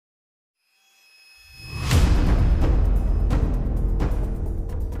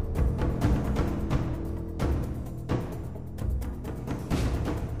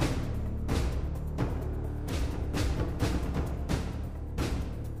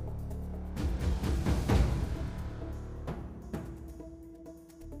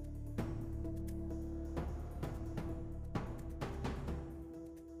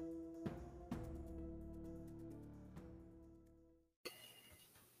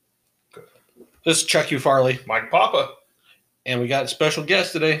This is Chuck U. Farley, Mike Papa. and we got a special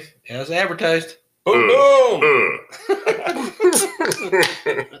guest today, as advertised. Boom, boom.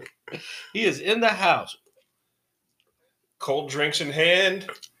 He is in the house. Cold drinks in hand.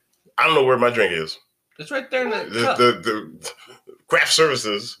 I don't know where my drink is. It's right there in the cup. The craft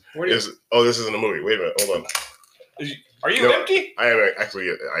services is. Oh, this isn't a movie. Wait a minute. Hold on. Are you empty? I am actually.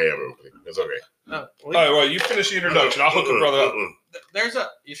 I am empty. It's okay. All right, well, you finish the introduction. I'll hook your brother up. There's a.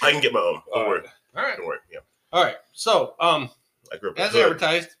 I can get my own. Don't worry. All right. Don't worry. Yeah. All right. So, I grew up as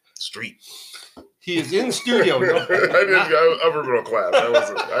advertised, street. he is in the studio. I was upper middle class.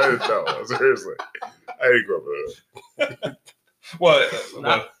 I didn't know. Seriously, I didn't grow up with it. What?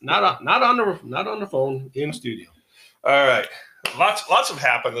 Not on the phone. In studio. All right. Lots have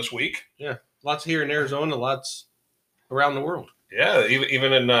happened this week. Yeah. Lots here in Arizona. Lots around the world. Yeah,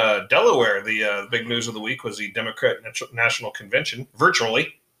 even in Delaware, the big news of the week was the Democrat National Convention,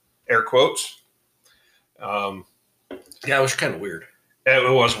 virtually, air quotes. Yeah, it was kind of weird.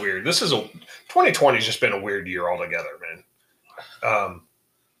 It was weird. 2020 has just been a weird year altogether, man.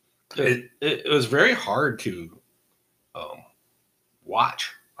 It was very hard to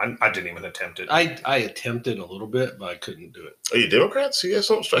watch. I didn't even attempt it. I attempted a little bit, but I couldn't do it. Are you Democrats? You guys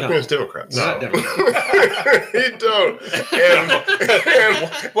don't strike me as Democrats. No. Not Democrats. You don't.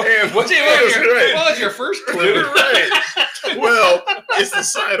 What was your first clue? You're right. Well, it's the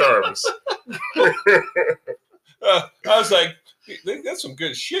sidearms. I was like, that's some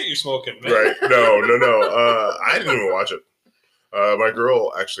good shit you're smoking, man. Right. No. I didn't even watch it. My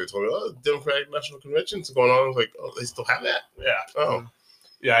girl actually told me, the Democratic National Convention's going on. I was like, oh, they still have that? Yeah. Oh.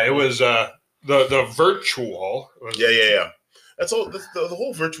 Yeah, it was the virtual. Yeah. That's all. The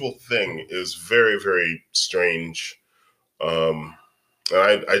whole virtual thing is very, very strange. And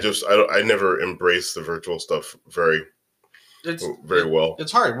I never embraced the virtual stuff very well.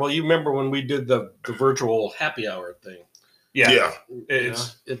 It's hard. Well, you remember when we did the virtual happy hour thing? Yeah.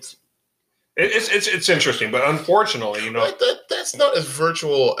 It's interesting, but unfortunately, that's not as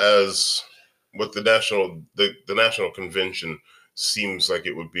virtual as what the national convention seems like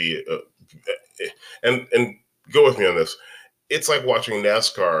it would be. And go with me on this. It's like watching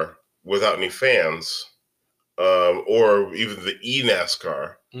NASCAR without any fans, or even the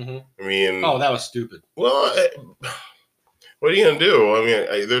eNASCAR. Mm-hmm. I mean, that was stupid. Well, what are you gonna do? I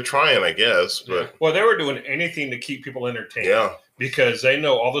mean, they're trying, I guess, but they were doing anything to keep people entertained. Yeah, because they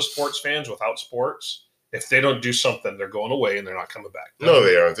know all the sports fans without sports. If they don't do something, they're going away and they're not coming back. No,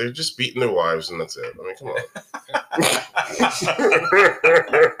 they aren't. They're just beating their wives and that's it. I mean, come on.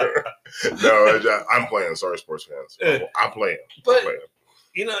 No, I'm playing. Sorry, sports fans. I'm playing. But,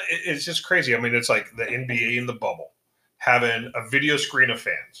 it's just crazy. I mean, it's like the NBA in the bubble, having a video screen of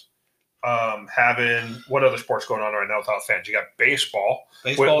fans, having what other sports going on right now without fans? You got baseball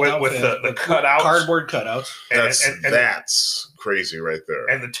with the cutouts. Cardboard cutouts. That's crazy right there.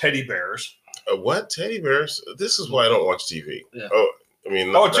 And the teddy bears. What? Teddy bears? This is why I don't watch TV. Yeah.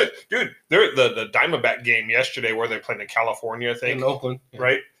 Dude, they're the Diamondback game yesterday where they played in California, I think. In Oakland. Yeah.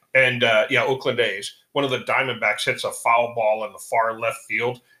 Right? And, Oakland A's. One of the Diamondbacks hits a foul ball in the far left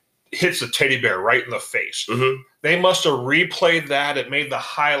field, hits the teddy bear right in the face. Mm-hmm. They must have replayed that. It made the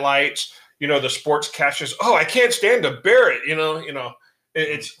highlights. The sportscasters, I can't stand to bear it.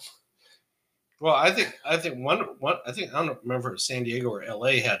 It's. Well, I think I don't remember if San Diego or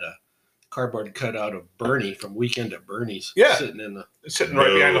LA had a cardboard cutout of Bernie from Weekend at Bernie's. Yeah. Sitting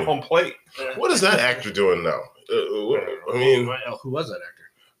right behind the home plate. What is that actor doing now? Who was that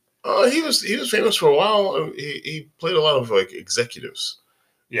actor? He was famous for a while. He played a lot of executives.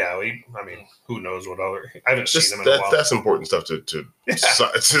 Yeah, who knows what other? I haven't seen him in a while. That's important stuff to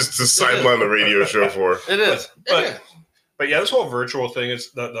sideline the radio show for. It is. But yeah, this whole virtual thing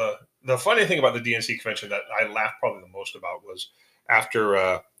is the funny thing about the DNC convention that I laughed probably the most about was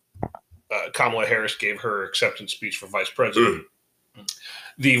after Kamala Harris gave her acceptance speech for vice president.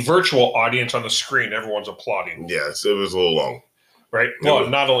 The virtual audience on the screen, everyone's applauding. Yes, it was a little long. Right? Well,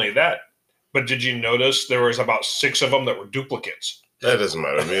 not only that, but did you notice there was about 6 of them that were duplicates? That doesn't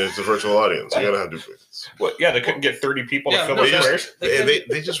matter. I mean, it's a virtual audience. You gotta have duplicates. Well, yeah, they couldn't get 30 people to fill the squares.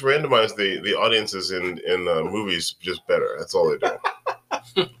 They just randomized the audiences in movies just better. That's all they do.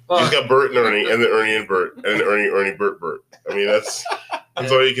 You just got Bert and Ernie, and then Ernie and Bert, and then Ernie, Bert. I mean, that's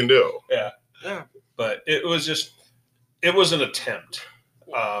all you can do. Yeah. But it was an attempt.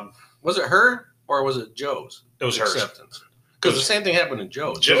 Was it her or was it Joe's? It was hers. Acceptance. Because the same thing happened to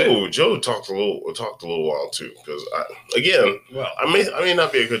Joe. Joe talked a little while too. Because I may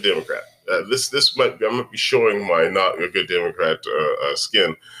not be a good Democrat. I might be showing my not a good Democrat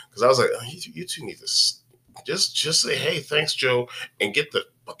skin. Because I was like, you two need to just say, hey, thanks, Joe, and get the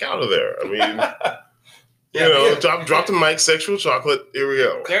fuck out of there. I mean, drop the mic, sexual chocolate. Here we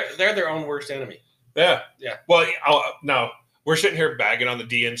go. They're their own worst enemy. Yeah. Yeah. Well, now we're sitting here bagging on the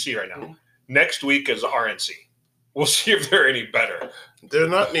DNC right now. Mm-hmm. Next week is the RNC. We'll see if they're any better. They're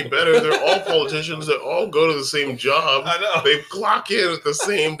not any better. They're all politicians. They all go to the same job. I know. They clock in at the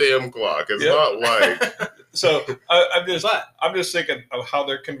same damn clock. It's not like So I'm just thinking of how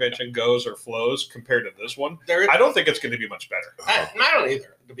their convention goes or flows compared to this one. I don't think it's going to be much better. I don't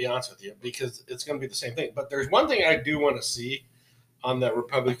either, to be honest with you, because it's going to be the same thing. But there's one thing I do want to see on that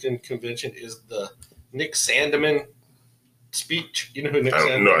Republican convention is the Nick Sandeman speech. You know who Nick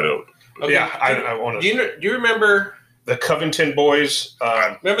Sandeman? No, I don't. Okay. Yeah, I want to. Do you remember The Covington boys.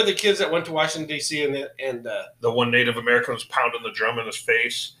 Remember the kids that went to Washington D.C. and the one Native American was pounding the drum in his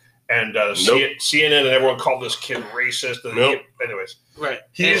face, and Nope. CNN and everyone called this kid racist. And Nope. Anyways, right?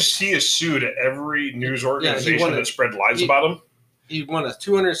 he is sued every news organization that spread lies about him. He won a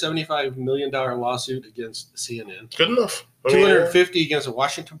 $275 million lawsuit against CNN. Good enough. $250 against the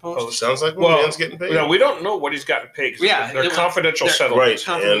Washington Post. Oh, sounds like one man's getting paid. No, we don't know what he's gotten paid. Yeah, they're confidential settlements.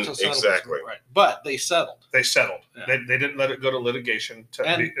 Right, and exactly. Right. But they settled. They settled. Yeah. They didn't let it go to litigation.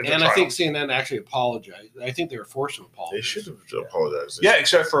 And I think CNN actually apologized. I think they were forced to apologize. They should have apologized. Yeah,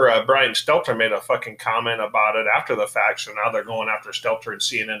 except for Brian Stelter made a fucking comment about it after the fact, so now they're going after Stelter and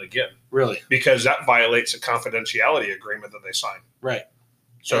CNN again. Really? Because that violates a confidentiality agreement that they signed. Right.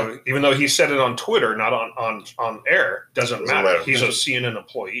 So even though he said it on Twitter, not on air, doesn't matter. He's a CNN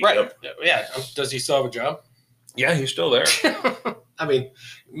employee. Right. Yeah. Does he still have a job? Yeah, he's still there. I mean,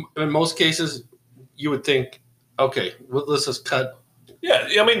 in most cases, you would think, okay, well, let's just cut. Yeah,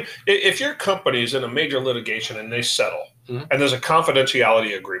 I mean, if your company is in a major litigation and they settle, Mhm. and there's a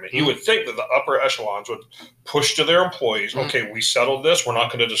confidentiality agreement, you would think that the upper echelons would push to their employees, okay, we settled this, we're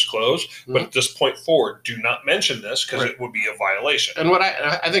not going to disclose, but at this point forward, do not mention this because it would be a violation. And what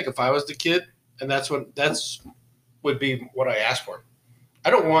I think if I was the kid, and that's would be what I asked for.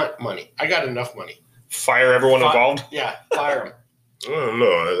 I don't want money. I got enough money. Fire everyone involved? Yeah, fire them. I don't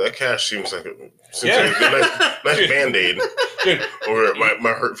know. That cash seems like a nice Band-Aid over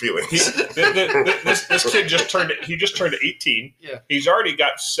my hurt feelings. This kid just turned 18. Yeah. He's already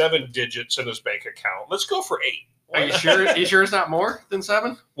got 7 digits in his bank account. Let's go for 8. Are you sure? Are you sure it's not more than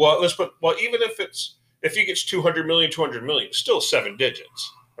 7? Well, even if he gets 200 million, it's still 7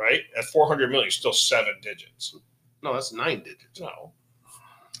 digits, right? At 400 million, it's still 7 digits. No, that's 9 digits. No.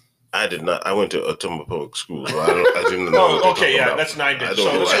 I did not. I went to Ottumwa Public School. So I didn't know. Yeah, that's 9 digits. I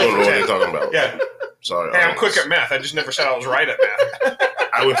don't know what they're talking about. Yeah. Sorry. Hey, I'm quick at math. I just never said I was right at math.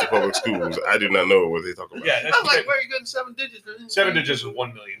 I went to public schools. I do not know what they're talking about. Yeah, I'm like, where are you getting 7 digits? 7 digits is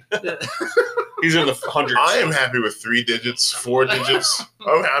 1 million. He's in the hundreds. I am happy with 3 digits, 4 digits.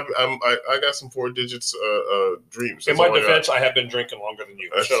 I'm happy. I got some 4 digits dreams. In my defense, I have been drinking longer than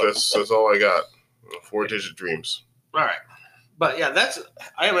you. That's all I got. 4-digit dreams. All right. But yeah,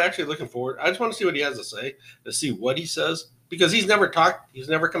 I am actually looking forward. I just want to see what he has to say, to see what he says, because he's never talked. He's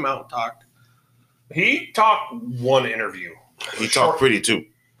never come out and talked. He talked one interview. He talked pretty too.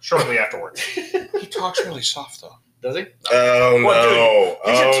 Shortly afterwards. He talks really soft though. Does he? Oh no!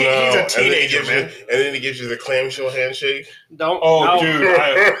 He's a teenager, man. And then he gives you the clamshell handshake. Don't. Oh, no. dude!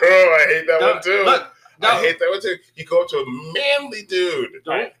 I hate that one too. Look, I hate that one too. You go up to a manly dude,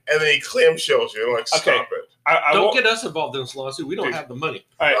 Don't. and then he clamshells you. Like, stop it. Don't get us involved in this lawsuit. We don't have the money.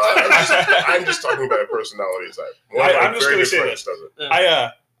 I'm just talking about a personality type. I'm just going to say this.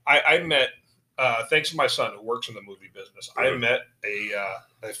 Yeah. I met, thanks to my son who works in the movie business, I met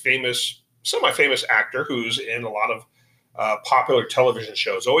a famous, semi-famous actor who's in a lot of popular television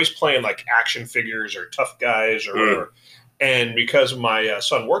shows, always playing like action figures or tough guys or whatever. And because my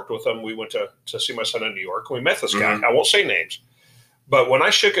son worked with him, we went to see my son in New York. And we met this guy. I won't say names. But when I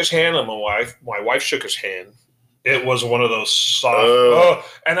shook his hand and my wife shook his hand, it was one of those soft.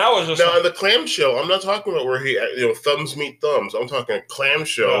 And I was just now in the clamshell. I'm not talking about where he, thumbs meet thumbs. I'm talking a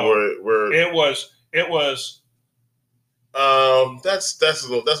clamshell where it was. That's a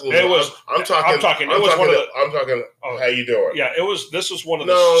little. It was. I'm talking. How you doing? Yeah, it was. This is one of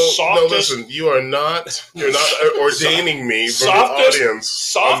the softest. No, listen. You're not ordaining me from the audience.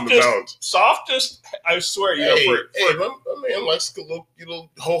 Softest. I swear. Hey, my man likes a little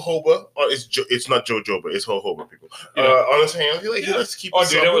jojoba. It's not jojoba. It's jojoba, people. On his hand, he likes to keep. Oh,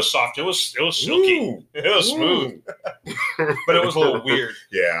 dude, it was soft. It was silky. Ooh. It was smooth, but it was a little weird.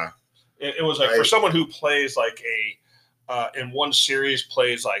 Yeah. It was like for someone who plays like in one series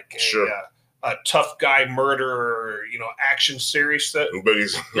plays like a tough guy murderer, action series that. But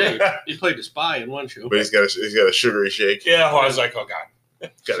he played the spy in one show. But he's got a sugary shake. Yeah, I was like, oh god,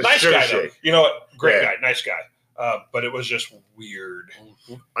 Got a nice sugar guy shake. though. You know what? Great guy, nice guy. but it was just weird.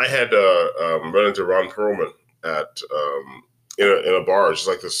 I had run into Ron Perlman at in a bar, just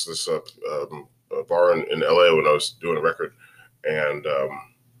like this a bar in LA when I was doing a record, and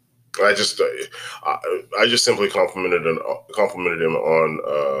I just simply complimented him on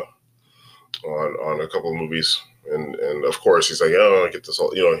a couple of movies, and of course he's like, oh, I get this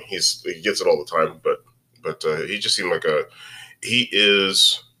all, he gets it all the time, but he just seemed like he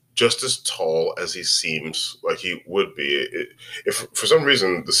is just as tall as he seems like he would be. If for some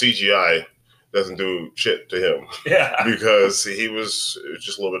reason the CGI doesn't do shit to him, because he was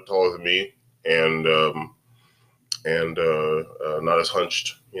just a little bit taller than me, and not as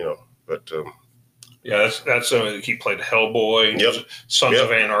hunched, but that's he played Hellboy, Yep. Sons Yep.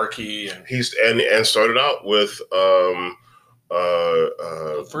 of Anarchy, and he's and started out with The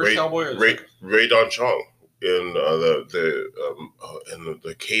first Hellboy or the Ray Don Chong in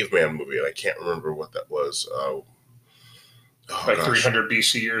the Caveman movie, and I can't remember what that was. like 300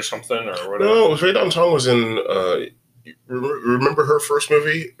 BC or something, or whatever. No, it was Ray Don Chong was in. Remember her first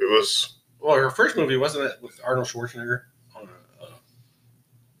movie? It was. Well, her first movie wasn't it with Arnold Schwarzenegger?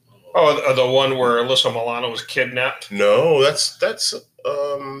 The one where Alyssa Milano was kidnapped. No, that's this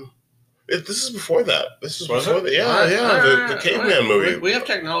is before that. This is Was before it? that. Yeah, the Caveman movie. We have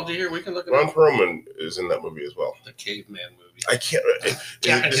technology here. We can look at Ron Perlman is in that movie as well. the Caveman movie. I can't.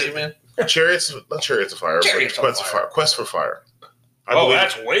 Caveman. Not Chariots of Fire. Chariots but on Fire. Quest for Fire. I believe-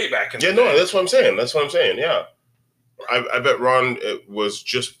 That's way back in the Yeah, day. no, that's what I'm saying. Yeah, I bet Ron was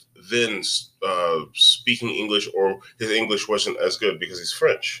just then speaking English, or his English wasn't as good because he's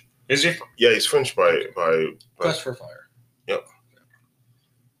French. Is he? Yeah, he's French by Quest for Fire.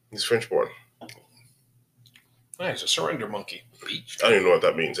 he's French born. Nice, a surrender monkey. Beach. I don't even know what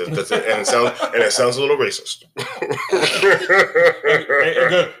that means. And it sounds a little racist.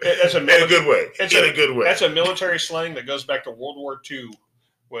 That's In a good way. In a good way. That's a military slang that goes back to World War II,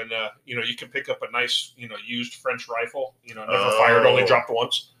 when you can pick up a nice used French rifle, never fired, only dropped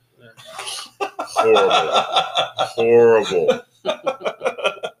once. Horrible.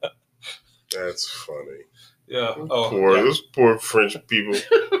 That's funny. Yeah. Those poor French people.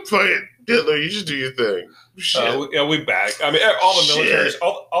 Fucking Hitler, you just do your thing. Shit. We bag. I mean, all the Shit. militaries,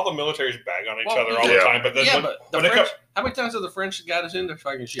 all the militaries bag on each other all yeah. the time. But then But the when it French, comes, how many times have the French got us into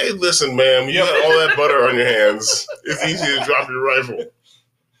fucking shit? Hey, listen, ma'am. You got all that butter on your hands. It's easy to drop your rifle.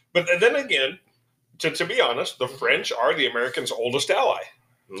 but then again, to be honest, the French are the Americans' oldest ally.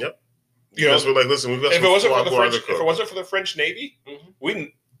 Yep. You know, Because we're like, listen, we've got if some it wasn't for the foie French, gras to if it cook. wasn't for the French Navy,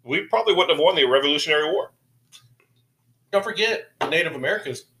 Mhm. we probably wouldn't have won the Revolutionary War. Don't forget, the Native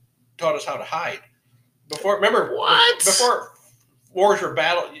Americans taught us how to hide. Before wars were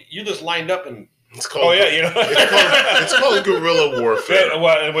battle, you just lined up and It's called, it's called guerrilla warfare. Yeah,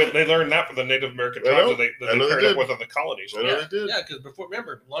 well, they learned that from the Native American I know. tribes that I know they they paired up did. with in the colonies. I know they did. yeah, because before,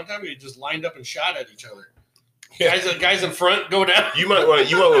 remember, a long time ago, you just lined up and shot at each other. Yeah. Guys in front go down. You might want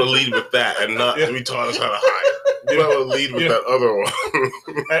to lead with that and not we taught us how to hide. You might want to lead with that other one.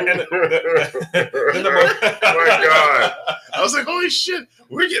 And My God. I was like, holy shit,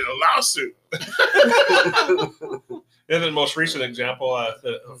 we're getting a lawsuit. And the most recent example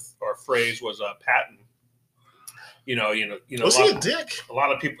or phrase was Patton. Was he a dick? A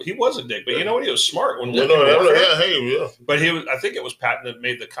lot of people. He was a dick, but you know what? He was smart when Yeah, looking at warfare. yeah. But he was. I think it was Patton that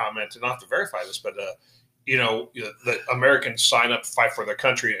made the comment, and I'll have to verify this, but the Americans sign up, fight for their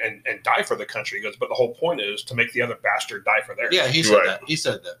country, and die for the country. He goes, but the whole point is to make the other bastard die for theirs. Yeah, he said Right. that. He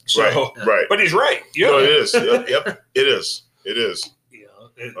said that. So, Right. but he's right. Yeah. No, it is. Yep. It is. It is.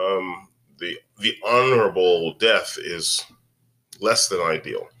 The honorable death is less than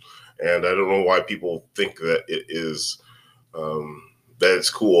ideal, and I don't know why people think that it is that it's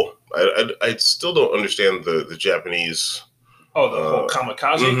cool. I still don't understand the Japanese. The whole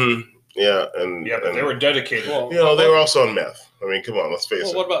kamikaze. Mhm. Yeah, But they were dedicated. Well, they were also on meth. I mean, come on, let's face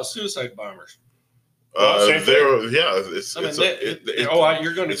well, it. what about suicide bombers? Same thing. It's. I mean, it's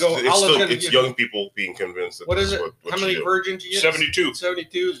you're going to it's, go. it's, still, it's young people being convinced that What this is it? what How you many do. virgins you get? 72.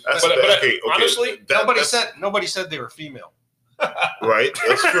 72. That's But- okay, honestly, Nobody that's said they were female. right.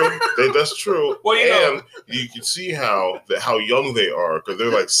 That's true. That's true. Well, and you can see how young they are because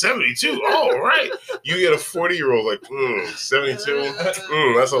they're like 72. Oh, right. You get a 40-year-old like 72. That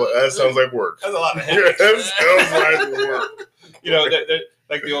sounds like work. That's a lot of That sounds like work.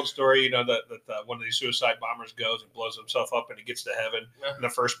 like the old story, that one of these suicide bombers goes and blows himself up and he gets to heaven. Yeah. And the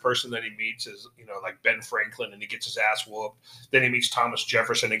first person that he meets is, like Ben Franklin, and he gets his ass whooped. Then he meets Thomas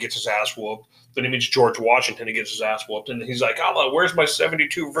Jefferson and gets his ass whooped. Then he meets George Washington and gets his ass whooped. And he's like, Allah, where's my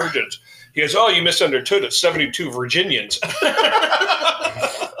 72 virgins? He goes, oh, you misunderstood. It's 72 Virginians.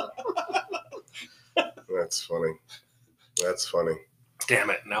 That's That's funny. That's funny. Damn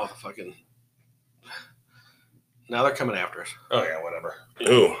it! Now they're coming after us. Oh yeah, whatever.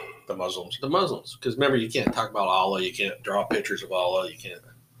 Ooh. The Muslims. The Muslims, because remember, you can't talk about Allah. You can't draw pictures of Allah. You can't.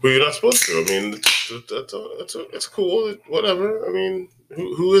 Well, you're not supposed to. I mean, it's cool. Whatever. I mean,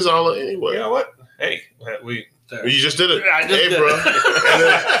 who is Allah anyway? You know what? Hey, we. You just did it. I just hey, did bro. it.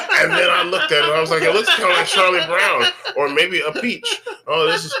 And then I looked at it. And I was like, it looks kind of like Charlie Brown, or maybe a peach. Oh,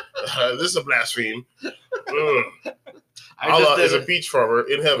 this is a blaspheme. Allah is a peach farmer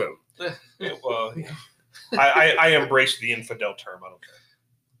in heaven. Yeah, well, I embrace the infidel term. I don't care.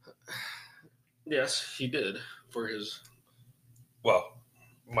 Yes, he did for his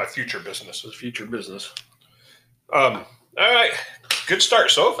my future business. his future business. All right, good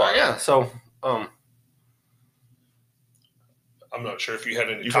start so far. Yeah. So, I'm not sure if you had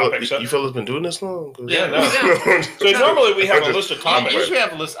any You topics. fellas been doing this long? Yeah, no. So normally we have a list of I topics. usually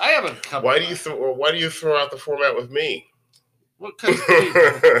have a list. I have a couple. Why do you throw out the format with me?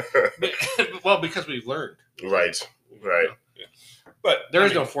 Well, because we've learned. Right. But There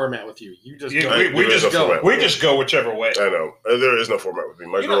is no format with you. You just Yeah, go. we There is just no go. format. We just go whichever way. I know. There is no format with me.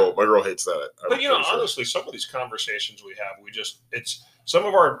 My You girl hates that. But honestly, some of these conversations we have, it's some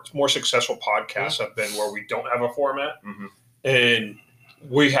of our more successful podcasts have been where we don't have a format Mhm. and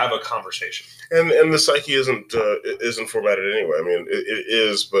we have a conversation. And the psyche isn't formatted anyway. I mean, it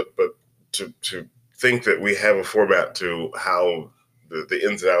is, but to think that we have a format to how the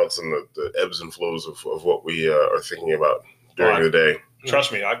ins and outs and the ebbs and flows of what we are thinking about during the day,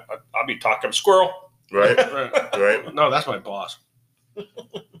 Trust me, I'll be talking squirrel. right? Right. Right. No, that's my boss.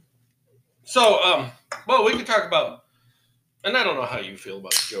 So, well, we can talk about, and I don't know how you feel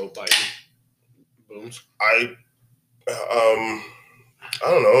about Joe Biden. Booms. I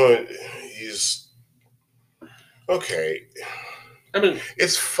don't know. He's okay. I mean,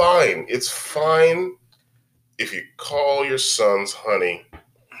 It's fine. It's fine if you call your sons honey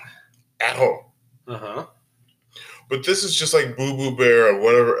at home. But this is just like Boo Boo Bear and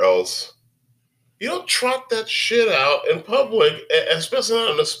whatever else. You don't trot that shit out in public, especially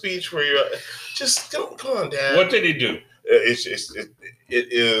not in a speech where you're just come on, Dad. What did he do? It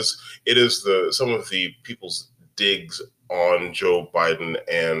is some of the people's digs on Joe Biden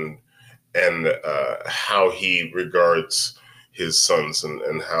and how he regards his sons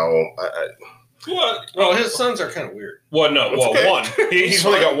and how Well, his sons are kind of weird. Well, no. It's Well, okay. one. He's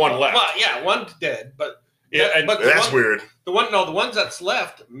only got one left. Well, yeah, one's dead, but Yeah, but that's weird. the ones that's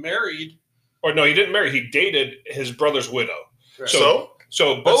left married. Or no, he didn't marry. He dated his brother's widow. Right. So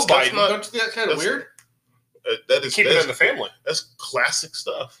Bo That's Biden. not- Don't you think that's kind of that's- weird? That is Keep it in the family. That's classic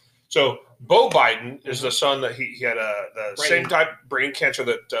stuff. So Bo Biden is the son that he had the Brain. same type brain cancer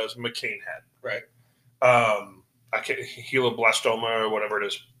that McCain had. Right. Glioblastoma or whatever it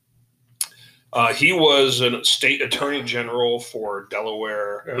is. He was a state attorney general for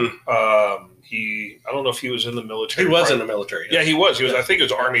Delaware. Yeah. I don't know if he was in the military. He was in the military. Yeah, he was. He was. Yeah. I think he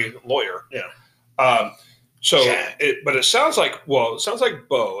was an Army lawyer. Yeah. But it sounds like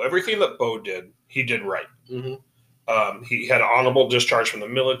Bo. Everything that Bo did, he did right. Mm-hmm. He had an honorable discharge from the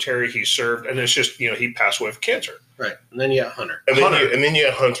military. He served, and it's just he passed away of cancer. Right. And then you got Hunter. And then you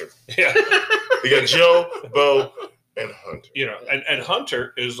got Hunter. Yeah, You got Joe, Bo, and Hunter. and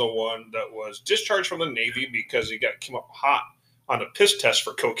Hunter is the one that was discharged from the Navy because he came up hot on a piss test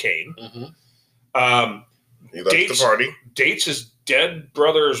for cocaine. Mm-hmm. He likes Dates- to party. Dates his dead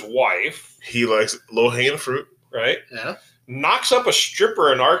brother's wife, He likes low-hanging fruit. right? Yeah. Knocks up a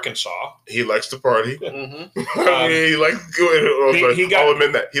stripper in Arkansas. He likes to party. Mm-hmm. I mean, he likes. I'll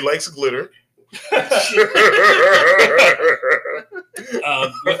admit that he likes glitter.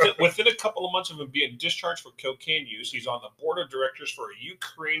 Within a couple of months of him being discharged for cocaine use, he's on the board of directors for a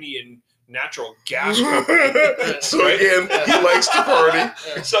Ukrainian natural gas company. So Right? again, he likes to party.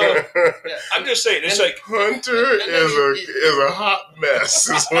 Yeah. So Yeah. I'm just saying, it's like Hunter is a hot mess,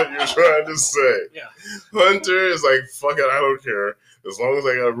 is what you're trying to say. Yeah. Hunter is like, fuck it, I don't care. As long as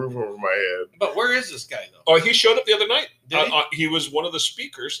I got a roof over my head. But where is this guy though? he showed up the other night. Did he? He was one of the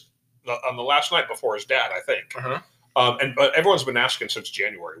speakers on the last night before his dad, I think. Uh-huh. But everyone's been asking since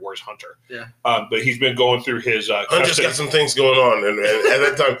January, where's Hunter? Yeah. But he's been going through his Hunter's custody. got some things going on, and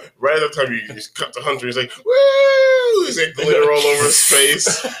at that time, right at that time, you just cut to Hunter. He's like, "Woo!" He's like glitter all over his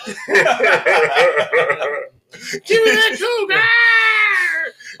face. Give me that coke!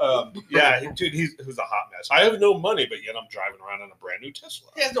 Dude, he's a hot mess. I have no money, but yet I'm driving around in a brand new Tesla.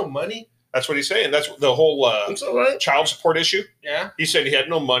 He has no money. That's what he's saying. That's the whole It's all right. child support issue. Yeah. He said he had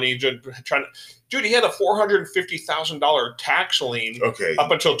no money. Dude, he had a $450,000 tax lien Okay,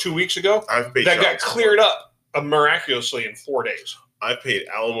 up until 2 weeks ago I've paid that child got support. cleared up miraculously in 4 days. I paid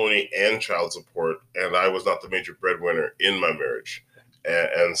alimony and child support, and I was not the major breadwinner in my marriage.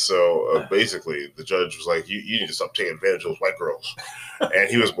 And so basically, the judge was like, "You need to stop taking advantage of those white girls." And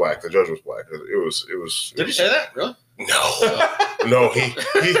he was black. The judge was black. It was. Did he say that? Really? No, he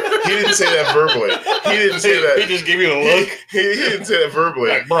didn't say that verbally. He didn't say that. He just gave you the look. He didn't say that verbally.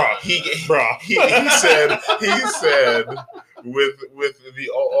 Like, bro. He said with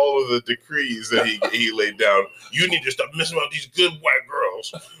all of the decrees that he laid down, you need to stop messing with these good white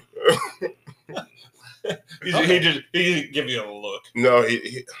girls. He didn't give you a look. No,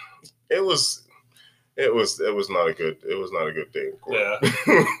 it was not a good day in court. Yeah.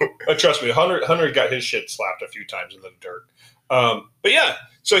 But trust me, Hunter got his shit slapped a few times in the dirt. But yeah,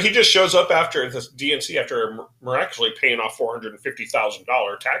 so he just shows up after this DNC after miraculously paying off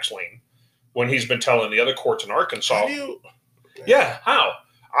 $450,000 tax lien when he's been telling the other courts in Arkansas. Yeah, how?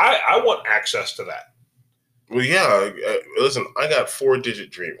 I want access to that. Well, yeah. Listen, I got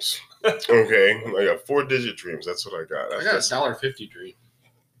 4-digit dreams. Okay, I got 4-digit dreams. That's what I got. I got a $1.50 dream.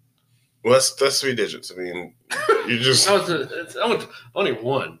 Well, that's 3 digits. I mean, you just it's only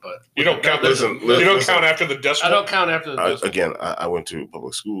one, but you don't count. Listen, you don't count after the decimal. I don't count after the decimal. Again, I went to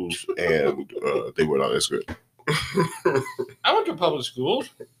public schools, and they were not as good. I went to public schools.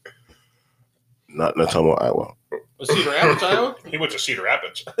 Not Tacoma, Iowa. Cedar Rapids, Iowa. He went to Cedar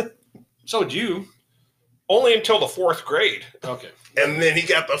Rapids. So did you? Only until the 4th grade. Okay. And then he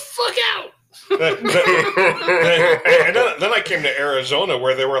got the fuck out. And then I came to Arizona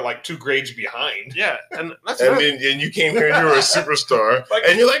where they were like 2 grades behind. Yeah, and then you came here and you were a superstar,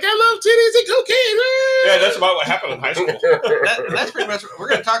 and you're like, I love titties and cocaine. Yeah, that's about what happened in high school. That's pretty much. We're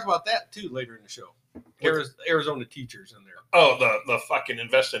going to talk about that too later in the show. Arizona teachers in there. Oh, the fucking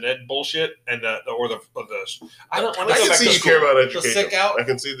invest in ed bullshit and the I don't want I to go can back see to you school. care about education. The sick out. I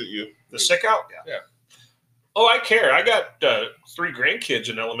can see that you. The sick out. Yeah. Oh, I care. I got 3 grandkids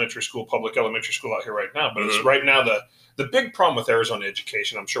in elementary school, public elementary school out here right now. But it's right now the big problem with Arizona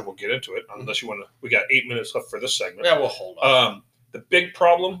education. I'm sure we'll get into it unless you want to. We got 8 minutes left for this segment. Yeah, we'll hold on. The big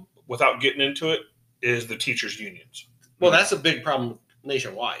problem, without getting into it, is the teachers' unions. Well, that's a big problem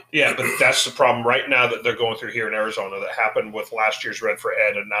nationwide. Yeah, but that's the problem right now that they're going through here in Arizona that happened with last year's Red for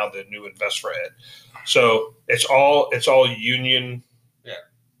Ed and now the new Invest for Ed. So it's all union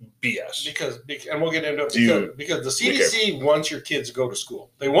BS. Because and we'll get into it because the CDC wants your kids to go to school.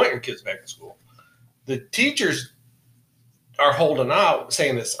 They want your kids back to school. The teachers are holding out,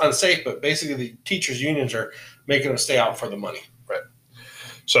 saying it's unsafe, but basically the teachers' unions are making them stay out for the money. Right.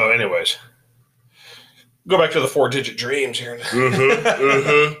 So, anyways, go back to the 4-digit dreams here. That's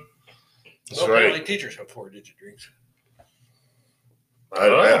Apparently right. teachers have 4-digit dreams.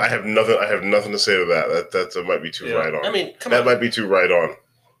 I have nothing. I have nothing to say to that. That might be too right on. I mean, come that on. might be too right on.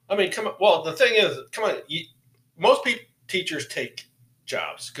 I mean, come on. Well, the thing is, come on. Most teachers take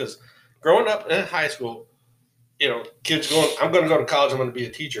jobs because growing up in high school, kids going, I'm going to go to college. I'm going to be a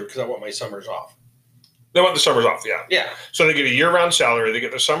teacher because I want my summers off. They want the summers off, yeah. Yeah. So they get a year-round salary. They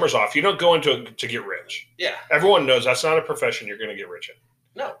get their summers off. You don't go into it to get rich. Yeah. Everyone knows that's not a profession you're going to get rich in.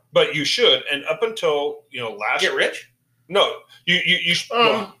 No. But you should. And up until last get rich. No, you.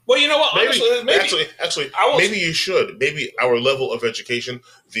 Well, you know what? Maybe, Honestly, actually, maybe you should. Maybe our level of education,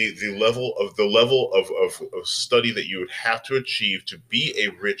 the level of study that you would have to achieve to be a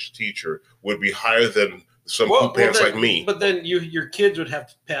rich teacher would be higher than some poop pants like me. But then your kids would have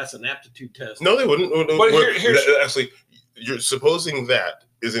to pass an aptitude test. No, they wouldn't. But Actually, you're supposing that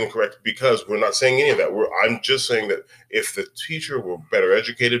is incorrect because we're not saying any of that. I'm just saying that if the teacher were better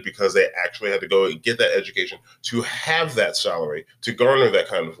educated because they actually had to go and get that education to have that salary, to garner that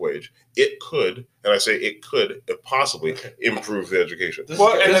kind of wage, it could, and I say it could possibly improve the education. And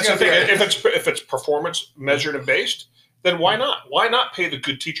that's the thing. If it's performance measured and based, then why not? Why not pay the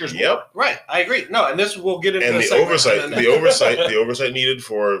good teachers more? Yep. Right. I agree. No, and this we'll get into and the oversight needed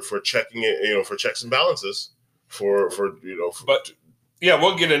for checking it, for checks and balances, But yeah,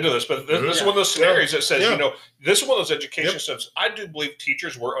 we'll get into this, but this is one of those scenarios that says, this is one of those education systems. I do believe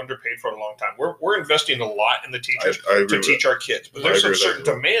teachers were underpaid for a long time. We're investing a lot in the teachers to teach our kids, but there's some certain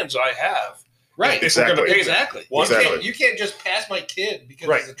demands I have. Right. If we're going to pay them. Exactly. You can't just pass my kid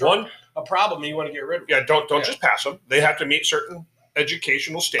because it's a problem and you want to get rid of it. Yeah, don't just pass them. They have to meet certain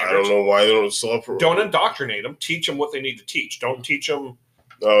educational standards. I don't know why they don't still up. Don't indoctrinate them. Teach them what they need to teach. Don't teach them.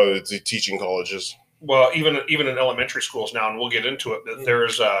 It's the teaching colleges. Well, even in elementary schools now, and we'll get into it. But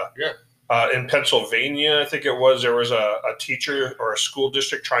there's in Pennsylvania, I think it was, there was a teacher or a school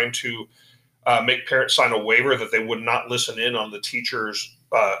district trying to make parents sign a waiver that they would not listen in on the teacher's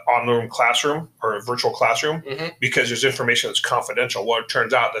on-room classroom or virtual classroom because there's information that's confidential. Well, it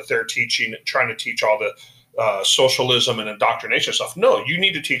turns out that they're trying to teach all socialism and indoctrination stuff. No, you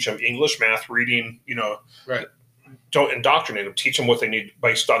need to teach them English, math, reading. Right. Don't indoctrinate them. Teach them what they need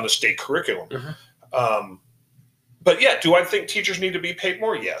based on the state curriculum. Mm-hmm. But yeah, do I think teachers need to be paid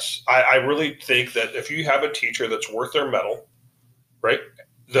more? Yes. I really think that if you have a teacher that's worth their medal, right,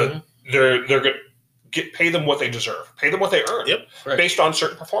 they're going to pay them what they deserve, pay them what they earn, Right. based on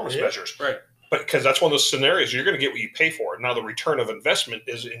certain performance measures. Right. But because that's one of those scenarios, you're going to get what you pay for. Now the return of investment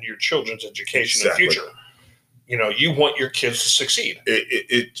is in your children's education and future. You want your kids to succeed.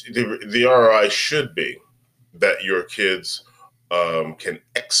 The ROI should be that your kids can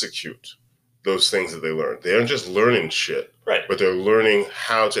execute those things that they learn. They aren't just learning shit, right? But they're learning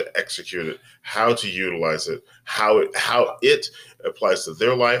how to execute it, how to utilize it, how it applies to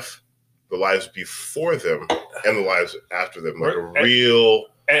their life, the lives before them, and the lives after them. Like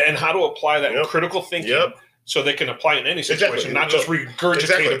and how to apply that critical thinking, so they can apply it in any situation, not just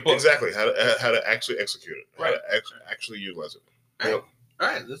regurgitate a book. Exactly. How to actually execute it, right? How to actually utilize it. All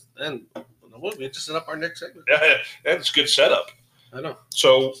right. And we'll just set up our next segment. Yeah, that's a good setup. I know.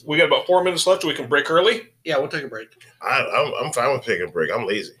 So we got about 4 minutes left. We can break early. Yeah, we'll take a break. I'm fine with taking a break. I'm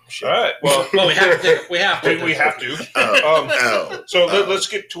lazy. Shit. All right. Well, we have to. We have to. So let's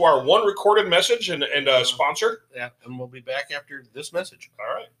get to our one recorded message and sponsor. Yeah, and we'll be back after this message.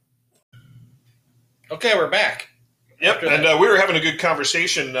 All right. Okay, we're back. Yep, and we were having a good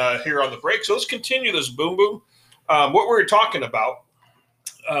conversation here on the break. So let's continue this boom boom. What we were talking about,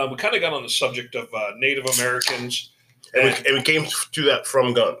 we kind of got on the subject of Native Americans. And we came to that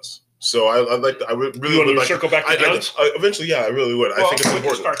from guns. So I would really want to like circle back to guns. Eventually, yeah, I really would. Well, I think it's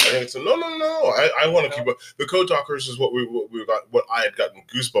important. I think it's no. I want to keep up. The Code Talkers is what we got. What I had gotten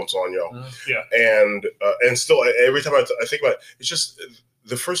goosebumps on, y'all. And still, every time I think about it, it's just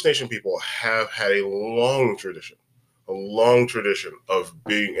the First Nation people have had a long tradition of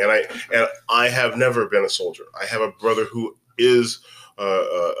being. And I have never been a soldier. I have a brother who is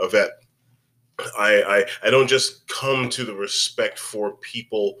a vet. I don't just come to the respect for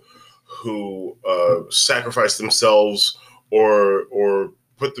people who sacrifice themselves or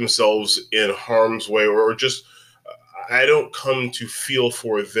put themselves in harm's way or just I don't come to feel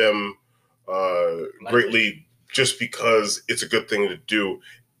for them greatly just because it's a good thing to do.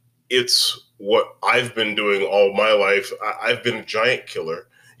 It's what I've been doing all my life. I've been a giant killer,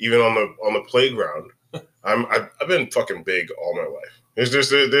 even on the playground. I've been fucking big all my life.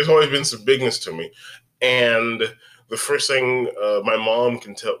 There's always been some bigness to me, and the first thing my mom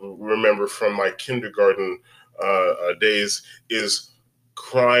can remember from my kindergarten days is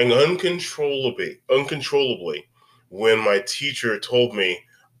crying uncontrollably when my teacher told me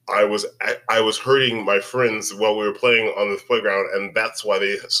I was hurting my friends while we were playing on this playground, and that's why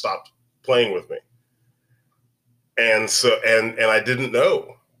they stopped playing with me. And so and I didn't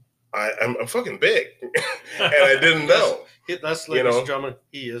know. I'm fucking big, and I didn't know. That's ladies and gentlemen,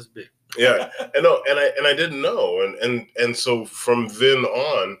 he is big. Yeah, and I didn't know, and so from then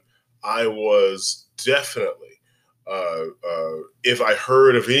on, I was definitely, if I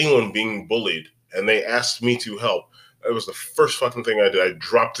heard of anyone being bullied and they asked me to help, it was the first fucking thing I did. I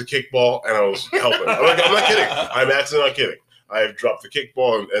dropped the kickball and I was helping. I'm not kidding. I'm actually not kidding. I have dropped the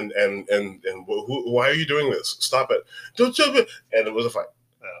kickball and why are you doing this? Stop it! Don't stop it! And it was a fight.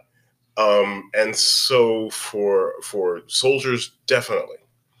 And so for soldiers, definitely,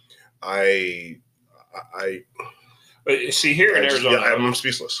 I see here in Arizona, I'm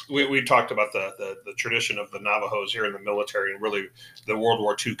speechless. We talked about the tradition of the Navajos here in the military and really the World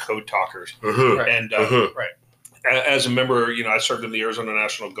War II code talkers. Mm-hmm. Right. And right. As a member, I served in the Arizona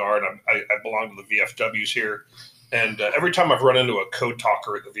National Guard. I belong to the VFWs here. And every time I've run into a code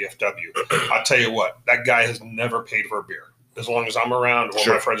talker at the VFW, I'll tell you what, that guy has never paid for a beer. As long as I'm around or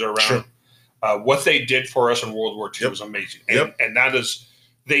my friends are around. Sure. What they did for us in World War II was amazing. And that is,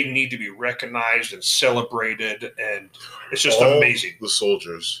 they need to be recognized and celebrated. And it's just amazing. The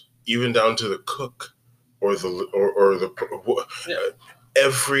soldiers, even down to the cook or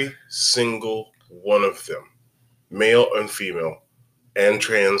every single one of them, male and female, and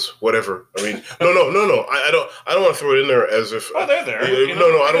trans, whatever. I mean, no. I don't want to throw it in there as if. Oh, they're there.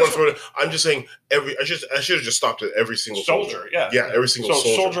 No. I don't want to throw it. I'm just saying I should have just stopped at every single soldier. Yeah, every single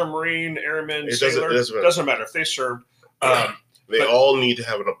soldier. Soldier, Marine, Airman, Sailor. It doesn't matter if they served. They all need to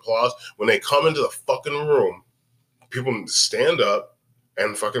have an applause when they come into the fucking room. People need to stand up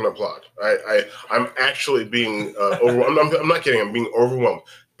and fucking applaud. I'm actually being overwhelmed. I'm not kidding. I'm being overwhelmed.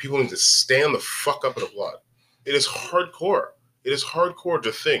 People need to stand the fuck up and applaud. It is hardcore. It is hardcore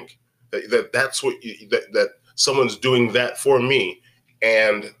to think that's what that someone's doing that for me,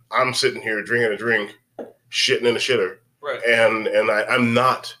 and I'm sitting here drinking a drink, shitting in a shitter, Right. And I'm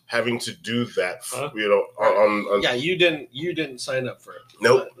not having to do that. You know, on yeah, you didn't sign up for it.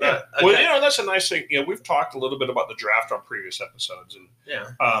 Nope. Well, you know, that's a nice thing. You know, we've talked a little bit about the draft on previous episodes, and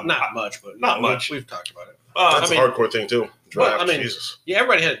not much, but not much. We've talked about it. That's a hardcore thing too. Draft. Well, I mean, Jesus. Yeah,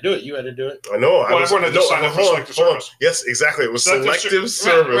 everybody had to do it. You had to do it. I know. Everyone had to sign up for selective service. Yes, exactly. It was selective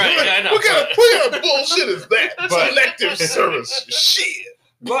service. Right, Like, I know. what kind of bullshit is that? Selective service. Shit.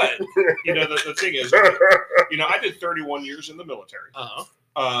 But you know, the thing is, you know, I did 31 years in the military,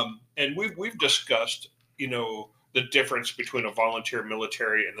 and we've discussed, you know, the difference between a volunteer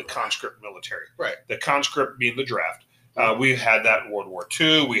military and the conscript military. Right. The conscript being the draft. We had that in World War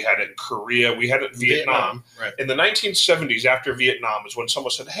II. We had it in Korea. We had it in Vietnam. Right. In the 1970s, after Vietnam, is when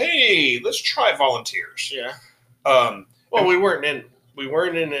someone said, "Hey, let's try volunteers." Yeah. Well, we weren't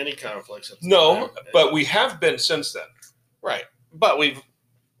in any conflicts. No, but we have been since then. Right. But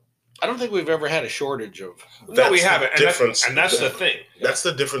I don't think we've ever had a shortage of. No, we haven't. And that's the thing. That's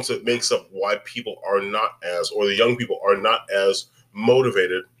the difference that makes up why people are not or the young people are not as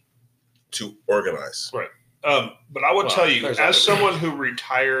motivated to organize. Right. But I would tell you, as someone who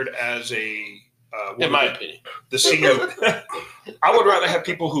retired as in my opinion, the senior, I would rather have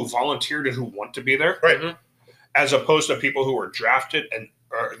people who volunteered and who want to be there, right, as opposed to people who are drafted and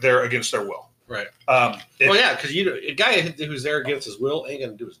are there against their will. Right. Because a guy who's there against his will ain't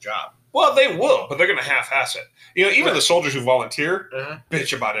going to do his job. Well, they will, but they're going to half-ass it. You know, even the soldiers who volunteer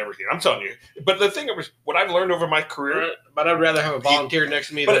bitch about everything. I'm telling you. But the thing is, what I've learned over my career. But I'd rather have a volunteer next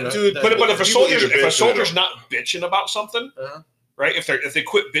to me. But if a soldier's not bitching about something, right? If they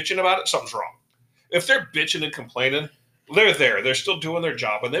quit bitching about it, something's wrong. If they're bitching and complaining, they're there. They're still doing their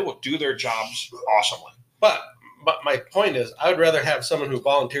job, and they will do their jobs awesomely. But my point is, I would rather have someone who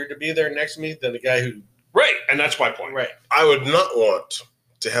volunteered to be there next to me than a guy who. Right, and that's my point. Right. I would not want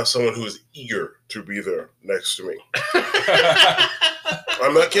to have someone who is eager to be there next to me.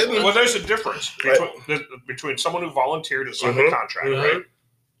 I'm not kidding. Well, there's a difference between someone who volunteered and signed a contract, right?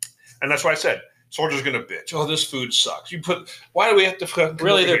 And that's why I said, soldiers going to bitch. Oh, this food sucks. Why do we have to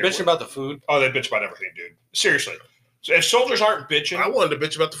really? They're bitching about the food. Oh, they bitch about everything, dude. Seriously. So if soldiers aren't bitching, I wanted to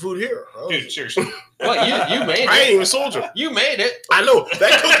bitch about the food here, dude. Seriously. Well, you made it. I ain't even a soldier. You made it. I know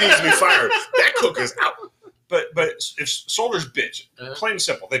that cook needs to be fired. That cook is out. But if soldiers bitch, plain and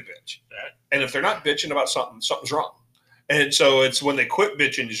simple, they bitch. And if they're not bitching about something, something's wrong. And so it's when they quit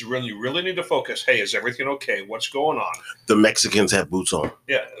bitching, you really need to focus. Hey, is everything okay? What's going on? The Mexicans have boots on.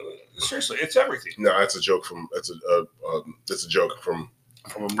 Yeah, seriously, it's everything. No, that's a joke from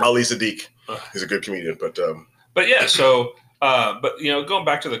Ali Sadiq. He's a good comedian, but yeah, so. But you know, going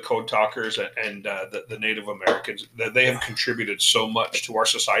back to the code talkers and the Native Americans, that they have contributed so much to our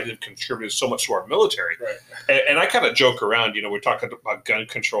society, have contributed so much to our military. Right. And I kind of joke around. You know, we're talking about gun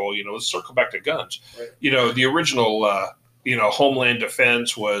control. You know, let's circle back to guns. Right. You know, the original Homeland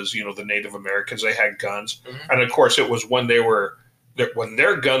Defense was the Native Americans. They had guns, and of course, it was when when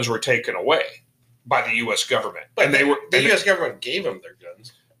their guns were taken away by the U.S. government, and the U.S. government gave them their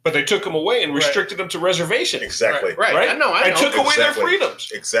guns. But they took them away and restricted them to reservations. Exactly. Right. I know. And took away their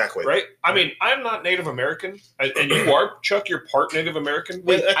freedoms. Exactly. Right. I mean, I'm not Native American, and you are, Chuck. You're part Native American.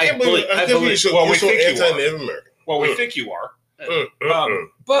 I can't believe you're so anti-Native American. Well, we think you are.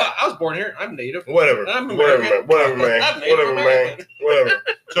 But I was born here. I'm Native. Whatever. I'm American. Whatever, man. I'm Native American. Whatever.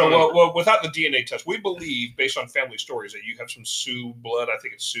 So, well, without the DNA test, we believe, based on family stories, that you have some Sioux blood. I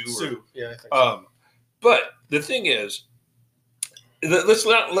think it's Sioux. Sioux. Yeah, I think so. But the thing is, let's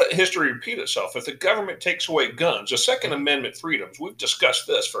not let history repeat itself. If the government takes away guns, the Second Amendment freedoms, we've discussed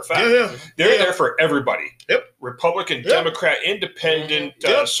this for a fact. They're there for everybody. Yep. Republican, Democrat, Independent,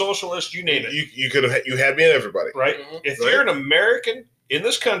 Socialist, you name it. You had me and everybody. Right. If you're an American in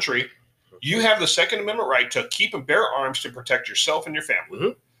this country, you have the Second Amendment right to keep and bear arms to protect yourself and your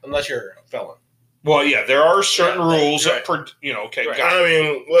family. Unless you're a felon. Well, yeah, there are certain rules that, okay. Right. I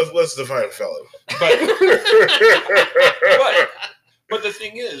mean, let's define felon. But the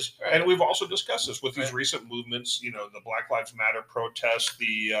thing is, and we've also discussed this with these recent movements, the Black Lives Matter protests,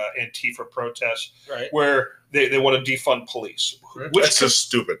 the Antifa protests, where they want to defund police. That's just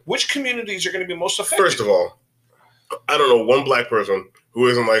stupid. Which communities are going to be most affected? First of all, I don't know one black person who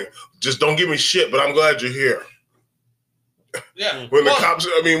isn't like, just don't give me shit, but I'm glad you're here. Yeah. When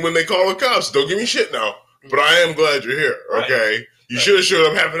they call the cops, don't give me shit now, but I am glad you're here. Okay. Right. You should have showed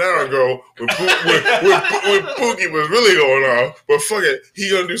up half an hour ago when Pookie was really going off. But fuck it,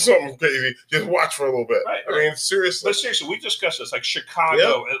 he gonna do something crazy. Just watch for a little bit. Right. I mean, seriously. But seriously, we discussed this, like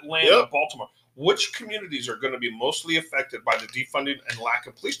Chicago, Atlanta, Baltimore. Which communities are going to be mostly affected by the defunding and lack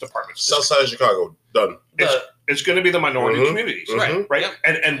of police departments? South side of Chicago, done. It's going to be the minority communities, right? Yep.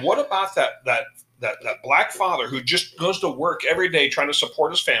 And what about that that black father who just goes to work every day trying to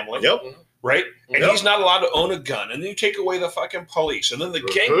support his family. Yep. Right? And Yep. he's not allowed to own a gun. And then you take away the fucking police. And then the Mhm.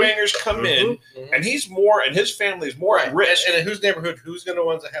 gangbangers come in, and he's more, and his family is more at risk. And in whose neighborhood, who's going to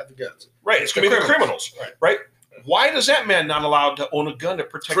ones that have the guns? Right. It's going to be the criminals. Right. Why does that man not allowed to own a gun to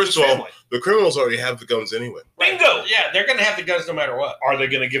protect his First of all, family? the criminals already have the guns anyway. Bingo! Yeah, they're going to have the guns no matter what. Are they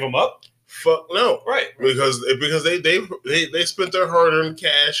going to give them up? Fuck no. Right. Because they spent their hard-earned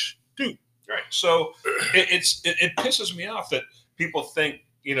cash too. Right. So it pisses me off that people think,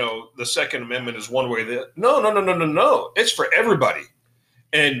 the Second Amendment is one way. No. It's for everybody.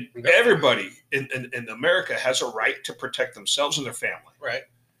 And everybody in America has a right to protect themselves and their family. Right.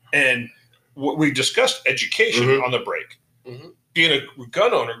 And we discussed education Mhm. on the break. Mm-hmm. Being a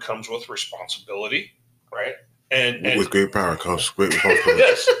gun owner comes with responsibility. Right. And With great power comes great responsibility.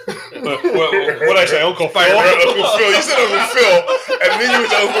 yes. What I say, Uncle Phil? Uncle Phil. You said Uncle Phil, and then you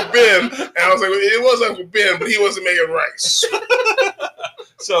went to Uncle Ben, and I was like, well, it was Uncle Ben, but he wasn't making rice.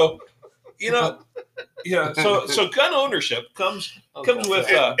 So, So gun ownership comes with.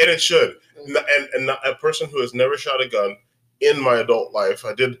 And it should. And not, a person who has never shot a gun in my adult life.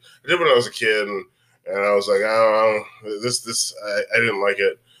 I did when I was a kid, and I was like, I didn't like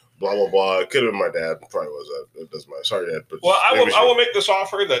it. Blah blah blah. It could have been my dad. Probably was. It doesn't matter. Sorry, Dad. But Well, I will make this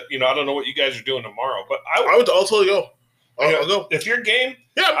offer that I don't know what you guys are doing tomorrow, but I'll totally go. I'll go. If you're game.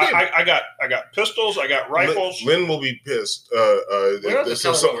 Yeah, I'm game. I got pistols. I got rifles. Lynn will be pissed. We don't have to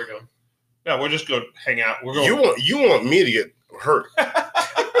tell them what we're doing. Yeah, we're just going to hang out. We're going. You want me to get hurt?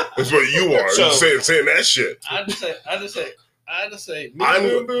 That's what you want. So- saying that shit. I just say.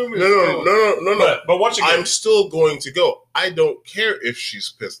 No. But once again, I'm still going to go. I don't care if she's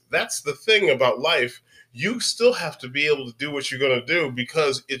pissed. That's the thing about life. You still have to be able to do what you're going to do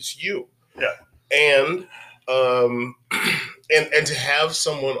because it's you. Yeah. And and to have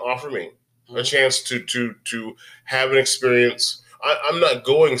someone offer me a chance to have an experience. I'm not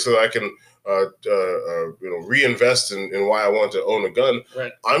going so that I can reinvest in why I want to own a gun.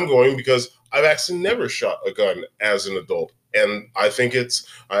 Right. I'm going because I've actually never shot a gun as an adult. And I think it's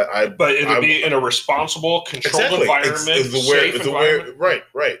but it'll be in a responsible, controlled environment, safe environment. Right.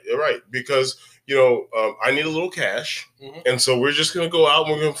 Because I need a little cash, and so we're just gonna go out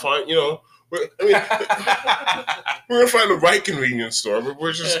and we're gonna find we're gonna find the right convenience store. But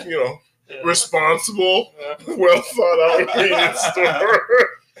we're just responsible, well thought out convenience store.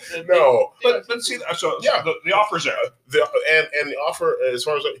 No, but see, so Yeah. the offer's there. And the offer as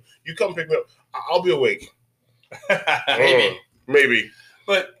far as you come pick me up, I'll be awake. Maybe.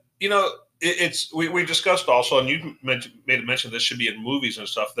 But it's we discussed also, and you made a mention this should be in movies and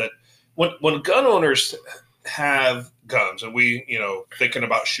stuff, that when gun owners have guns, and we thinking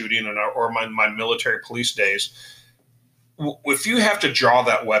about shooting or my military police days, if you have to draw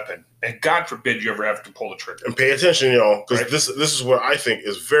that weapon, and God forbid you ever have to pull the trigger, and pay attention, y'all, because Right. this is what I think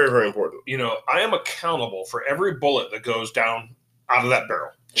is very, very important. I am accountable for every bullet that goes down out of that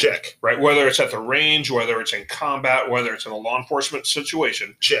barrel. Check. Right, whether it's at the range, whether it's in combat, whether it's in a law enforcement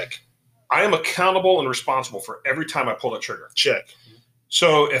situation, Check. I am accountable and responsible for every time I pull the trigger. Check.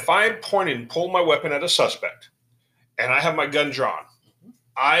 So if I point and pull my weapon at a suspect and I have my gun drawn,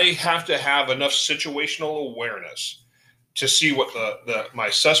 I have to have enough situational awareness to see what my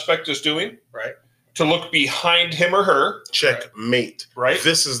suspect is doing, Right. to look behind him or her, Checkmate. right,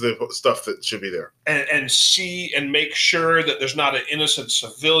 This is the stuff that should be there. and see and make sure that there's not an innocent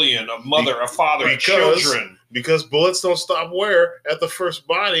civilian, a mother, a father, because- children. Because bullets don't stop wear at the first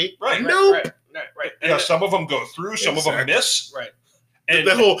body. Right. Nope. Right. Yeah, some of them go through, some of them Exactly. miss. Right. And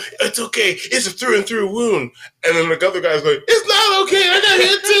The whole, it's okay, it's a through and through wound. And then the other guy's going, it's not okay, I got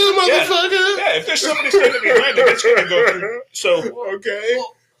hit too, motherfucker. yeah, if there's somebody standing behind him, it's going to go through. So Okay.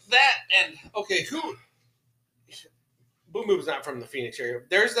 Well, that and who? Boom Boom's not from the Phoenix area.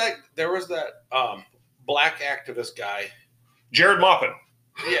 There was that black activist guy. Jared Maupin.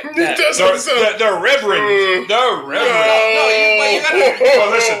 Yeah. It doesn't sound... The Reverend. The Reverend. you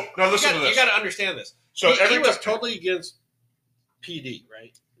gotta. No, listen to You this. got to understand this. So he every was time, totally against PD,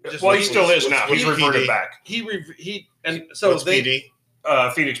 right? well, he still is now. what's He's reverted PD? back. He and so What's they. PD?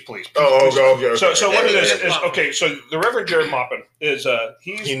 Phoenix Police. Okay. So what it is Yeah. okay. So the Reverend Jared Maupin is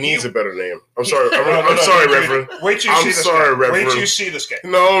He needs a better name. I'm sorry. No, I'm sorry, dude, Reverend. Wait till you I'm see this sorry, guy. Reverend. Wait till you see this guy.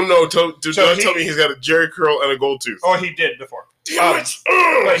 No. Do So not he- tell me he's got a Jerry curl and a gold tooth. Oh, he did before. Damn it.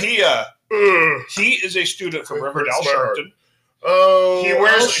 But he Ugh. is a student from It Reverend hurts Al my heart. Sharpton. Oh,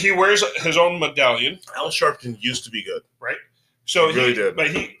 He wears his own medallion. Al Sharpton used to be good. So He really did. But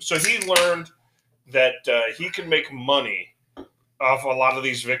he learned that he can make money off a lot of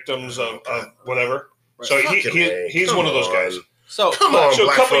these victims of whatever. So Fucking A. he's Come one of those on. guys. So Come on, So a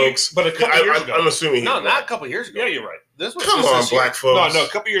black couple folks. but a couple years ago. I'm assuming. no, he's not a black. couple years ago. Yeah, you're right. This was Come just on, this year. black folks. No, a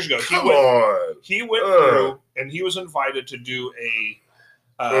couple years ago. Come on. He went through and he was invited to do a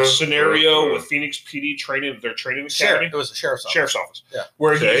scenario with Phoenix PD training, their training academy. It was the sheriff's office. Sheriff's office, Yeah.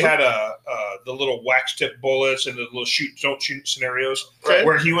 where Okay. he had the little wax tip bullets and the little don't shoot scenarios, Okay.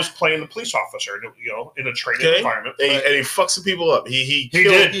 where he was playing the police officer, in a training Okay. environment. And he fucks the people up. He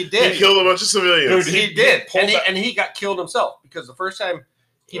did. He did. He killed a bunch of civilians. Dude, He did, pulled and that- he got killed himself because the first time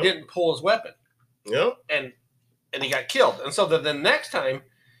he Yep. didn't pull his weapon, Yeah. and he got killed. And so the next time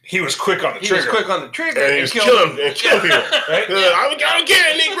He was quick on the he trigger. was quick on the trigger And he was killed killing people. Right? I don't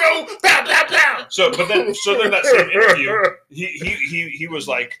care, Negro. Pow, pow, pow. So then that same interview, he was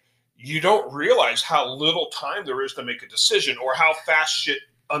like, you don't realize how little time there is to make a decision or how fast shit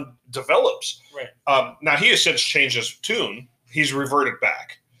develops. Right. Now he has since changed his tune. He's reverted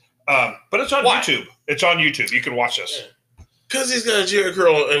back. But it's on Why? YouTube. It's on YouTube. You can watch this. Because he's got a Jerry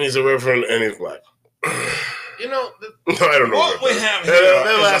curl and he's a reverend and he's black. You know, I don't know. What about we that. have here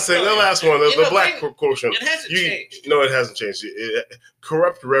That is last a- thing, that last one, You the know, black thing- quotient. it hasn't changed. No, it hasn't changed.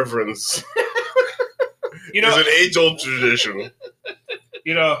 Corrupt reverence You know, is an age-old tradition.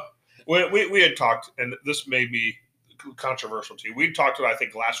 we had talked, and this may be controversial to you. We talked about, I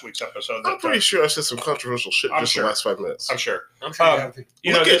think, last week's episode. I'm pretty sure I said some controversial shit I'm just sure. the last 5 minutes. I'm sure. I'm sure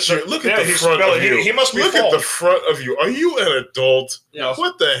you have to. Look at the he's front spelling- of you. He must be Look full. at the front of you. Are you an adult? No,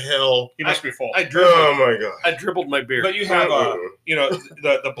 What the hell? he must be full. I dribbled. Oh my god. I dribbled my beer. But you have, Mm-mm.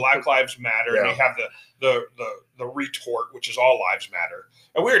 the Black Lives Matter, and Yeah. you have the retort, which is all lives matter.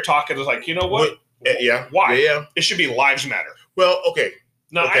 And we were talking, it's like, you know what? Yeah. Why? Yeah. It should be lives matter. Well, okay.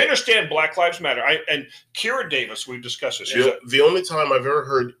 Now, Okay. I understand Black Lives Matter. And Kira Davis, we've discussed this. She's The only time I've ever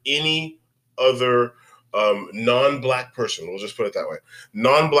heard any other non-black person, we'll just put it that way,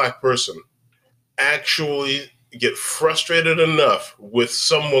 non-black person actually get frustrated enough with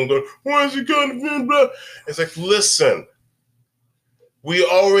someone going, why is it going to be blah? It's like, listen, we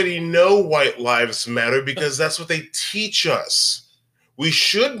already know white lives matter because that's what they teach us. We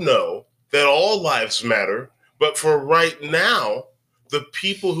should know that all lives matter, but for right now, the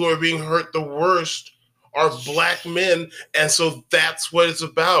people who are being hurt the worst are black men, and so that's what it's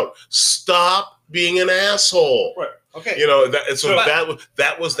about. Stop being an asshole. Right. okay. You know that. And so So-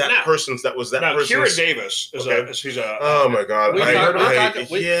 that was that Now- person's. That was that now, person's. Kira Davis is Okay. she's a. Oh my god! We talked-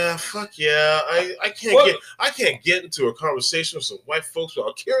 Yeah, fuck yeah! I can't What? I can't get into a conversation with some white folks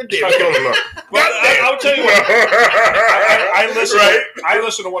about Kira Davis. Okay. No. Well, I'll tell you what. I listen. Right? I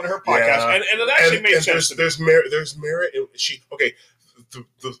listen to one of her podcasts, Yeah. and it actually And made sense. to me. there's merit. She okay.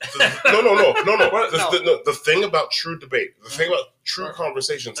 No. What? The thing about true debate, the thing about true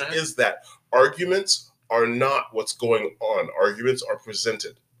conversations is that arguments are not what's going on. Arguments are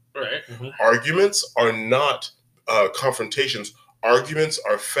presented. Right. Arguments are not confrontations. Arguments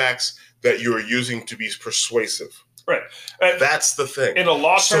are facts that you are using to be persuasive. Right. And That's the thing. in a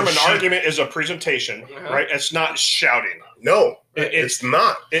law So term, an she- argument is a presentation, right? It's not shouting. No, It's it's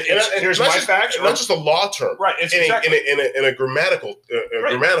not. And here's not my just- facts. Not just a law term. Right. It's In exactly. a grammatical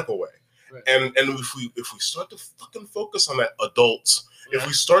Right. grammatical way. Right. And if we start to fucking focus on that, adults, if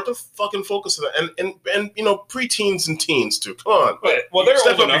we start to fucking focus on that, and preteens and teens too, come on. But, well, they're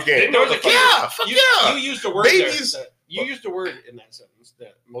Step old up your enough. game. They know the fucking- Yeah, fuck You, yeah. you used a word Babies. there. You used a word in that sentence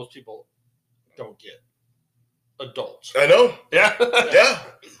that most people don't get. Adults. I know. Yeah. Yeah.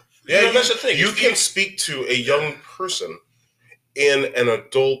 You know, Yeah, that's the thing. You can speak to a young person in an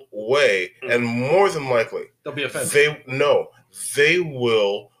adult way, and more than likely, They'll be offended. they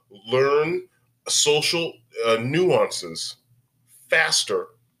will learn social nuances faster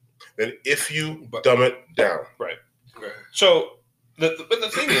than if you dumb it down. So, but the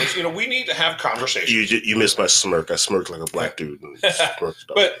thing is, we need to have conversations. You missed my smirk. I smirked like a black dude. And smirked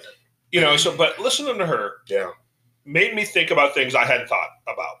up. But but listening to her yeah, made me think about things I hadn't thought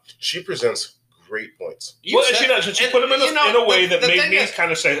about. she presents great points. Well, and she does. And she put them in a way that made me is,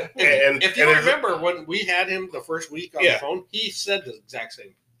 kind of say, And if you and remember when we had him the first week on Yeah. the phone, he said the exact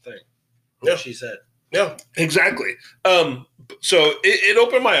same thing. Yeah. She said. yeah, exactly. So it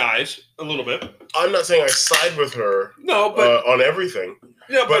opened my eyes a little bit. I'm not saying I side with her No, but on everything.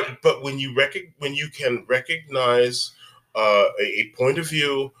 yeah, But when you can recognize a point of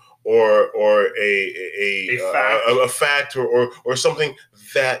view or a fact or something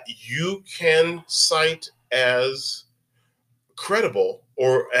that you can cite as credible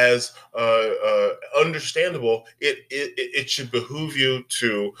or as understandable, it should behoove you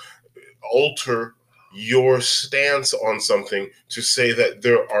to alter your stance on something to say that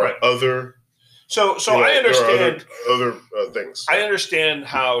there are Right. other. so you know, I there are understand. other things. I understand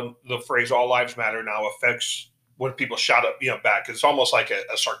how the phrase "all lives matter" now affects when people shout up, back. It's almost like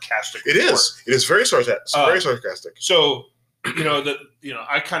a sarcastic. It retort. is. It is very sarcastic. Very sarcastic. So,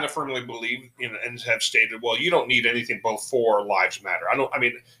 I kind of firmly believe, and have stated, well, you don't need anything both for lives matter.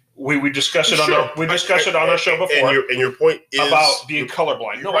 We discussed it on our show before. And your point is about being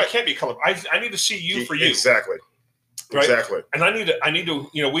colorblind. No, right. I can't be colorblind. I need to see you for you. Exactly. Right? Exactly. And I need to.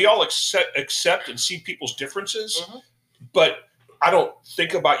 We all accept and see people's differences, but I don't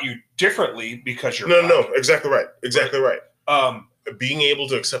think about you differently because you're no. Exactly right. Exactly right. Being able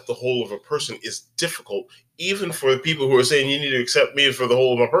to accept the whole of a person is difficult, even for the people who are saying you need to accept me for the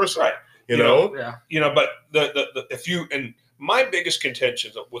whole of my person. Right. You know? Yeah. But if you, and my biggest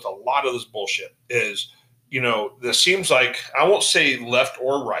contention with a lot of this bullshit is, this seems like, I won't say left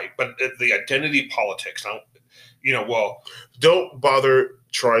or right, but the identity politics. Don't bother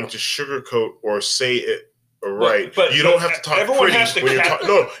trying to sugarcoat or say it right. But you don't have to talk pretty when you're talking.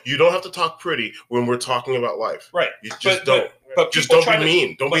 No, you don't have to talk pretty when we're talking about life. Right. You just don't. But just don't be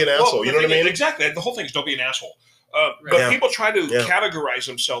mean. Don't be an asshole. You know what I mean? Exactly. The whole thing is don't be an asshole. But people try to categorize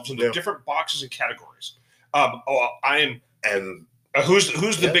themselves into different boxes and categories.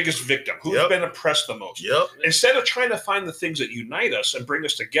 Who's the biggest victim? Who's been oppressed the most? Yep. Instead of trying to find the things that unite us and bring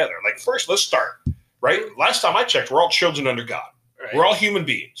us together, like first, let's start. Right. Last time I checked, we're all children under God. Right. We're all human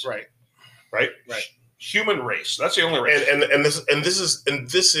beings. Right. Right. Right. Human race. That's the only race. And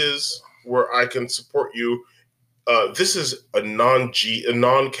this is where I can support you. This is a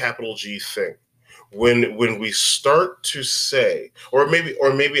non-capital G thing. When we start to say, or maybe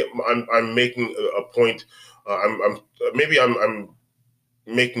I'm making a point. I'm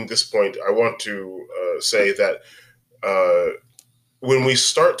making this point. I want to say that when we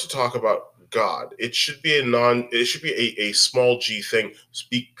start to talk about God, it should be a small G thing,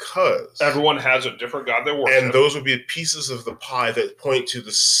 because everyone has a different God they worship, and those would be pieces of the pie that point to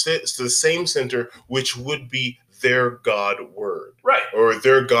the same center, which would be their God word, right, or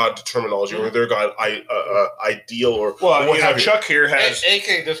their God terminology, or their God ideal, or what have Chuck here has,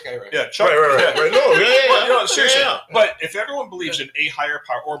 AK this guy, right? Yeah, Chuck, right. No, seriously. Yeah. But if everyone believes in a higher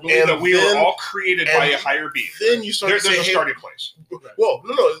power, or believes that we are all created by a higher being, then you start. There's a starting place. Well,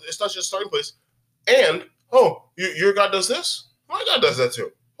 no, it's not just a starting place. And your God does this. My God does that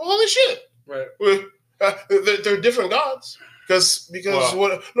too. Holy shit! Right. They're different gods. But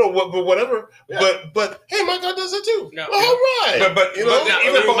whatever. Yeah. But hey, my God does it too. No, all right. But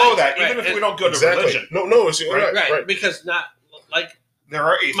even below that, even if we don't go to religion, it's right. Because not like there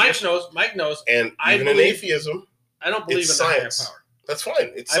are atheists. Mike knows, and even in atheism, I don't believe in science. The higher power. That's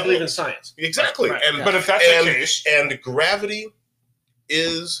fine. I believe in science. Exactly. Right. But if that's the case, and gravity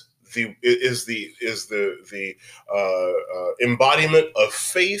is the embodiment of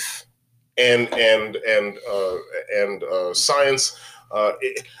faith and science.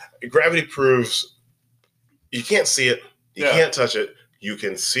 Gravity proves you can't see it, you can't touch it. You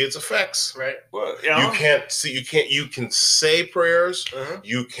can see its effects. Right. Well, you can't see. You can say prayers.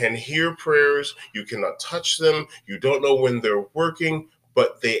 You can hear prayers. You cannot touch them. You don't know when they're working,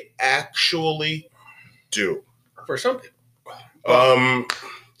 but they actually do. For some people.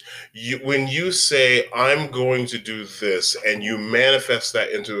 When you say, I'm going to do this, and you manifest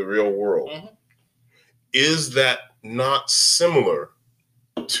that into the real world, is that not similar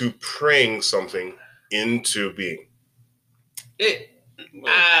to praying something into being?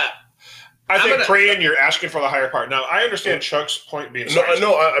 I think praying, you're asking for the higher power. Now, I understand Chuck's point being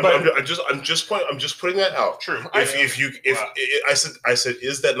I'm just putting that out. True. I said,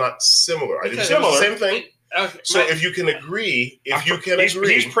 is that not similar? I didn't say similar. The same thing. So if you can agree,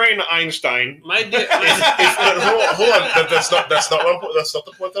 he's praying to Einstein. Hold on. That's not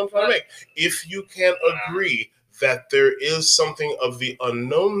the point that I'm trying to make. If you can agree that there is something of the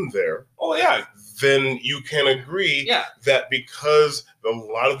unknown there, then you can agree that because a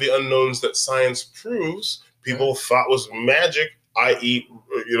lot of the unknowns that science proves, people thought was magic, i.e.,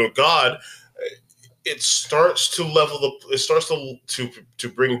 God. It starts to to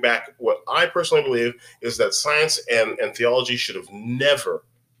bring back what I personally believe is that science and theology should have never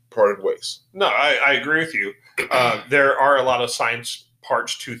parted ways. No, I agree with you. There are a lot of science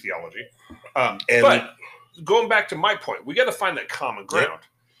parts to theology. But going back to my point, we got to find that common ground.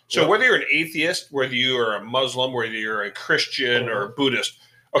 So whether you're an atheist, whether you are a Muslim, whether you're a Christian or a Buddhist,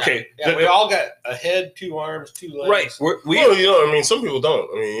 okay. We all got a head, 2 arms, 2 legs. Right. Some people don't.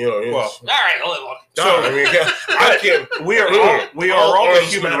 All right. We are all the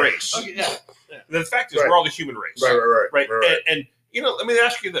human race. Okay, yeah. The fact is, we're all the human race. Right. And let me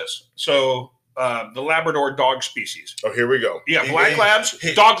ask you this. So the Labrador dog species. Oh, here we go. Yeah, black labs,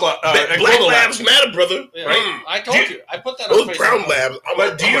 hey, dog Black golden labs matter, brother. Yeah, Mm. I told you. I put that Those on Facebook. brown labs.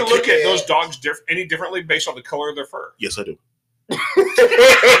 But do you look at those dogs any differently based on the color of their fur? Yes, I do.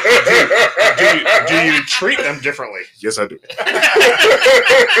 Do you treat them differently? Yes, I do.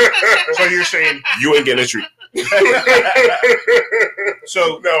 So you're saying You ain't getting a treat.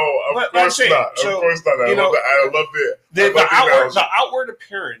 so? No, But I'm saying, not. so, Of course not. I love The outward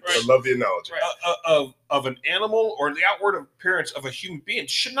appearance I love the analogy. of an animal or the outward appearance of a human being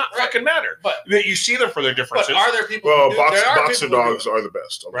should not Right. fucking matter. But That you see them for their but differences. are there people? Well, who do, there are boxer people who do dogs it. are the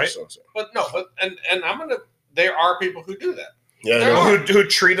best. I'm Right. just saying. But no, and I'm gonna. There are people who do that. Yeah, There no. are. who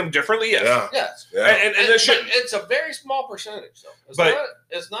treat them differently? Yes. Yeah. Yes. Yeah. And there should. but it's a very small percentage, though.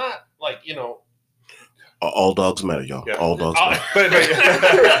 It's not like All dogs matter, y'all. Yeah. All dogs But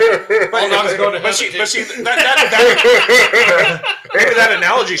matter. All dogs go to but see, heaven, maybe that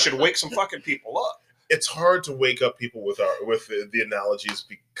analogy should wake some fucking people up. It's hard to wake up people with the analogies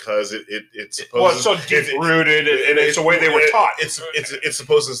because it Well, supposes it's so deep rooted, and it's the way they were taught. It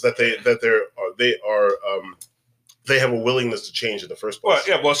supposes that they have a willingness to change in the first place.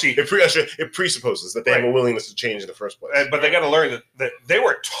 Well, yeah. Well, see, It presupposes that they have a willingness to change in the first place. but they got to learn that they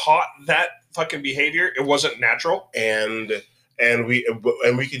were taught that fucking behavior. It wasn't natural. and we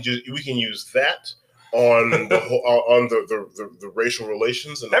can use that on the whole, on the racial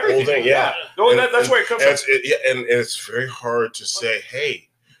relations and the Everything. whole thing. Yeah. No, that's where it comes from. And it's very hard to say, hey,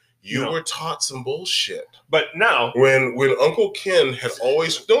 you No. were taught some bullshit. But now, When Uncle Ken had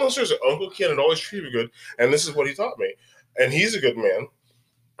always seriously, Uncle Ken had always treated me good, and this is what he taught me. And he's a good man.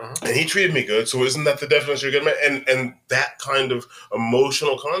 And he treated me good, so isn't that the definition of a good man? And that kind of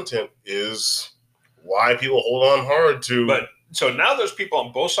emotional content is why people hold on hard to. but so now there's people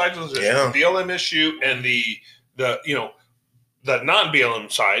on both sides of this Yeah. BLM issue and the non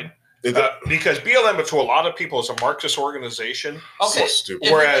BLM side. Because BLM, to a lot of people, is a Marxist organization. Okay. So stupid.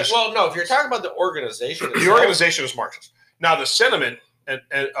 if you're talking about the organization, The itself, organization is Marxist. Now, the sentiment of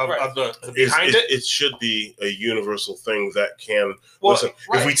the behind it should be a universal thing that can Well, listen.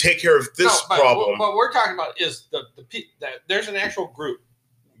 right. If we take care of this No, but problem, what we're talking about is that there's an actual group,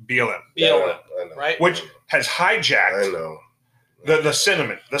 BLM, BLM, I know. right? which has I hijacked know. the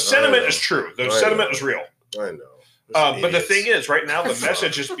sentiment. The sentiment know. is true. The I sentiment know. is real. I know. But the thing is, right now, the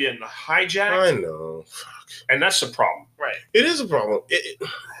message is being hijacked, I know. and that's the problem. Right. It is a problem.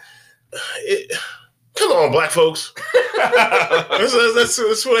 Come on, black folks.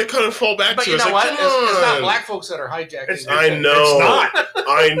 That's what I kind of fall back But to. you It's know like, what? come It's not on. black folks that are hijacking. It's- I know. It's not.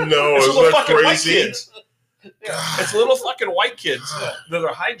 I know. It's Isn't little that fucking white crazy? kids. It's little fucking white kids that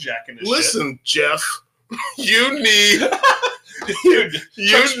are hijacking this Listen, Jeff, you need. shit. Dude,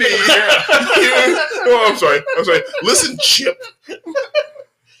 You need. Oh, I'm sorry. Listen, Chip.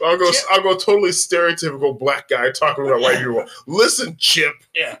 I'll go totally stereotypical black guy talking about white people. Listen, Chip.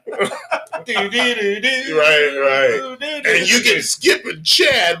 Yeah. Right. And you get Skip and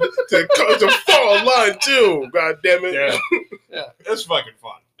Chad to fall in line too. God damn it. Yeah, it's fucking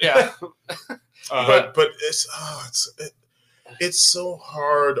fun. Yeah. But it's so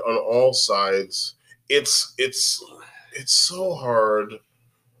hard on all sides. It's so hard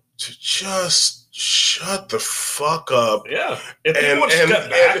to just shut the fuck up. Yeah, if people would step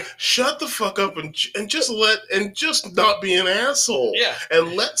back, and shut the fuck up and just not be an asshole. Yeah.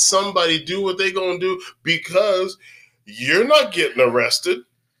 And let somebody do what they gonna do, because you're not getting arrested.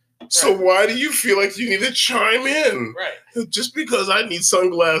 So why do you feel like you need to chime in? Right. Just because I need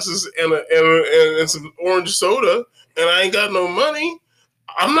sunglasses and some orange soda and I ain't got no money,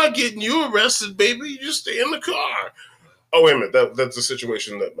 I'm not getting you arrested, baby. You just stay in the car. Oh, wait a minute. That's a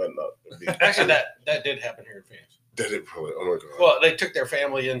situation that might not be. Actually, that did happen here in Phoenix. Did it probably? Oh my god. Well, they took their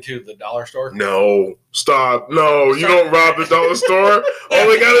family into the dollar store. No, stop. No, you don't rob the dollar store. All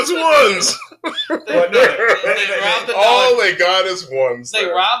they got is ones. All they got is ones. They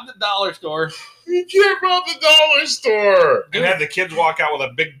robbed the dollar store. You can't rob the dollar store. and have the kids walk out with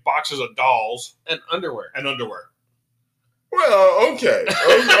a big boxes of dolls And underwear. and underwear. Well, okay.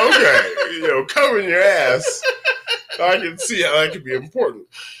 Covering your ass. I can see how that could be important.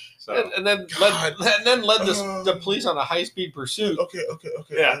 So And then God. led the police on a high speed pursuit Okay.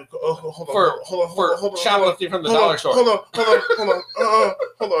 Yeah. Oh, hold on. shoplifting from the dollar store. Hold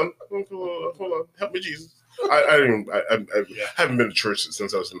on. Help me, Jesus. I haven't been to church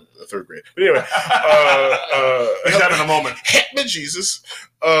since I was in the third grade. But anyway, he's having a moment. help me, Jesus.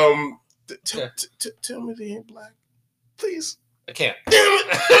 Tell me they ain't black, please. I can't. Damn it!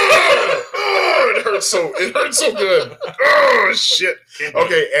 Oh, it hurts so good. Oh shit.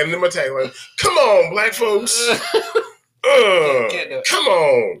 Okay, and then my tagline: "Come on, black folks. Can't do it. Come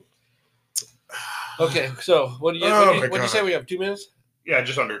on." Okay, so what do you Oh, my what do you God. say? We have 2 minutes. Yeah,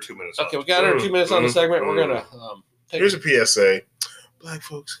 just under 2 minutes. Okay, we got under 2 minutes on the segment. We're gonna take. Here's a PSA. Black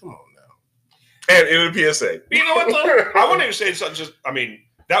folks, come on now. And in a PSA. You know what, though? I wouldn't even say it's not just, I mean,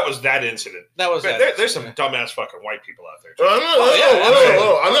 that was that incident. That was But that. there's some dumbass fucking white people out there. I'm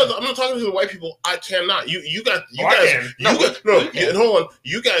not talking to the white people. I cannot. You guys. can.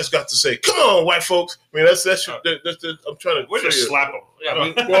 You guys got to say, "Come on, white folks." I mean, that's I'm trying to. We'll just slap them. Yeah,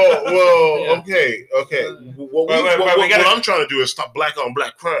 we- Well, Yeah. okay. What I'm trying to do is stop black on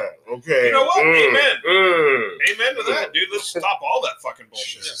black crime. Okay. You know what? Amen. Amen to that, dude. Let's stop all that fucking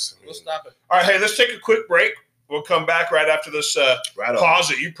bullshit. Jesus. We'll stop it. All right, hey, let's take a quick break. We'll come back right after this Right on. pause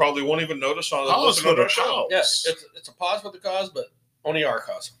that you probably won't even notice on the Pause listen for to the our show. cause. Yes, it's a pause for the cause, but only our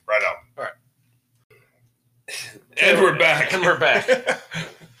cause. Right on. All right. And we're back. And we're back.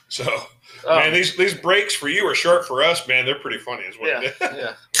 So, man, these breaks for you are short for us, man. They're pretty funny as well. yeah,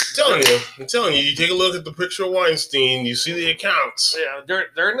 yeah, I'm telling you, you take a look at the picture of Weinstein, you see the accounts. yeah.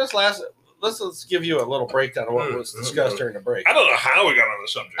 During this last, let's give you a little breakdown of what was discussed during the break. I don't know how we got on the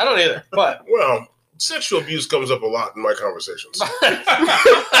subject. I don't either, but Well, sexual abuse comes up a lot in my conversations. That's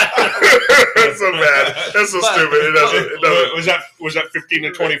so bad. That's so But- stupid. It doesn't. Was that 15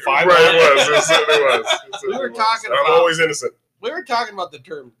 to 25? Right, it was. It certainly was. We were talking I'm about- always innocent. we were talking about the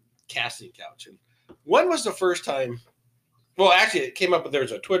term casting couch. And when was the first time? Well, actually, it came up. There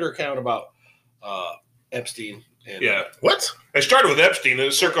was a Twitter account about Epstein. And, Yeah. What? It started with Epstein and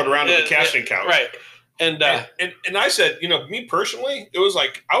it circled around to the casting couch. Right. And And I said, you know, me personally, it was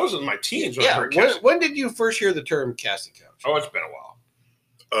like I was in my teens when I yeah, heard casting. when did you first hear the term casting couch? Oh, it's been a while.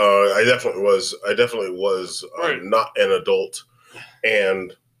 I definitely was Right. not an adult,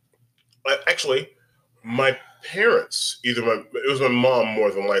 and actually, my parents, it was my mom more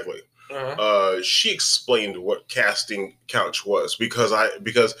than likely. She explained what casting couch was because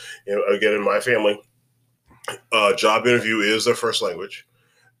again in my family, job interview is their first language,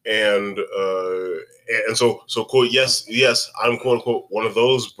 and so quote yes I'm quote unquote one of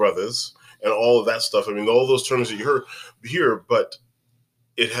those brothers and all of that stuff. I mean all those terms that you heard here, but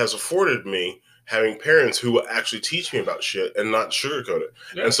it has afforded me having parents who will actually teach me about shit and not sugarcoat it.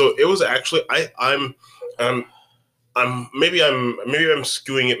 Yeah. And so it was actually I'm maybe I'm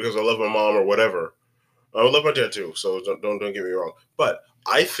skewing it because I love my mom or whatever. I love my dad too, so don't get me wrong. But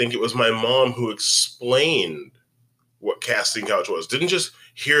I think it was my mom who explained what casting couch was. Didn't just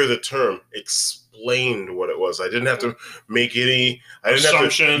hear the term, explained what it was. I didn't have to make any. I didn't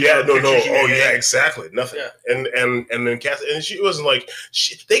Assumptions have to. Yeah, or no. pictures in Oh, your yeah, head. exactly. Nothing. Yeah. And then and she wasn't like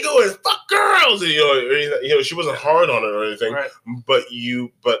they go and fuck girls. And, or anything, she wasn't hard on it or anything. Right. But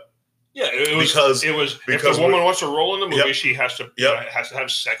Yeah, it was Because if because the woman wants to roll in the movie, Yep. she has to Yep. has to have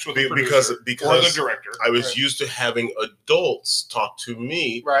sex with the producer because or the director. I was Right. used to having adults talk to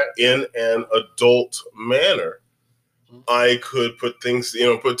me Right. in an adult manner. I could put things,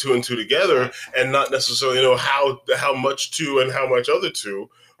 put two and two together and not necessarily know how much two and how much other two,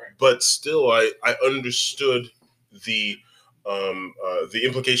 Right. but still I understood the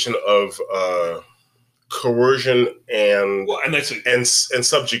implication of coercion and Well, and that's and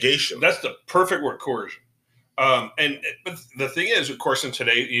subjugation. that's the perfect word, coercion. But the thing is, of course, in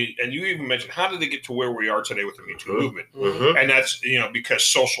today, and you even mentioned, how did they get to where we are today with the Me Too Mhm. movement? Mhm. And that's because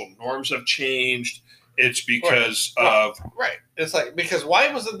social norms have changed. It's because Right. of Right. It's like because why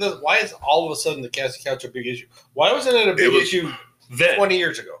wasn't this? Why is all of a sudden the casting couch a big issue? Why wasn't it a big was- issue then. 20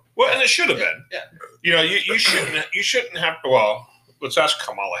 years ago? Well, and it should have been. Yeah. You shouldn't have to. Well, let's ask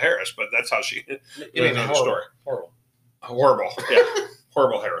Kamala Harris, but that's how she. You You mean know the horrible, story. horrible. Horrible, yeah,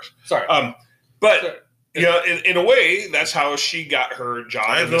 horrible Harris. Sorry. But in a way, that's how she got her job.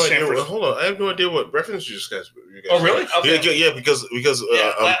 I have in no the San idea. Francisco. Hold on, I have no idea what reference you guys. Oh, really? Okay. Yeah, because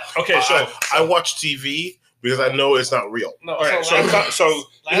Okay, so I watch TV because I know it's not real. No. all right, last- so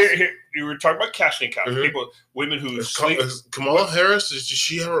last- here you were talking about casting couch. Mhm. Women who Is sleep. Kamala Harris, does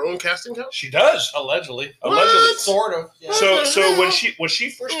she have her own casting couch? She does. allegedly. Allegedly. Sort of. Yeah. So when she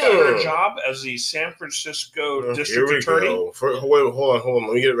first got her Hmm. job as the San Francisco Here district we attorney. go. Hold on.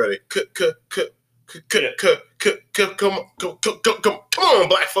 Let me get it ready. Come on,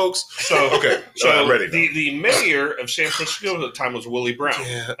 black folks. So Okay, So I'm ready. now. the mayor of San Francisco at the time was Willie Brown,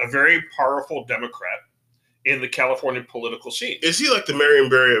 Yeah. a very powerful Democrat in the California political scene. Is he like the Marion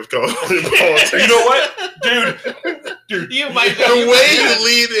Barry of California politics? You know what, dude? You might The way you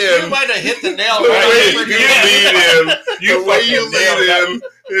lead you in, might have hit the nail the right way on you the freaking head. lead in, the way fucking you nailed that.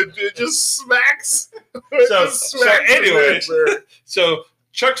 lead in, it just smacks. It So- just so smacks the anyways, Marion Barry. So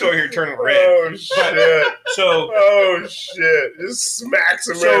Chuck's over here turning red. Oh shit! So Oh shit! Just smacks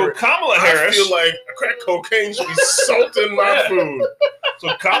him. so Kamala Harris. I feel like crack cocaine should be salting my food. So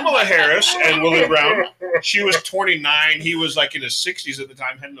Kamala Harris and Willie Brown. She was 29. He was like in his 60s at the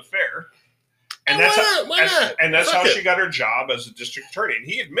time, had an affair. And that's Why not? and that's Fuck how it. she got her job as a district attorney. And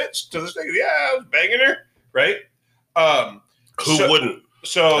he admits to this thing, yeah, I was banging her, right? Who wouldn't?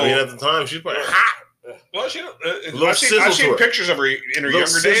 So I mean, at the time, she's probably hot. well, she Little I've sizzle seen to her. pictures of her in her Little younger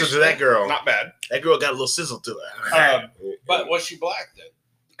sizzle days. to that girl. Not bad. That girl got a little sizzle to her. But was she black then?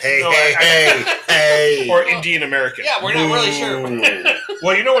 Hey, No, hey. Or Indian American. Yeah, we're not really sure. Ooh.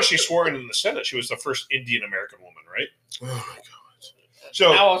 Well, you know when she swore in the Senate, she was the first Indian American woman, right? Oh my god.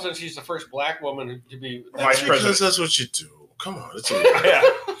 So Now all of a sudden she's the first black woman to be Vice Because president. that's what you do. Come on, it's a yeah.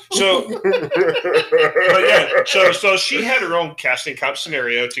 So but yeah, so she had her own casting couch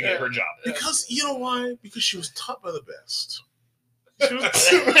scenario to get her job. Because you know why? Because she was taught by the best. She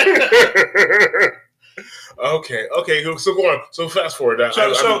was- okay. So go on. So fast forward.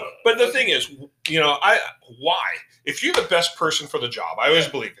 But the thing is, why? If you're the best person for the job, I always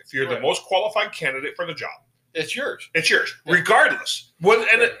believe if you're the Right. most qualified candidate for the job, it's yours. it's yours, Yeah. regardless.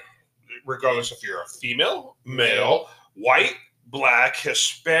 Regardless if you're a female, male, white, black,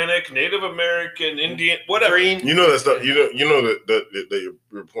 Hispanic, Native American, Indian, whatever. Green. you know that's not. You know that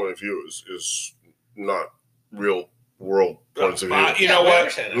your point of view is not real world points of view. You know we what?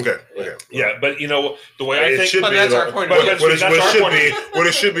 understand that. Okay. Yeah, but you know the way I It think, should but be. that's you our know, point but of view. what it that's our should point of be. view. What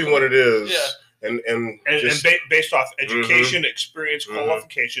it should be. What it is. Yeah. And and based off education, experience, Mhm.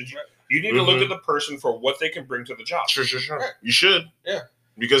 qualifications, Right. you need to look at the person for what they can bring to the job. Sure. Right. You should. Yeah.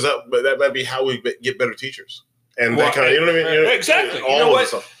 Because that might be how we get better teachers. And Well, that kind of, you know what I mean? You know, exactly. You All know of what? the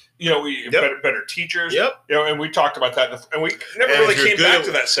stuff. We Yep. better teachers. Yep. And we talked about that, and we never And really if you're came good back at-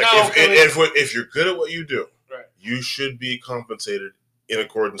 to that section. No. If you're good at what you do, Right. you should be compensated in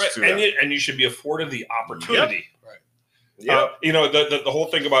accordance Right. to And that. you should be afforded the opportunity. Yep. The whole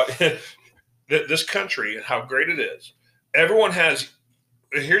thing about this country and how great it is. Everyone has.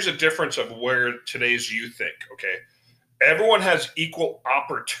 Here's a difference of where today's youth think. Okay, everyone has equal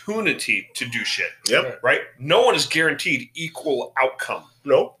opportunity to do shit. Yep. Right? No one is guaranteed equal outcome,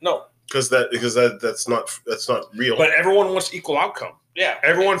 No, No. because that's not real. but everyone wants equal outcome. Yeah.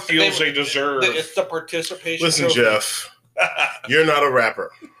 Everyone feels they deserve. It's the participation. Listen, trophy. Jeff, you're not a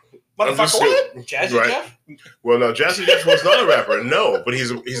rapper. I'm just Motherfucker, what? Jazzy Right. Jeff? Well, no, Jazzy Jeff was not a rapper. No, but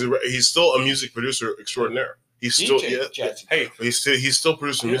he's still a music producer extraordinaire. He's still DJ Jazzy. Hey, he's still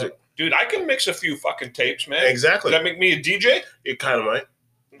producing music. dude, I can mix a few fucking tapes, man. Exactly. Does that make me a DJ? It kind of might.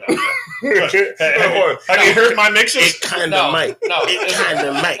 Have you heard my mixes? It kind of No, might. no. It kind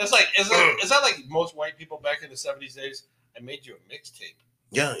of might. It's like, is that like most white people back in the 70s days? I made you a mixtape.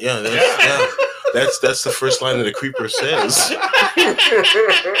 Yeah. That's the first line that the creeper says.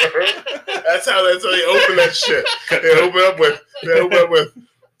 that's how they open that shit. They open up with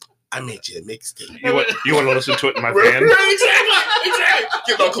I made you a mixtape. You want to listen to it in my van? Exactly.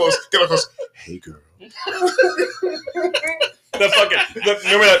 Get on close. Hey girl.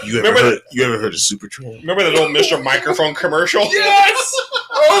 Remember that? You ever heard of Supertramp? Remember that old Mr. Microphone commercial? Yes!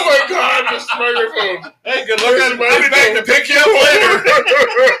 Oh my god, Mr. Microphone. Hey, good luck. I'll be back to pick you up later.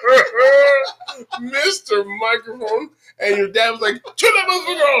 Mr. Microphone, and your dad was like, turn that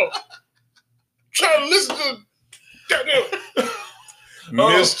motherfucker off. Try to listen to goddamn.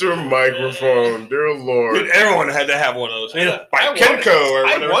 Mr. Microphone, dear Lord. Dude, everyone had to have one of those. Yeah. By I wanted- Kenco or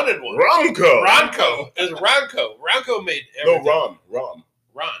I whatever. wanted one. Ronco. Ronco. It was Ronco. Ronco made No, everything. Ron.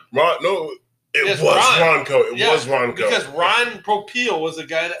 Ron. No, it Yes, was Ron. Ronco. It Yeah, was Ronco. Because Ron Popeil was the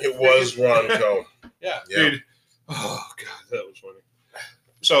guy that. It was Ronco. Yeah. Dude. Oh, God, that was funny.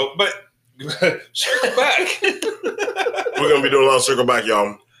 So, but circle back. We're going to be doing a lot of circle back,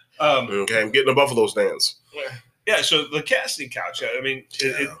 y'all. Okay, I'm getting a Buffalo stands. Yeah, so the casting couch, I mean,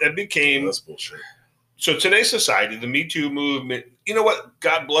 it became. That's bullshit. So today's society, the Me Too movement, you know what?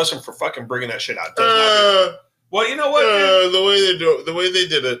 God bless them for fucking bringing that shit out. It does not well, you know what? The way they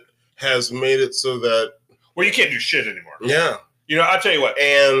did it has made it so that Well, you can't do shit anymore. yeah, You know, I'll tell you what.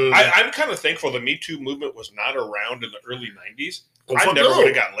 and I'm kind of thankful the Me Too movement was not around in the early 90s. Well, I fuck never no. would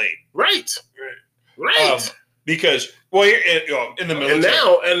have got laid. right. Because, well, here, in the military.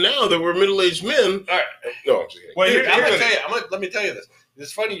 And now that we're middle-aged men. All right. No, I'm just kidding. Well, Dude, here's the thing. let me tell you this.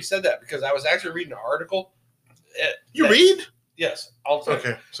 It's funny you said that because I was actually reading an article. You read? Yes, all the time.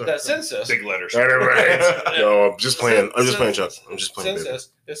 Okay, sorry. That census. Big letters. All right. No, I'm just playing. I'm just playing, Chuck. I'm just playing. Baby. Census.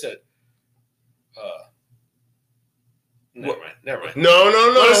 It said. Never mind. No.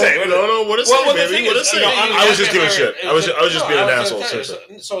 What did it say? No. What is Well, it, the baby? thing What is, is it? no, I was just giving shit. I was just being an asshole.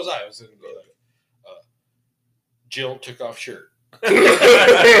 Seriously. So was I. I was going to be like, Jill took off shirt.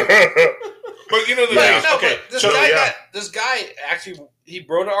 But you know the Yeah. thing is, okay, but so this guy actually he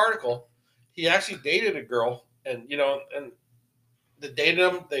wrote an article. He actually dated a girl, and and they dated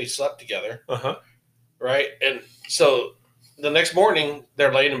him. They slept together, right? And so the next morning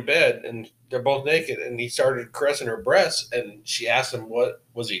they're laying in bed and they're both naked, and he started caressing her breasts, and she asked him what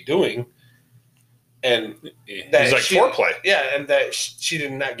was he doing, and he's like foreplay. Yeah, and that she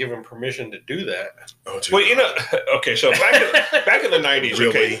did not give him permission to do that. Well, okay, so back in the 90s, Really?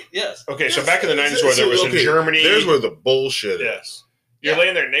 okay, Yes. okay, so back in the 90s where there was in Germany, there's where the bullshit yes, is. you're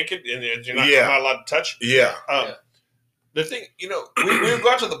laying there naked and you're not allowed to touch. Yeah. The thing, we would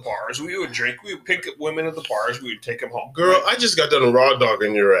go out to the bars, we would drink, we would pick up women at the bars, we would take them home. Girl, I just got done raw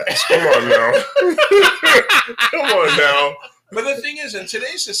dogging your ass. Come on now. Come on now. But the thing is, in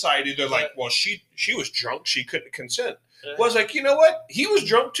today's society, they're like, well, she was drunk, she couldn't consent. Yeah. Well, I was like, you know what? He was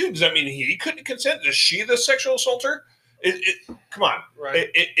drunk too. Does that mean he couldn't consent? Is she the sexual assaulter? Come on. Right.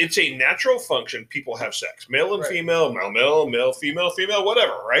 It's a natural function. People have sex. Male and Right. female, male, female,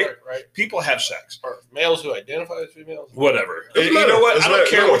 whatever, right? Right. People have sex. Or males who identify as females. Whatever. Doesn't You matter. know what? Doesn't I don't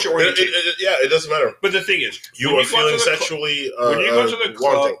matter. care No, what your orientation. it doesn't matter. But the thing is, You when are you go feeling to the sexually when you go to the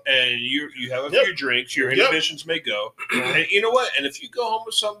club wanting. and you have a Yep. few drinks, your Yep. inhibitions may go. And you know what? And if you go home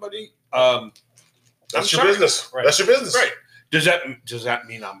with somebody, That's your business. Right. That's your business. right? Does that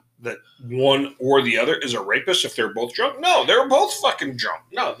mean that one or the other is a rapist if they're both drunk? No, they're both fucking drunk.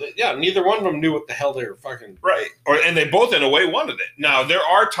 No, neither one of them knew what the hell they were fucking. Right. And they both, in a way, wanted it. Now, there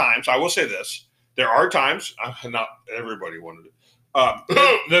are times, I will say this, there are times, not everybody wanted it,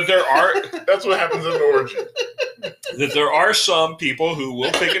 that there are That's what happens in the orgy. that there are some people who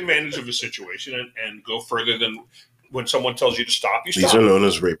will take advantage of a situation and go further than when someone tells you to stop, you These stop. are known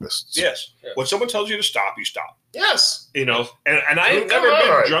as rapists. Yes. Yeah. When someone tells you to stop, you stop. Yes. And I've Come never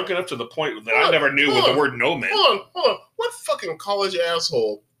on. been drunk enough to the point that Hold I on, never knew hold what on, the word no meant. Hold on. What fucking college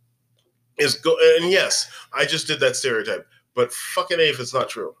asshole is and yes, I just did that stereotype, but fucking A if it's not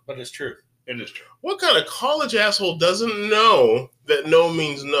true. But it's true. It is true. What kind of college asshole doesn't know that no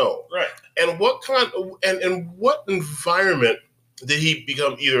means no? Right. And what what environment did he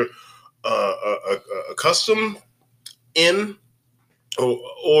become either accustomed in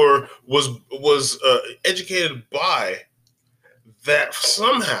or was educated by that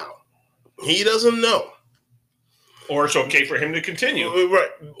somehow he doesn't know? Or it's okay for him to continue. Right.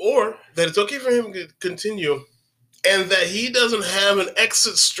 Or that it's okay for him to continue and that he doesn't have an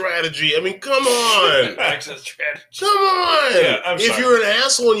exit strategy. I mean, come on. Exit strategy. Come on. Yeah, I'm if sorry. you're an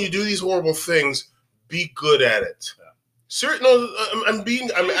asshole and you do these horrible things, be good at it. No,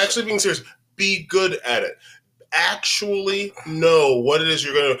 I'm actually being serious. Be good at it. Actually know what it is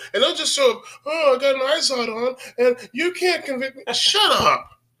you're going to do. And don't just show up, oh, I got an eyesight on, and you can't convict me. Shut up.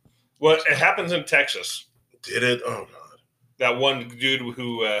 Well, it happens in Texas. Did it? Oh, God. That one dude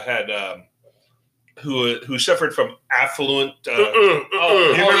who had who suffered from affluent. Oh,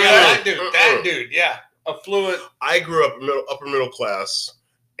 You yeah, remember that dude, yeah, affluent. I grew up upper middle class,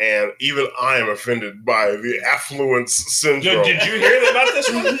 and even I am offended by the affluence syndrome. Did you hear about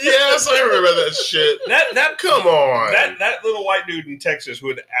this one? Yes, I heard about that shit. That Come on. that little white dude in Texas who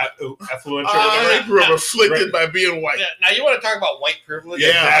had affluent. I grew up afflicted by being white. Yeah, now you want to talk about white privilege?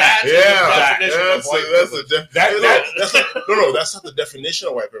 Yeah, That's the definition of white privilege. That's not the definition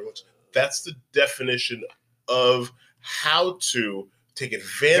of white privilege. That's the definition of how to take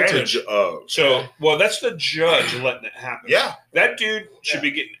advantage of. So, well, that's the judge letting it happen. Yeah, That dude should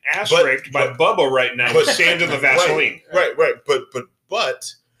be getting ass But- raped by but- Bubba right now with sand in the Vaseline. right. But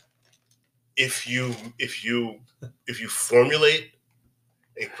if you formulate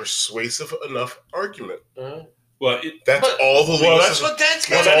a persuasive enough argument, Well, that's But- all the legal well, that's system. That's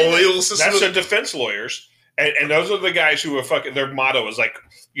That's gotta all the be legal system. that's the defense lawyers. And those are the guys who are fucking, their motto is like,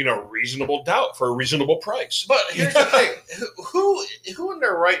 reasonable doubt for a reasonable price. But here's the thing: who in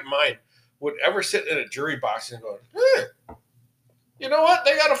their right mind would ever sit in a jury box and go, you know what?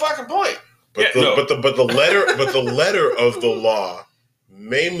 They got a fucking point. But the letter of the law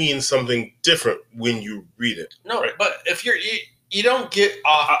may mean something different when you read it. No, Right. but if you don't get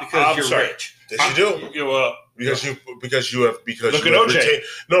off because I'm you're sorry. rich. Yes, you do. Because you have Look you at have OJ. retained.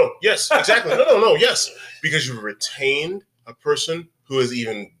 No, yes, exactly. No, yes, because you've retained a person who is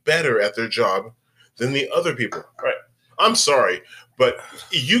even better at their job than the other people. Right. I'm sorry, but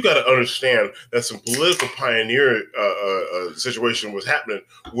you got to understand that some political pioneer situation was happening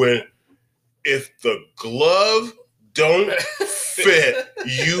when if the glove don't fit,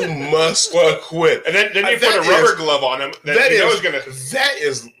 you must quit. And then you put That a rubber is- glove on him that that you know is- is going to.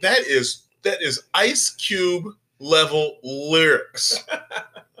 That is Ice Cube level lyrics.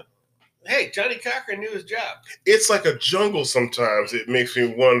 hey, Johnny Cochran knew his job. It's like a jungle sometimes. It makes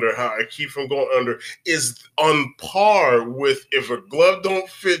me wonder how I keep from going under. Is on par with if a glove don't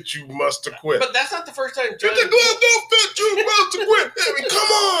fit, you must acquit. But that's not the first time. If the glove don't fit, you must acquit. I mean,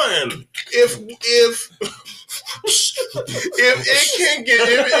 come on. If it can get,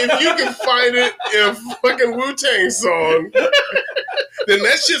 if you can find it in a fucking Wu-Tang song, then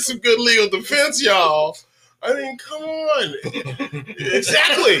that shit's some good legal defense, y'all. I mean, come on.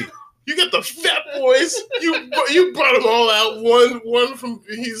 Exactly. You got the Fat Boys. You brought them all out. One from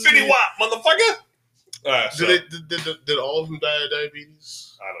he's Fitty Wap, motherfucker. Did all of them die of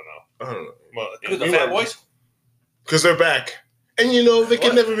diabetes? I don't know. Well, Who's the Fat Boys? because they're back, and they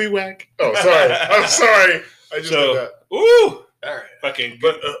can never be whack. Oh, sorry. I'm sorry. I just did that. Ooh, All right. fucking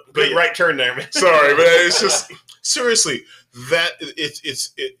good, but right turn there, man. Sorry, but it's just seriously that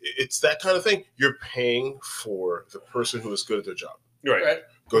it's that kind of thing. You're paying for the person who is good at their job. Right.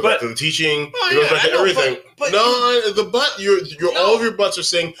 Goes back to the teaching. Oh, it goes back to I know, everything. but no, the butt. No. All of your butts are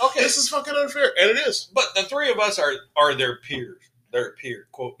saying Okay. this is fucking unfair, and it is. But the three of us are their peers. Their peer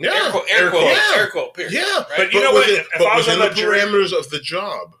quote. Yeah. Air quote. Yeah. Air quote. Peers. Yeah, Right? But you know what? If I was within on the the jury, parameters of the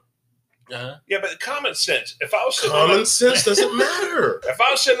job, yeah, but common sense. If I was sitting on common sense doesn't matter. if I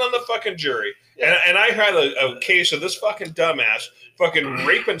was sitting on the fucking jury and I had a case of this fucking dumbass fucking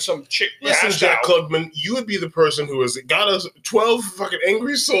raping some chick Listen, passed Jack out. Klugman, you would be the person who has got us 12 fucking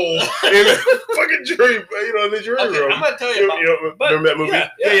angry souls in a fucking jury, in the jury Okay, room. I'm gonna tell you about. but- remember that movie?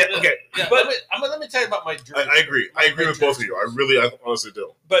 yeah, Okay. Yeah, But- let me tell you about my jury. I agree. I agree with both of you. I honestly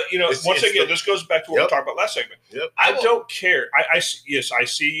do. But It's- once it's again, the- this goes back to what Yep. we talked about last segment. Yep. I don't care. I see you. I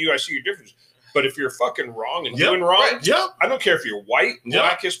see your difference. But if you're fucking wrong and Yep. doing wrong, Right. Yep. I don't care if you're white, Yep.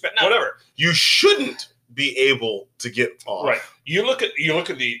 black, Hispanic, No. whatever. You shouldn't be able to get off. Right. You look at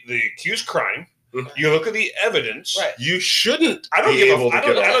the accused crime. Mhm. You look at the evidence. Right. You shouldn't I don't be give able a, I to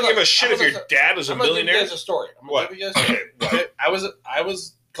don't, get I off. don't give a shit if I'm your gonna- dad is a I'm gonna give you millionaire. guys a story. I'm gonna What? give you guys a story. Okay, I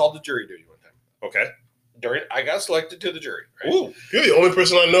was called to jury duty one time. Okay. I got selected to the jury. Right? Ooh. You're the only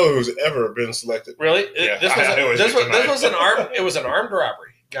person I know who's ever been selected. Really? Yeah, This I always was get denied. this was an armed. It was an armed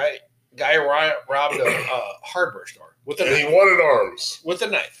robbery. Guy robbed a hardware store with a And he knife. wanted arms. With a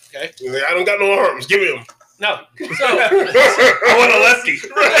knife. Okay. He's like, I don't got no arms. Give me them. No. So I want a lefty. so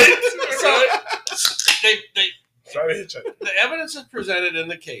they Try to hit you. the evidence is presented in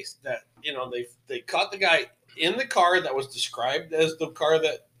the case that they caught the guy in the car that was described as the car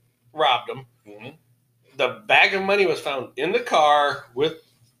that robbed him. Mhm. The bag of money was found in the car with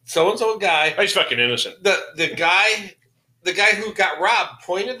so and so guy. He's fucking innocent. The guy who got robbed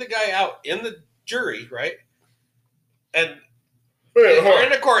pointed the guy out in the jury, right? And Wait, or hold in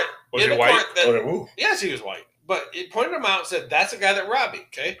the court. Was in he the white? court that, on. Okay, woo. yes, he was white. But it pointed him out and said, that's the guy that robbed me,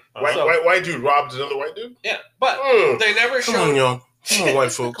 okay? White dude robbed another white dude? Yeah. But they never Come showed on, y'all. Come on,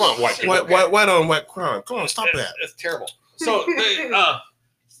 white folks. Come on, white people. White on white crime. Come on, stop that. It's terrible. So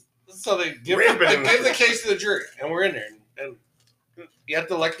they give Rampant. the case to the jury, and we're in there, and you have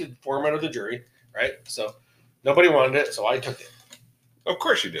to elect the foreman of the jury, right? So nobody wanted it, so I took it. Of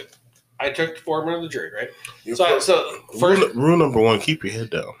course you did. I took the foreman of the jury, right? You So first rule number one, keep your head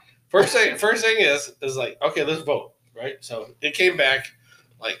down. first thing is like, okay, let's vote, right? So it came back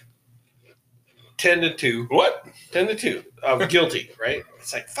like 10-2. What? 10-2 of guilty, right?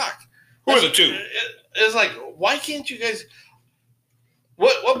 It's like fuck. Who are the two? It's like, why can't you guys?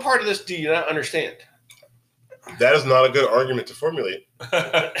 What part of this do you not understand? That is not a good argument to formulate.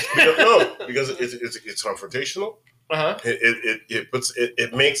 Because it's confrontational. Uh huh.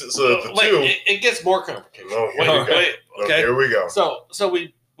 It makes it so that the Like, two. it gets more complicated. Oh, here we go. Wait, okay. Here we go. So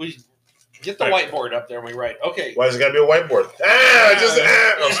we get the whiteboard up there and we write. Okay. Why does it got to be a whiteboard? Oh,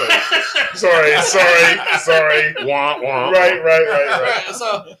 sorry. Wah, wah. Right. Right,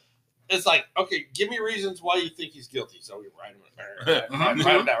 so it's like, okay, give me reasons why you think he's guilty. So we write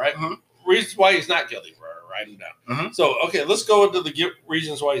him down, right? Mhm. Reasons why he's not guilty. Write him down. Mhm. So okay, let's go into the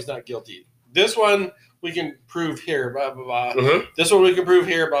reasons why he's not guilty. This one we can prove here, blah blah blah. Mhm. This one we can prove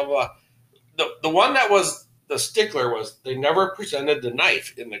here, blah blah blah. The one that was the stickler was they never presented the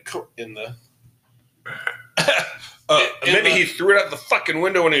knife in the. Maybe he threw it out the fucking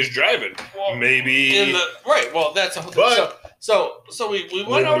window when he was driving. Well, Maybe. in the right. Well, that's a But- so we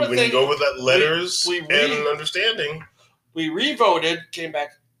went over the When thing. you go with that letters we and understanding. We re-voted, came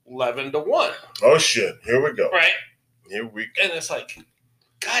back 11-1, Oh shit! Here we go. right? Here we go. And it's like,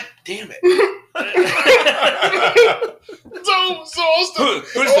 God damn it! Who's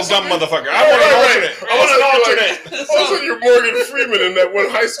the dumb motherfucker? I Right, want an right, alternate. right. I want an Also, alternate. Also, you're Morgan Freeman in that one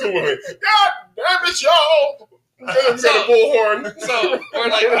high school with me. God damn it, y'all! And then we got a bullhorn. So we're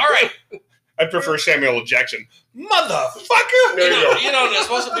like, all right, I prefer Samuel L. Jackson. motherfucker. There you go. It's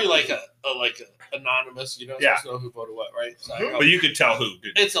supposed to be like a anonymous. Supposed to know who voted what, right? So I go, But you could tell who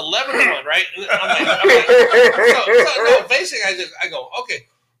did. it's 11-1, right? And I'm like, no, basically, I go, okay,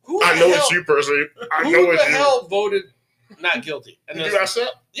 who I the know hell, it's you personally. I who know the it's you. hell voted not guilty? And Did this, you ask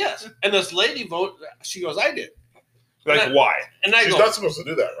that? yes, and this lady vote. She goes, I did. Like, why? And I She's go, not supposed to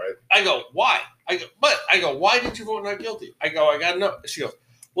do that, right? I go, why? I go, why did you vote not guilty? I go, I got no. She goes,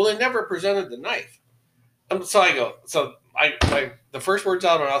 well, they never presented the knife. So I go, the first words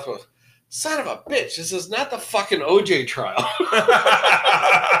out of my mouth was, son of a bitch, this is not the fucking OJ trial.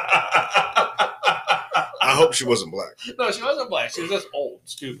 I hope she wasn't black. No, she wasn't black. She was just old,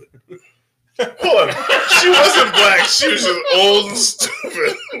 stupid. Hold on. She wasn't black. She was just old and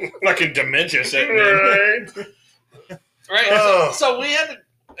stupid. Fucking dementia setting in. Right? Right? Oh. So we had to.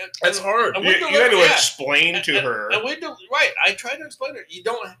 That's hard. And You we had to yeah. explain to her. And we do, right. I tried to explain to her. You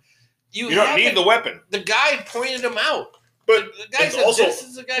don't You need the weapon. The guy pointed him out. But The guy it's said, also, this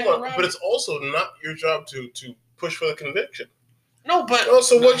is the guy who hold on, robbed but me." it's also not your job to push for the conviction. No, but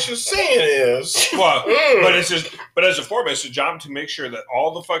Also, what you're saying is, Well, but it's just. But as a foreman, it's a job to make sure that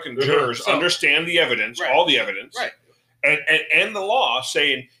all the fucking jurors So- understand the evidence, Right. all the evidence, Right. and the law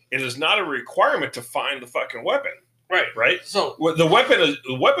saying it is not a requirement to find the fucking weapon. right. Right. So Well, the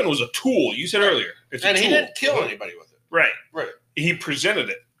weapon was a tool. You said earlier, it's and a he tool. didn't kill anybody with it. Right. Right. He presented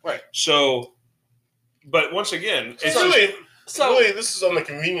it. Right. So, but once again, it's it's just- really, this is on the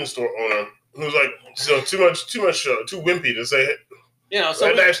convenience store owner who's like, too wimpy to say, So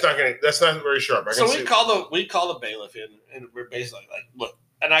that knife's that's not very sharp. I so can we see. call the bailiff in, and we're basically like, look,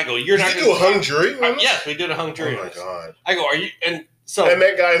 and I go, you're Did not you going do a hung jury? on this? yes, we did a hung jury. Oh on my this. god! I go, are you? And so And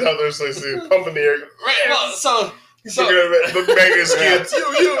that guy's out there pumping the air. right. Well, so He's so- looking back at his kids.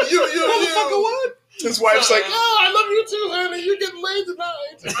 You. motherfucker, what? His wife's So- like, oh, I love you too, honey. You're getting laid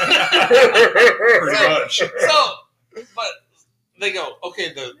pretty tonight. much. So, but they go,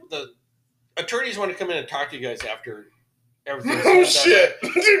 okay. The attorneys want to come in and talk to you guys after everything. Oh shit!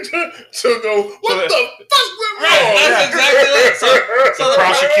 So go. What the fuck went wrong? Right, that's exactly it. So the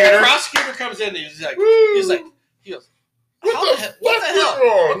Prosecutor? prosecutor comes in. And he's like, he goes, What how the the hell? What fuck the hell? went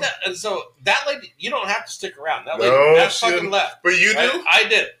wrong? What the- and so that lady, you don't have to stick around. That No, lady, that she fucking didn't. left. But you do? I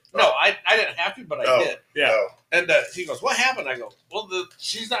did. No, I didn't have to, but I Oh. did. Yeah. No. And he goes, "What happened?" I go, "Well,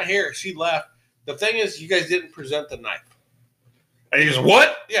 she's not here. She left. The thing is, you guys didn't present the knife." And he goes,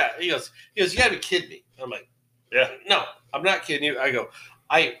 "What?" Yeah, he goes, you gotta be kidding me. I'm like, Yeah. no, I'm not kidding you. I go,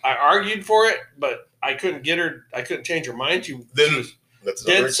 I argued for it, but I couldn't get her. I couldn't change her mind. She was That's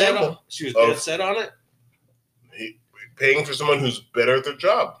another dead set on. example. She was of- dead set on it. Paying for someone who's better at their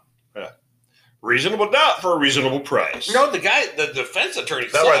job. Reasonable doubt for a reasonable price. No, the defense attorney.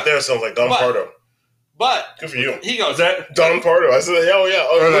 That saw right it, there sounds like Don But- Pardo. But Good for you. he Was goes, that Don Pardo. I said, oh yeah.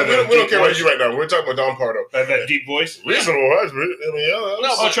 No, We don't care about you right now. We're talking about Don Pardo. that deep voice? Reasonable. I mean, yeah. No,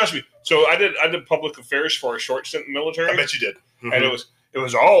 that's- Oh, trust me. So I did public affairs for a short stint in the military, I bet you did. and it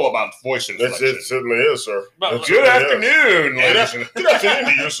was all about voice It inflection. certainly is, sir. But- It Good certainly is. afternoon, Good ladies and Good afternoon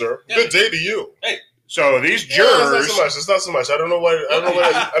to you, sir. Yeah. Good day to you. So these Yeah, jurors. it's not so much. I don't know what.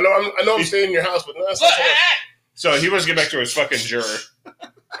 I know I'm staying in your house, but no, that's not look, so much. So he wants to get back to his fucking juror.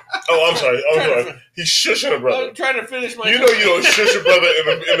 Oh, I'm sorry. He's shushing a brother. I'm trying to finish my. You know you don't shush your brother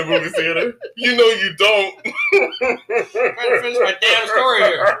in the movie theater. You know you don't. I'm trying to finish my damn story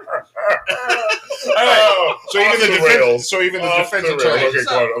here. Oh, So even off the the defense. rails. So even the Off defense the rails. attorney. Okay,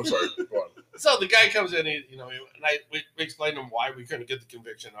 go on. I'm sorry. Go on. So the guy comes in, and we explained to him why we couldn't get the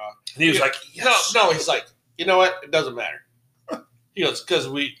conviction off. And he was like, "Yes, No, he's like, you know what? It doesn't matter. He goes, because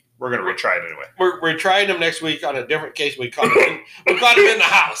we're gonna retry it anyway." we're trying him next week on a different case. We caught him in the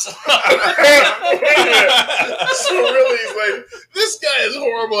house. So really, he's like, this guy is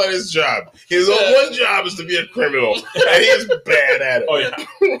horrible at his job. His one job is to be a criminal, and he's bad at it. Oh yeah.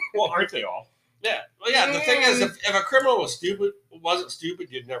 Well, aren't they all? Yeah, well, yeah. The thing is, if a criminal wasn't stupid,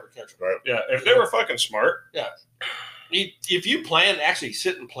 you'd never catch him. Right. Yeah. If they were fucking smart, If you actually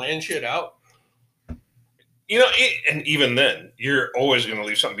sit and plan shit out, and even then, you're always gonna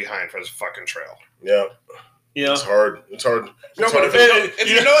leave something behind for this fucking trail. Yeah, You know. it's hard. It's hard. no. It's But hard if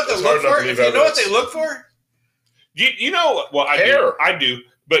you know what they it's look hard enough for, to if leave you know what evidence. they look for, You know. Well, I Hair. do. I do.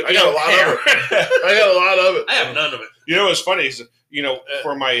 But I got a lot of I got a lot of it. I have none of it. You know what's funny is,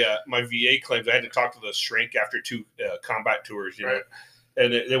 for my my VA claims, I had to talk to the shrink after 2 combat tours, Right.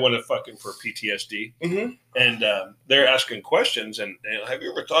 and they went to fucking for PTSD, Mhm. and they're asking questions, and have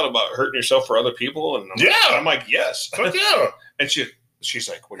you ever thought about hurting yourself for other people? And Yeah. I'm like, yes. Fuck yeah. And she's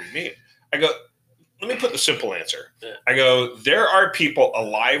like, what do you mean? I go, let me put the simple answer. Yeah. I go, there are people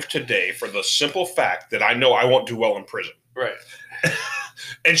alive today for the simple fact that I know I won't do well in prison. Right.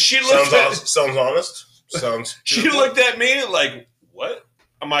 And she looked at Sounds honest. sounds. She stupid. looked at me like, what?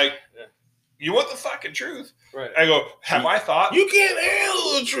 I'm like, you want the fucking truth? Right. I go, have I thought? You can't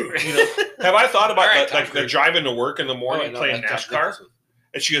handle the truth. You know, have I thought about All right, the, like Tom the Cruise. driving to work in the morning Oh, no, playing that's Tom NASCAR? Dickinson.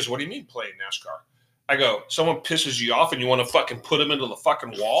 And she goes, what do you mean playing NASCAR? I go, someone pisses you off and you want to fucking put them into the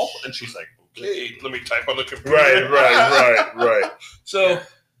fucking wall? And she's like, okay, let me type on the computer. Right. So,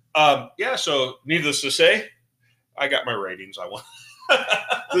 so needless to say, I got my ratings I want.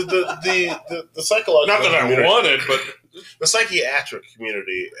 The psychological Not that I community- wanted, but the psychiatric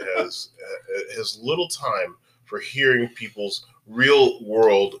community has little time for hearing people's real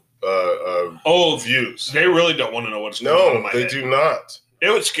world views. they really don't want to know what's going on in No, my they head. do not. It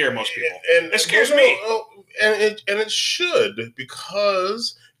would scare most people. And It scares no, me. and it should,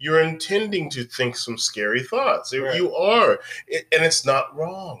 because you're intending to think some scary thoughts. Right. You are, and it's not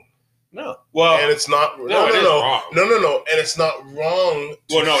wrong. No. Well, And it's not No, it is wrong. no, and it's not wrong.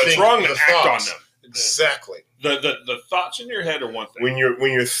 it's think wrong to the act thoughts. on them. Exactly. The thoughts in your head are one thing. When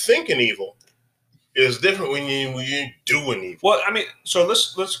you're thinking evil, is different when you doing evil. Well, I mean, so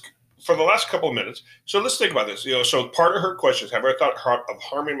let's for the last couple of minutes. So let's think about this. You know, so part of her question is, have I thought of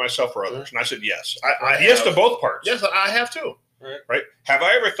harming myself or others? And I said yes. I Yes have, to both parts. Yes, I have too. Right? Have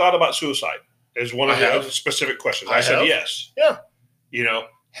I ever thought about suicide? Is one of I the have. other specific questions. I I said have. yes. Yeah. You know,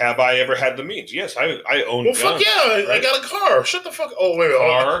 have I ever had the means? Yes, I own Well, guns. fuck yeah! I right? got a car. Shut the fuck. Oh wait,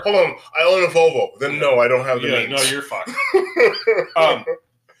 Car. hold on. I own a Volvo. Then no, I don't have the Yeah, means. no, you're fucked.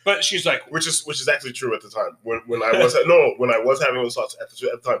 But she's like, which is actually true at the time. When I was having those thoughts at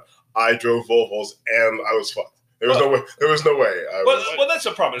the time, I drove Volvos and I was fucked. There was no way. well, that's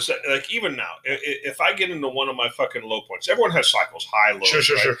the problem. Is that, like, even now, if I get into one of my fucking low points, everyone has cycles, high, low.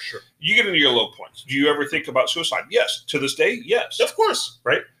 Sure. Right? You get into your low points. Do you ever think about suicide? Yes. To this day, yes. Of course.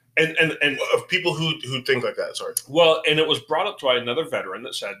 Right. And Of people who think like that. Sorry. well, and it was brought up by another veteran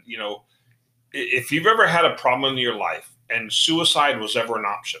that said, you know, if you've ever had a problem in your life and suicide was ever an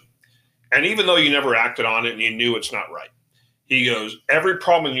option, and even though you never acted on it and you knew it's not right, he goes, every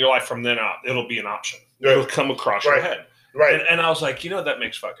problem in your life from then on, it'll be an option. It'll come across your head. Right. And I was like, you know, that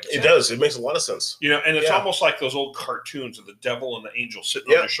makes fucking sense. It does. It makes a lot of sense. You know, and it's Yeah. almost like those old cartoons of the devil and the angel sitting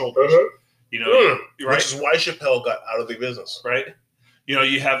Yeah. on their shoulders. Uh-huh. You know, right? Which is why Chappelle got out of the business. Right? You know,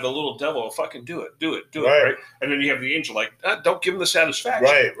 you have the little devil, fucking do it, Right. right? And then you have the angel, like, don't give him the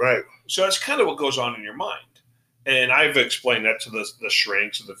satisfaction. Right. So that's kind of what goes on in your mind. And I've explained that to the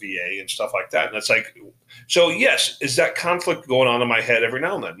shrinks of the VA and stuff like that. And it's like, so yes, is that conflict going on in my head every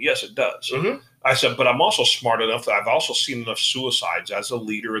now and then? Yes, it does. Mm-hmm. I said, but I'm also smart enough that I've also seen enough suicides as a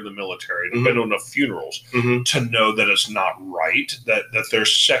leader in the military and been to enough funerals Mm-hmm. to know that it's not right, that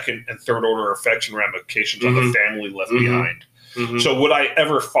there's second and third order effects and ramifications on the family left Mhm. behind. Mm-hmm. So would I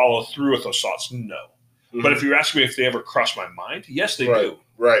ever follow through with those thoughts? No. Mm-hmm. But if you ask me if they ever cross my mind, yes, they Right. do.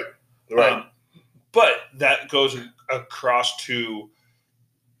 Right. But that goes across to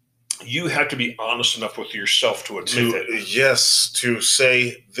you have to be honest enough with yourself to admit it. Yes, to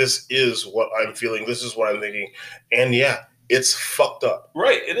say this is what I'm feeling, this is what I'm thinking, and yeah, it's fucked up.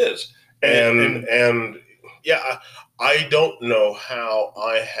 Right, it is. And yeah, I don't know how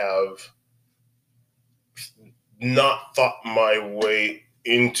I have not thought my way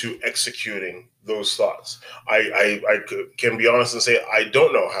into executing those thoughts. I can be honest and say I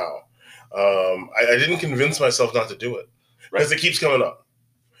don't know how. I didn't convince myself not to do it because it keeps coming up.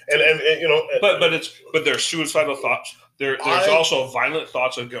 And you know, but there's suicidal thoughts. There's also violent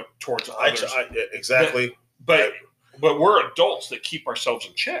thoughts that go towards others. Exactly. But we're adults that keep ourselves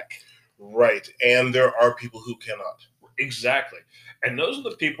in check. Right, and there are people who cannot. Exactly, and those are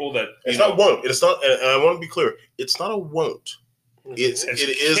the people that It's not won't. It's not, and I want to be clear. It's not a won't. It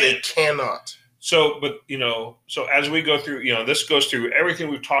is a cannot. So, but so as we go through, this goes through everything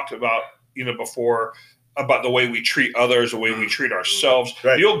we've talked about, before, about the way we treat others, the way we treat ourselves.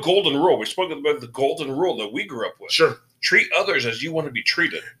 Right. The old golden rule. We spoke about the golden rule that we grew up with. Sure. Treat others as you want to be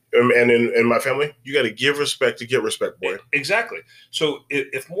treated. And in my family, you got to give respect to get respect, boy. Exactly. So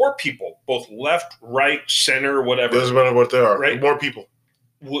if more people, both left, right, center, whatever, Doesn't matter what they are. Right. More people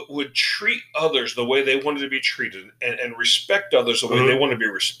would treat others the way they wanted to be treated and respect others the way they want to be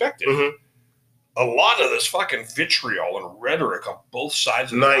respected. Mm-hmm. A lot of this fucking vitriol and rhetoric on both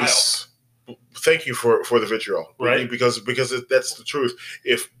sides of the aisle. Thank you for the vitriol, right? Because that's the truth.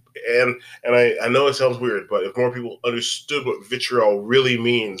 I know it sounds weird, but if more people understood what vitriol really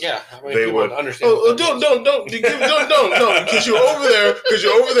means, they would understand. Oh, don't, because you're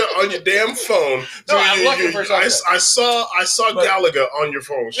over there on your damn phone. No, I'm looking for something. I saw Gallagher on your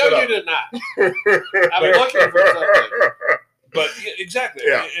phone. Shut no, up. you did not. I'm looking for something. But exactly,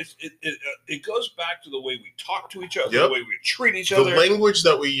 Yeah. It goes back to the way we talk to each other, Yep. the way we treat each The other. language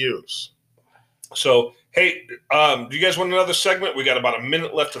that we use. So Hey, do you guys want another segment? We got about a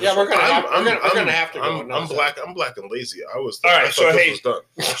minute left of this. Yeah, we're gonna have to go. I'm black and lazy. All right, so this hey, was done.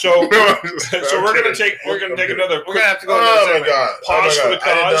 so we're gonna take another. We're gonna have to go. Oh my god! Pause for the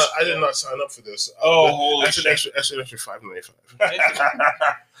cause. I did not sign up for this. Oh, holy that's shit! an extra $5.95.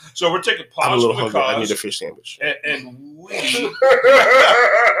 So we're taking I'm a pause little for the hungry. I cause, need a fish sandwich. and we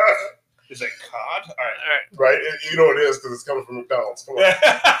is that cod? All Right? You know what it is because it's coming from McDonald's. Come on.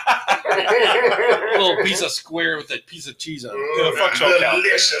 right. A little piece of square with a piece of cheese on it. Yeah, fuck SoCal.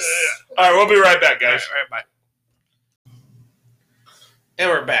 Delicious. All right, we'll be right back, guys. All right, bye. And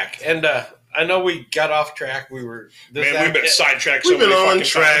we're back. And I know we got off track. We've been sidetracked. We've so been many on fucking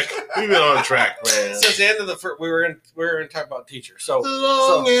track. times. We've been on track, man. Since the end of the first, we were in talk about teachers. So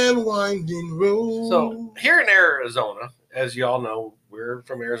Long and winding road. So here in Arizona, as you all know, we're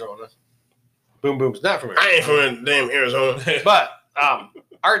from Arizona. Boom Boom's not from Arizona. I ain't from damn Arizona. But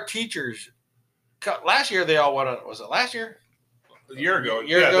our teachers, last year they all went on. Was it last year? A year ago,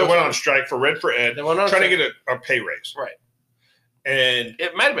 Year yeah, ago, they went on strike for Red for Ed, They went on trying to strike. get a pay raise. Right. And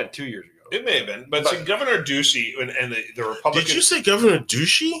It might have been 2 years ago. it may have been, but see, Governor Ducey and the Republican Did you say Governor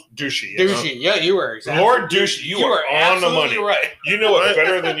Douchey? Ducey, yeah. Douchey, yeah, you were exactly. Lord Ducey, you are on the absolutely money. right. You know it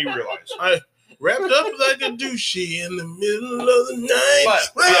better than you realize. Wrapped up like a douchey in the middle of the night.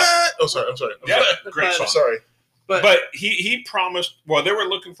 But- Oh, sorry. I'm sorry. Yeah, But- great I'm song. sorry. But he promised. Well, they were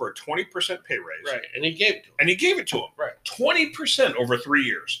looking for a 20% pay raise, Right, and he gave it to him. and he gave it to them. Right. 20% over 3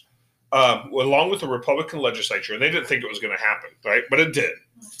 years, along with the Republican legislature. They didn't think it was going to happen, right? But it did.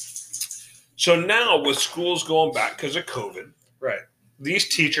 So now, with schools going back because of COVID, Right. these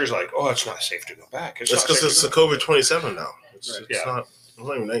teachers are like, oh, it's not safe to go back. It's not because safe it's to the go COVID 27 now. It's Yeah. not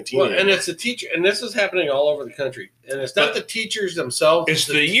even 19. Well, and anymore. it's the teacher, and this is happening all over the country. And it's not the teachers themselves. It's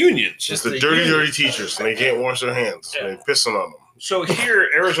the unions. It's the dirty unions. teachers, and they can't wash their hands. Yeah. They're pissing on So here,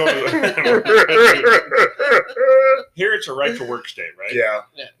 Arizona, them. here it's a right to work state, right? Yeah.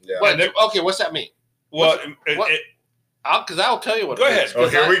 Yeah. Yeah. What, okay, what's that mean? Well, What? Because I'll tell you what. Go it ahead. means, Oh,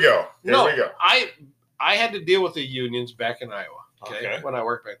 'cause here I- we go. Here No, we go. I had to deal with the unions back in Iowa. Okay, when I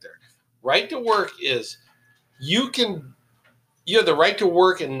worked back there. Right to work is you have the right to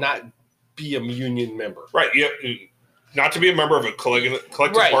work and not be a union member. right. You not to be a member of a collective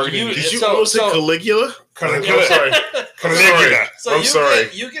Right, bargaining you- unit. Did you So- almost say so- Caligula? Caligula. I'm sorry. I'm sorry. So I'm sorry.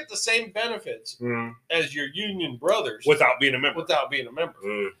 You get the same benefits Mm. as your union brothers Without being a member. without being a member.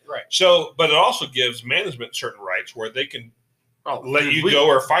 Mm. So, but it also gives management certain rights where they can Oh, let you go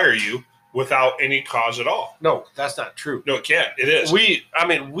or fire you without any cause at all. No, that's not true. No, it can't. It is. No, You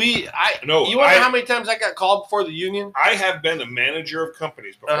want to know how many times I got called before the union? I have been a manager of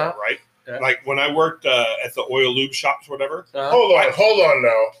companies before, Uh-huh. right? Yeah. Like when I worked at the oil lube shops, whatever. Hold on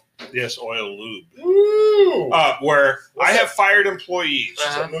now. Yes, oil lube. Woo! Where What's I that? have fired employees,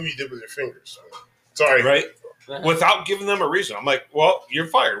 What's that movie you did with your fingers? Sorry. right? Uh-huh. Without giving them a reason. I'm like, well, you're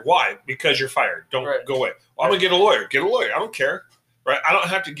fired. Why? Because you're fired. Don't Right. go away. Well, I'm going to get a lawyer. Get a lawyer. I don't care. Right? I don't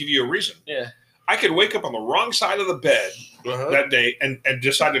have to give you a reason. Yeah. I could wake up on the wrong side of the bed Uh-huh. that day and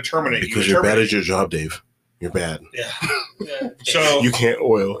decide to terminate Because you. you're bad at your job, Dave. You're bad. Yeah. Yeah. So, You can't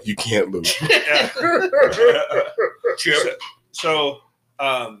oil. You can't lube.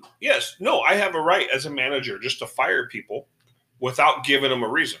 yes, no, I have a right as a manager just to fire people without giving them a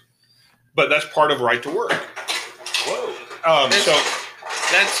reason. But that's part of right to work. Whoa.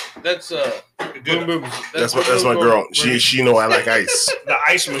 That's Boom Boom. That's my girl. She know I like ice. The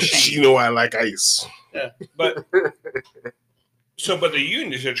ice machine. She know I like ice. But the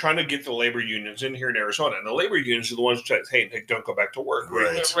unions are trying to get the labor unions in here in Arizona, and the labor unions are the ones that say, "Hey, don't go back to work."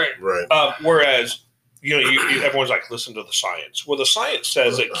 Right. Whereas, everyone's like, "Listen to the science." Well, the science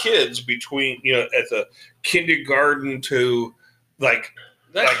says that kids between at the kindergarten to like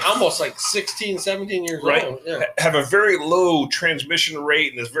That's almost like 16, 17 years Right. old. Yeah. have a very low transmission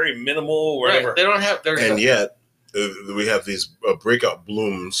rate and is very minimal, or whatever. Right. They don't have. And yet, we have these breakout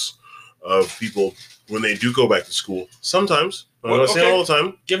blooms of people when they do go back to school. Sometimes, I'm not saying all the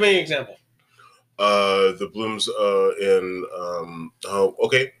time. Give me an example. The blooms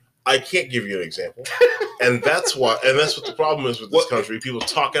okay. I can't give you an example, and that's why. And that's what the problem is with this country. People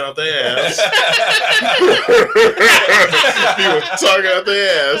talking out their ass. People talking out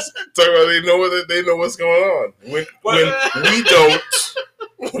their ass. Talking about they know what's going on. When we don't.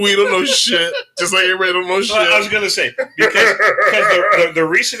 We don't know shit, just like everybody don't know shit. I was going to say, because the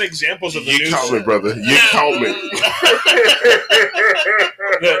recent examples of the you news... caught me, brother. You caught me.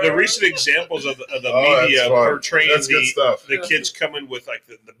 the recent examples of the media portraying That's good stuff. the kids coming with like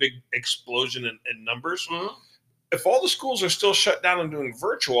the big explosion in numbers. Mhm. If all the schools are still shut down and doing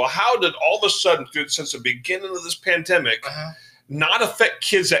virtual, how did all of a sudden, since the beginning of this pandemic, not affect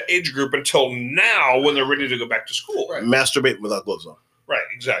kids that age group until now when they're ready to go back to school. Right. Masturbate without gloves on. Right,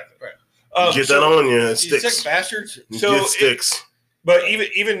 exactly. Right. Get that on you, it You sticks. sick bastards. So it sticks. But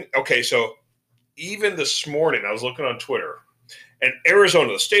even okay, so even this morning I was looking on Twitter, and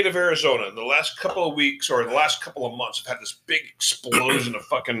Arizona, the state of Arizona, in the last couple of weeks or the last couple of months have had this big explosion of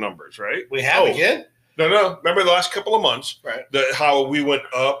fucking numbers, right? We have again. No. Remember the last couple of months, Right. how we went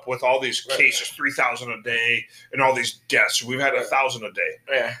up with all these Right. cases, 3,000 a day, and all these deaths. We've had 1,000 a day.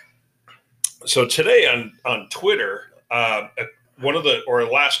 Yeah. So today on Twitter,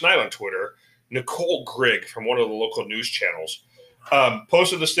 last night on Twitter, Nicole Grigg from one of the local news channels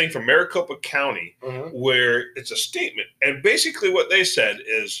posted this thing from Maricopa County Mhm. where it's a statement. And basically what they said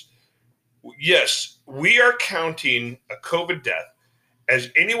is, yes, we are counting a COVID death as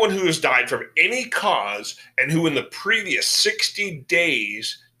anyone who has died from any cause and who in the previous 60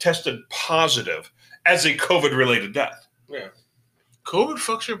 days tested positive as a COVID-related death. Yeah. COVID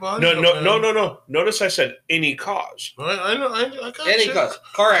fucks your body. No. Notice I said any cause. I know. I got Any you. cause.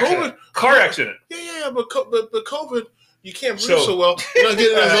 Car accident. Car accident. Yeah. But COVID, you can't breathe So- so well. You're not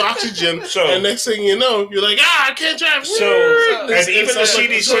getting enough oxygen. So- and next thing you know, you're like, I can't drive. and even the sounds like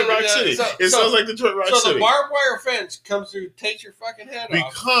CDC Detroit Rock Yeah, City. so- It so- sounds like Detroit Rock So City. the barbed wire fence comes through, takes your fucking head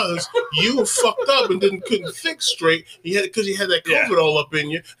off. Because you fucked up and couldn't think straight. Because you had that Yeah. COVID all up in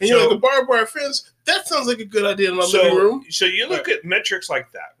you, and you're So- like a barbed wire fence. That sounds like a good idea in my living room. So you look at metrics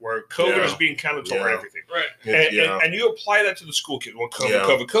like that where COVID Yeah. is being counted toward Yeah. everything. Right. And you apply that to the school kids. Well, COVID,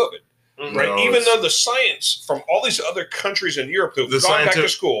 Yeah. COVID. Mhm. Right? No, Even it's- though the science from all these other countries in Europe who've The gone back to scientific-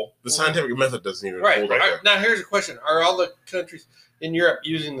 school. The scientific method doesn't even Right. hold up there. Now here's a question: are all the countries in Europe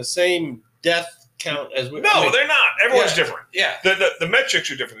using the same death count as we? No, I mean, they're not. Everyone's Yeah. different. yeah, The metrics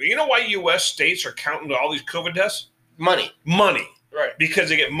are different. You know why U.S. states are counting all these COVID deaths? money. Money. Right. Because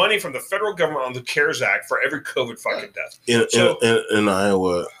they get money from the federal government on the CARES Act for every COVID fucking death. In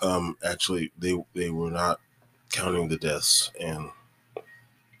Iowa, actually, they were not counting the deaths, and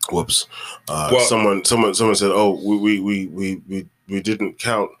whoops, someone said, "Oh, we didn't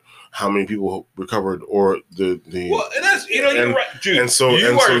count how many people recovered or the." Well, and that's you're right, dude. and so- you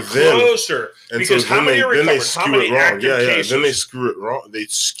and are so then- closer And because so how then many they, are then they recovered? How skew many it wrong. active Yeah. cases? Then they screw it wrong. They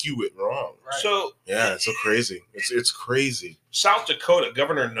skew it wrong. Right. So Yeah, it's so crazy. It's crazy. South Dakota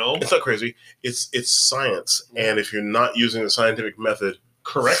Governor Nome It's not crazy. It's science, and if you're not using the scientific method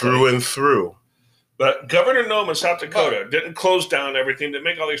correctly. through and through, But Governor Nome in South Dakota didn't close down everything to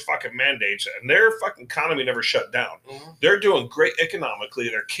make all these fucking mandates, and their fucking economy never shut down. Mhm. They're doing great economically.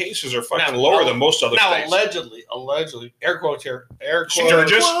 Their cases are fucking Now- lower than most other Now, states. allegedly, air quotes here, air quotes.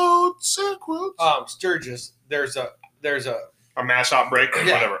 Sturgis? quotes. Sturgis. There's a A mass outbreak,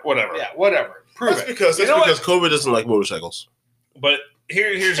 Yeah. whatever. yeah, whatever. Prove That's it. because You know what? COVID doesn't like motorcycles. But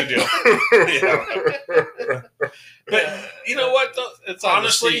here's the deal. But you know what? Though? It's on the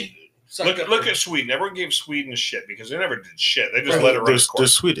Honestly, sea. Suck look up at Sweden. Everyone gave Sweden shit because they never did shit. They just Right. let it run They're, its they're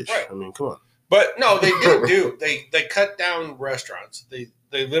course. Swedish. Right. I mean, come on. But No, they did do. They cut down restaurants. They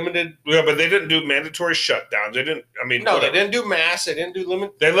limited. yeah, but they didn't do mandatory shutdowns. They didn't. I mean, No, whatever. they didn't do mass. They didn't do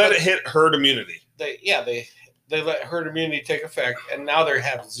limit. They let it hit herd immunity. They let herd immunity take effect, and now they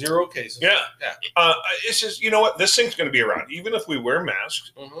have 0 cases. Yeah. Yeah. It's just, you know what? This thing's going to be around. Even if we wear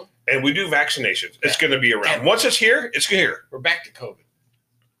masks Mhm. and we do vaccinations, it's Yeah. going to be around. Yeah. Once it's here, it's here. We're back to COVID.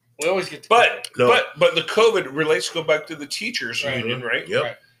 We always get to But No. but the COVID relates go back to the teachers Right. union, right? Yep.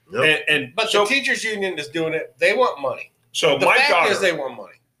 Right. Yep. And But so the teachers union is doing it. They want money. so The my fact daughter is, they want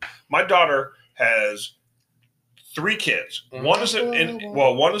money. my daughter has 3 kids. Mhm. One is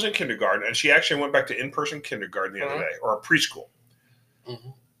one is in kindergarten, and she actually went back to in-person kindergarten the other day, or a preschool.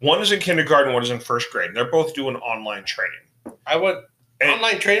 Mhm. One is in kindergarten, one is in first grade. And they're both doing online training. I went And-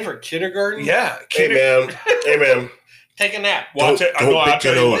 online training for kindergarten. Yeah, Hey, man. Hey, man. Take a nap. Well, I'll Don't tell you pick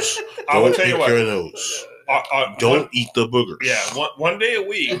your what. nose. I will Don't tell you pick what. your nose. Don't eat the boogers. Yeah, one day a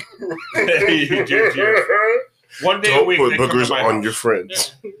week. One day a Don't week. put they come to boogers my on house. your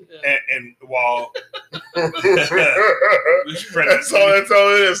friends. And while That's all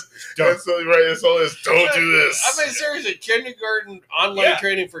it is. That's all, right. That's all it is. Don't do this. I mean, seriously, kindergarten online Yeah.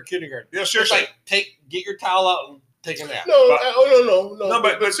 training for kindergarten. Yeah, It's seriously. like get your towel out and take a nap. No, But- no. No,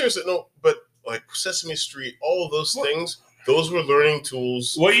 but- but seriously, no. But like Sesame Street, all of those things, those were learning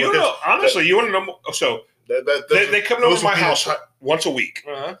tools. Well, you for know, honestly, you want to know. So they come over those to my would be the house ti- once a week.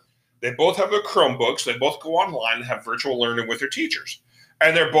 Uh-huh. They both have their Chromebooks. They both go online and have virtual learning with their teachers.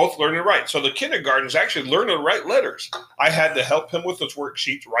 And they're both learning to write. So the kindergarten is actually learning to write letters. I had to help him with his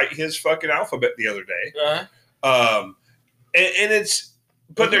worksheets, write his fucking alphabet the other day. Uh-huh. And it's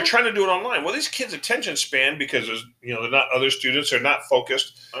but they're trying to do it online. Well, these kids' attention span, because there's, they're not other students, they're not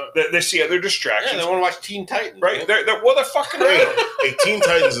focused. They see other distractions. Yeah, they want to watch Teen Titans. Right? They're fucking around. Hey, Teen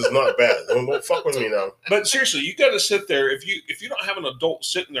Titans is not bad. Don't fuck with me now. But seriously, you got to sit there. If you don't have an adult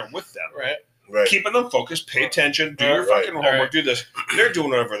sitting there with them, Right. keeping them focused, pay attention, do your fucking homework, do this. They're doing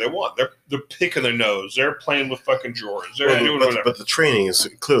whatever they want. They're picking their nose. They're playing with fucking drawers. They're doing whatever. But the training is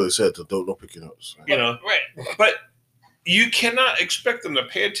clearly said to don't pick your nose. Right. But you cannot expect them to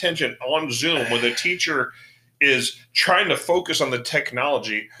pay attention on Zoom when the teacher is trying to focus on the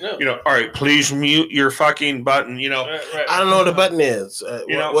technology. No. All right, please mute your fucking button. Right. I don't know what the button is.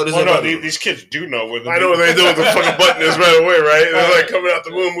 What is it? No, these kids do know where I know what they do with the fucking button is right away, right? They're like coming out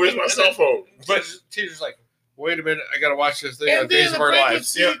the room. Where's my cell phone? But teacher's like, wait a minute, I got to watch this thing on And Days then of the Our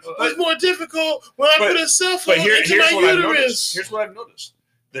Lives. pregnancy was more difficult when I put a cell phone into my uterus. Here's what I've noticed.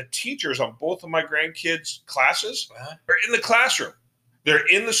 The teachers on both of my grandkids' classes are in the classroom. They're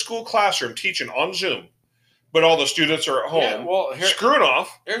in the school classroom teaching on Zoom, but all the students are at home screwing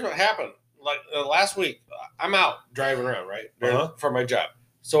off. Here's what happened. Like last week, I'm out driving around, right, for my job.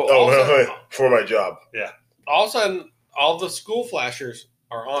 So for my job. Yeah. All of a sudden, all the school flashers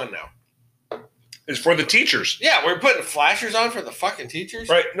are on now. It's for the teachers. Yeah, we're putting flashers on for the fucking teachers.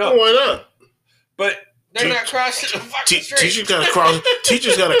 Right. No. Why not? But they're not crossing the fucking street. Teachers got to cross.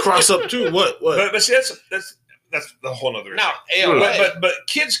 Teachers got to cross up too. What? But see, that's the whole other now. But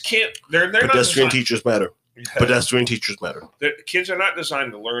kids can't. They're not pedestrian designed. teachers matter. Pedestrian teachers matter. Kids are not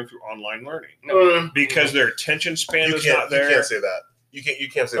designed to learn through online learning because their attention span is not there. You can't say that. You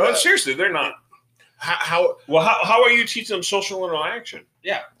can't say that. Seriously, they're not. How are you teaching them social interaction?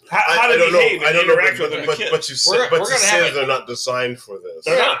 Yeah. How do they behave and interact with other kids? But you said they're not designed for this.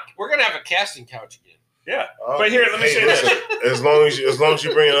 They're not. We're gonna have a casting couch again. Yeah. But here, let me say this. As long as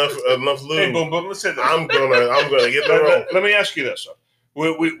you bring enough lube, hey, boom, let's say this. I'm gonna get the roll. Let me ask you this.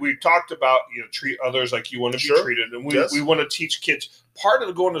 We talked about treat others like you want to be treated, and we want to teach kids. Part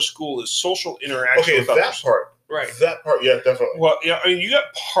of going to school is social interaction with others. That part. Right. That part, yeah, definitely. Well, I mean, you got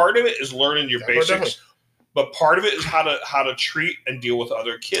part of it is learning your basics, but part of it is how to treat and deal with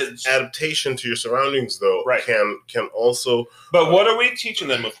other kids. Adaptation to your surroundings, though, can also. But what are we teaching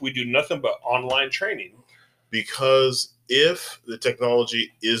them if we do nothing but online training? Because if the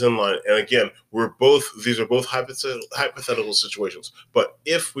technology is in line, and again, these are both hypothetical situations. But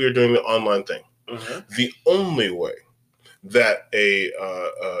if we are doing the online thing, the only way that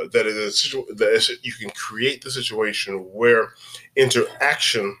you can create the situation where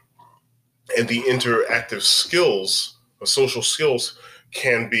interaction and the interactive skills, social skills,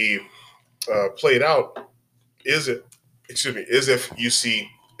 can be played out is if you see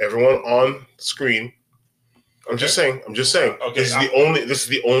everyone on the screen. I'm just saying. Okay, this is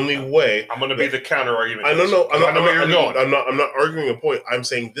the only way. I'm going to be the counter argument. I'm not arguing a point. I'm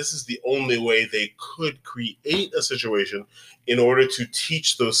saying this is the only way they could create a situation in order to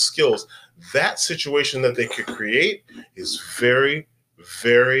teach those skills. That situation that they could create is very,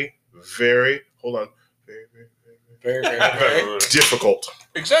 very, very. Hold on. Very, very, very, very, very difficult.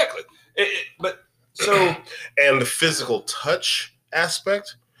 Exactly. And the physical touch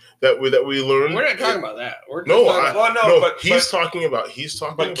aspect that we learn. We're not talking about that. He's talking about.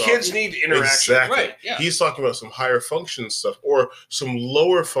 But kids need interaction. Exactly. Right. Yeah. He's talking about some higher function stuff or some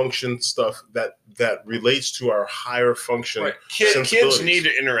lower function stuff that relates to our higher function. Right. Kids need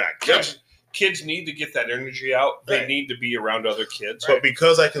to interact. Kids need to get that energy out. They need to be around other kids. But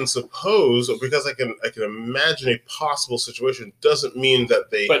because I can suppose, or because I can imagine a possible situation, doesn't mean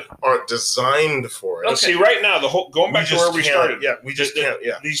that they aren't designed for it. Okay. See, right now, going back to where we started. Yeah, we just can't.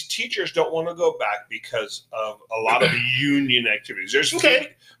 Yeah, these teachers don't want to go back because of a lot of union activities.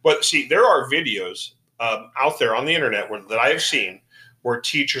 But see, there are videos out there on the internet that I have seen where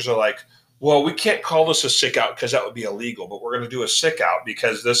teachers are like, well, we can't call this a sick out because that would be illegal, but we're going to do a sick out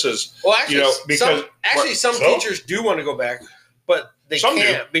because this is, some teachers do want to go back, but they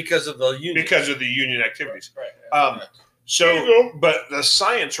can't because of the union. Because of the union activities. Right. But the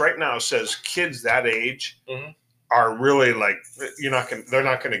science right now says kids that age are really like, they're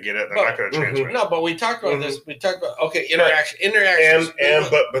not going to get it. They're not going to transfer it. No, but we talked about this. We talked about, interaction.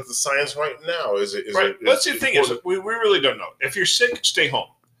 But the science right now is right. But the thing is, we really don't know. If you're sick, stay home.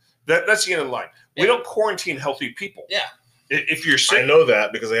 That's the end of the line. We don't quarantine healthy people. Yeah. If you're sick, I know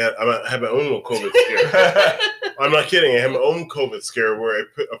that because I had my own little COVID scare. I'm not kidding. I had my own COVID scare where I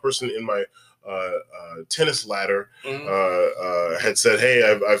put a person in my tennis ladder had said, "Hey,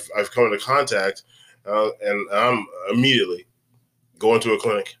 I've come into contact," and I'm immediately going to a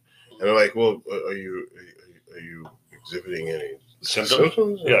clinic, and they're like, "Well, are you exhibiting any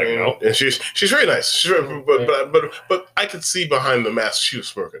Symptoms? Yeah, you know. And she's very nice. But I could see behind the mask she was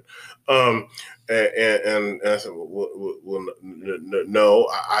smoking. And I said, well, no,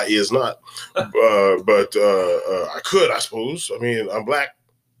 I is not. But I could, I suppose. I mean, I'm black.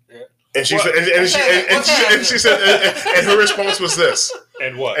 Yeah. And she said, and she said, and her response was this.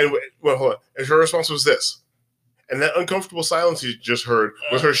 And what? And well, hold on. And her response was this. And that uncomfortable silence you just heard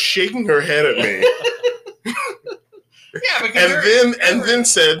was her shaking her head at me. And then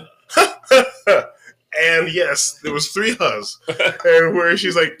said, and yes, there was 3 huhs, and where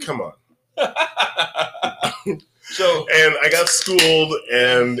she's like, "Come on." So, and I got schooled,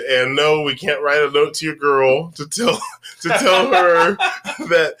 and no, we can't write a note to your girl to tell her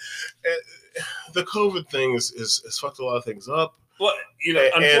that the COVID thing is fucked a lot of things up. Well, you know,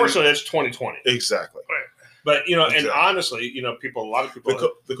 unfortunately, it's 2020. Exactly. Right. But you know, and honestly, you know, a lot of people,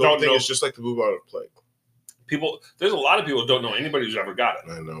 the COVID thing is just like the bubonic plague. There's a lot of people who don't know anybody who's ever got it.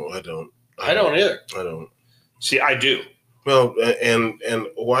 I know. I don't either. I don't. See, I do. Well, and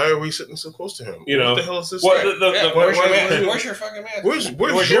why are we sitting so close to him? You know, what the hell is this? Where's your fucking mask? Where's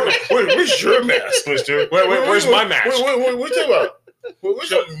your mask, Mister? Where's my mask? What are you talking about?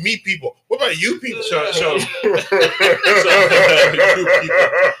 What's about me people? What about you people? So you people.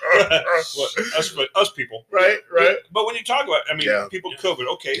 Us people. Right. But when you talk about, I mean, people with COVID,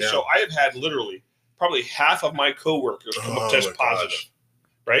 okay, so I have had literally probably half of my coworkers come up test positive,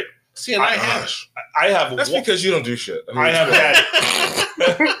 right? See, and I have. That's because you don't do shit. I have had.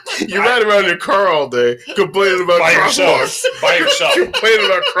 You ride around your car all day complaining about crosswalks. By yourself. Complaining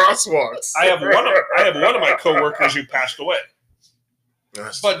about crosswalks. I have one of my coworkers who passed away.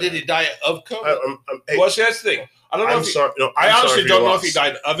 But did he die of COVID? Well, see, that's the thing. I don't know. I honestly don't know if he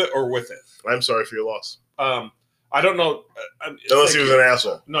died of it or with it. I'm sorry for your loss. I don't know. Unless he was an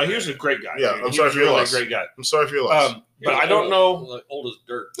asshole. No, he was a great guy. Yeah, I'm sorry for your loss. Great guy. I'm sorry for your loss. But I don't know. Like old as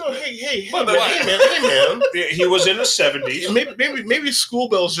dirt. No, hey, man. He was in his 70s. Maybe school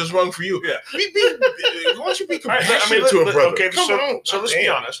bell's just wrong for you. Yeah. Why don't you be compassionate to a brother? Okay, so let's be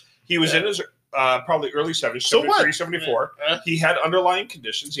honest. He was in his probably early 70s, 73, 74. He had underlying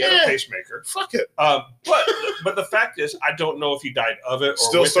conditions. He had a pacemaker. Fuck it. But the fact is, I don't know if he died of it or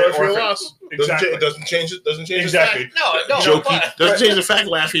still with sorry it for your loss. Exactly. It doesn't change it. Doesn't change exactly. the fact. No. Jokey. Doesn't change the fact.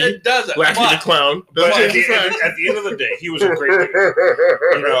 Laughy. It doesn't. Laughy the clown. But at the end of the day, he was a great leader.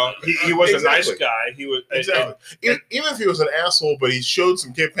 You know, he was a nice guy. He was exactly. Even if he was an asshole, but he showed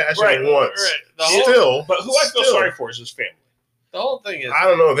some compassion once. Right. But who I feel sorry for is his family. The whole thing is, I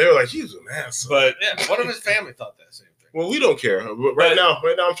don't know. They were like, he was an asshole. But what if his family thought that same thing? Well, we don't care. Right now,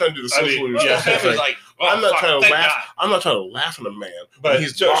 I'm trying to do the social responsibility. Like, I'm not trying to laugh. I'm not trying to laugh at a man, but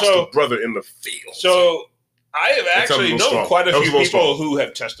he's lost a brother in the field. So I have actually known quite a few people who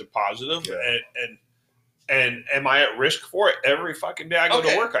have tested positive, and am I at risk for it? Every fucking day I go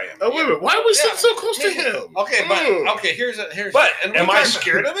to work, I am. Oh, wait a minute. Why are we sitting so close to him? Okay, but here's. But am I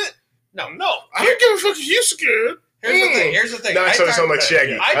scared of it? No. I don't give a fuck if you scared. Here's the thing. Now I started sounding like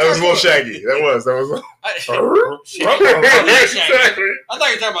Shaggy. That was a little Shaggy. That was. Exactly. I thought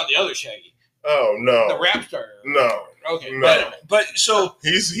you were talking about the other Shaggy. Oh no. The rap star. No. Okay. No. But so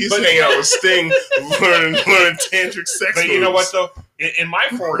he's hanging out with Sting, learning tantric sex. But you know what though? In my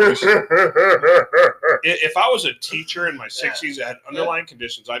 40s, if I was a teacher in my 60s that had underlying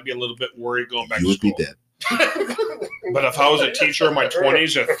conditions, I'd be a little bit worried going back to school. You would be dead. But if I was a teacher in my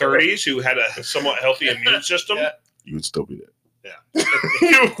 20s or 30s who had a somewhat healthy immune system, you would still be dead. Yeah,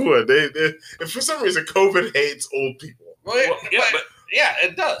 you would. If for some reason COVID hates old people. But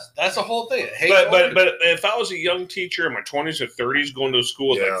it does. That's the whole thing. But if I was a young teacher in my 20s or 30s going to school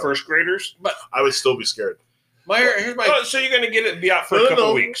with like first graders, but I would still be scared. Here's my. So you're going to get it and be out for a couple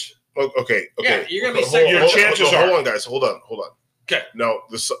of weeks. Okay. Yeah, you're going to be sick. Your chances are. Hold on, guys. Hold on. Okay. No,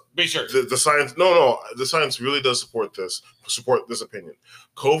 be sure. The science. No. The science really does support this opinion.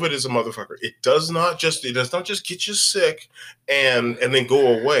 COVID is a motherfucker. It does not just get you sick and then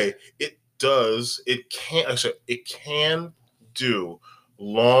go away. It does. It can do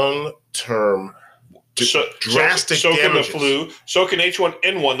long-term drastic so can damages. the flu. So can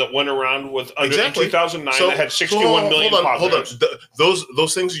H1N1 that went around with in 2009 that had 61 million positives. Hold on.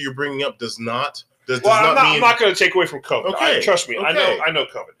 Those things that you're bringing up does not. I'm not going to take away from COVID. Okay. Trust me. Okay. I know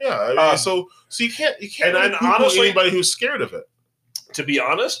COVID. Yeah. So you can't. And honestly, anybody who's scared of it. To be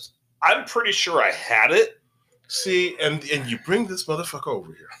honest, I'm pretty sure I had it. See, and you bring this motherfucker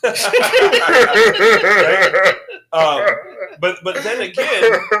over here. But then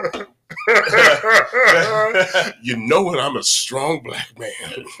again, you know when I'm a strong black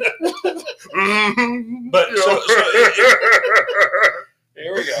man. But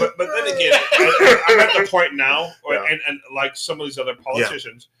Here we go. But then again, I'm at the point now, Yeah. and like some of these other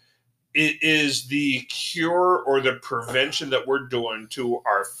politicians, it is the cure or the prevention that we're doing to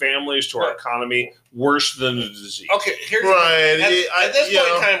our families, to our economy, worse than the disease. Okay, here's Right. at this point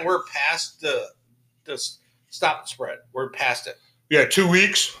in time, we're past the stop the spread. We're past it. Yeah, 2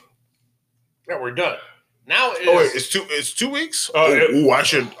 weeks. Yeah, we're done. Now it Oh wait, is- it's 2 weeks. it- Ooh, I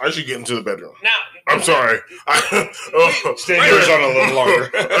should get into the bedroom. now. I'm sorry. Stay in Arizona a little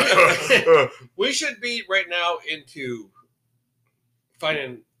longer. We should be right now into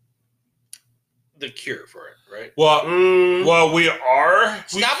finding the cure for it, right? Well, Mm, well, we are.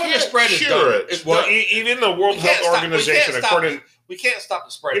 Stopping the can't spread is cure done. it. It's Well, done. even the World We can't Health stop- we Organization, can't stop. according, We can't stop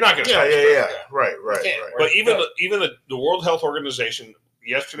the spread. you're not going to yeah, stop. yeah, the yeah. spread. Right, right, can't, right. But even the World Health Organization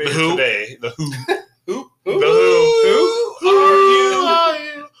yesterday The and WHO? today, the WHO. Who? The Who are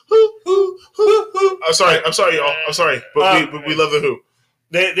you? I'm sorry, y'all. I'm sorry, but we love the Who.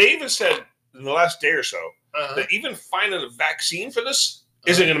 They even said in the last day or so Uh-huh. that even finding a vaccine for this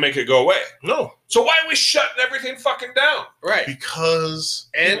isn't going to make it go away. No, So why are we shutting everything fucking down? Right. because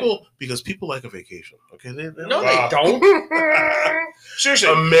people like a vacation. Okay, No, Wow. they don't. Seriously,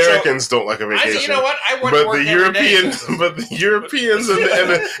 Americans don't like a vacation. You know what? I went But to work the every day. Europeans,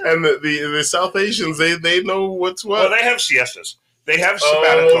 and the South Asians, they know what's what. well, they have siestas. They have Oh,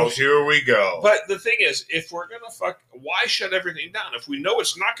 sabbaticals. here we go. But the thing is, if we're gonna why shut everything down? If we know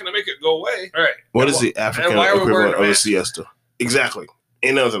it's not gonna make it go away, All right. What And is the African why are we wearing equivalent of a masks? siesta? Exactly.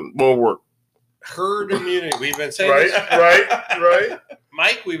 Ain't nothing. More work. Herd immunity. We've been saying Right, this. right.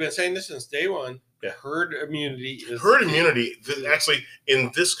 Mike, we've been saying this since day one. Yeah. Herd immunity is Herd immunity, actually,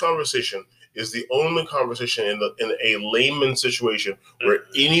 in this conversation, is the only conversation in a layman situation where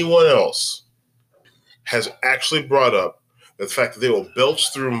anyone else has actually brought up the fact that they will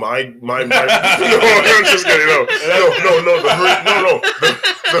belch through my no, I'm just kidding. No,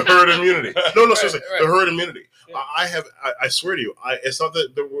 the herd immunity. No, seriously, right. the herd immunity. Yeah. I swear to you, it's not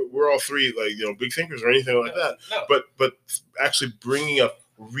that we're all three big thinkers or anything like that, No. but actually bringing up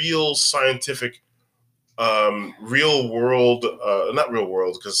real scientific, real world, not real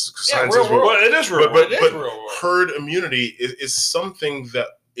world because Yeah, science real is real, world. well, it is real. but It is real world. herd immunity is something that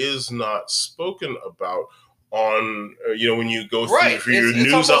is not spoken about on when you go through Right. for your It's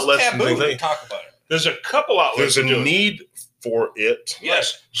news almost outlets and taboo things to like that. talk about it. There's a couple outlets. There's a that do it. need for it.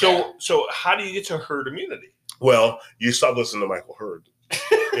 Yes. So how do you get to herd immunity? Well, you stop listening to Michael Hurd.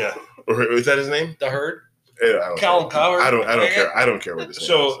 Yeah. Or is that his name? The herd. I don't Calum care. Coward. I don't care. I don't care what his name is.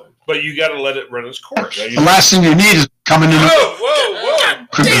 So, but you got to let it run its course. Yeah, you- The last thing you need is coming in. Whoa!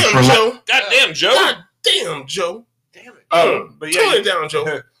 Damn, Joe. Goddamn, Joe! God damn, Joe. Damn it. But Tone yeah, it down,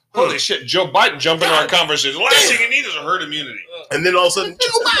 Joe. holy shit, Joe Biden jumping in our God conversation. The last damn. thing you need is a herd immunity. And then all of a sudden,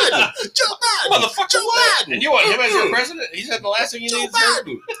 Joe Biden. Joe Biden. Motherfucker, Joe what? Biden. And you want him as your president? He said the last thing you need is herd.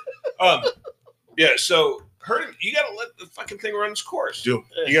 Yeah, so you got to let the fucking thing run its course. You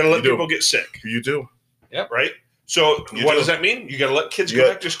You got to let You do. people get sick, You do. right? So You what do. does that mean? You got to let kids You go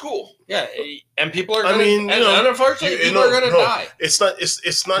got- back to school. Yeah, and people are I going mean, to, you know, and unfortunately, you people know, are going to no. die. It's not.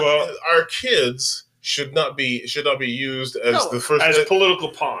 Well- our kids should not be used as No, the first. As political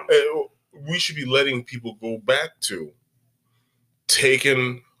pawns. We should be letting people go back to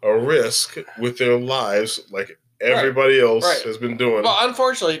taking a risk with their lives, like everybody else Right. has been doing. Well,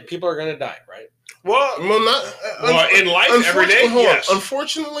 unfortunately, people are going to die, right? Well, Well, in life every day, hold on. yes.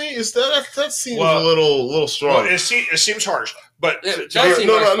 Unfortunately, is that seems Well- a little strong. It seems harsh, but Yeah, to- Does seem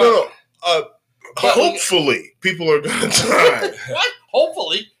like no. But we- Hopefully, people are going to die. What?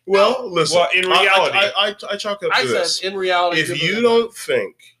 Hopefully. Well, listen. Well, in reality- I chalk up I to said, this. in reality, If people you are don't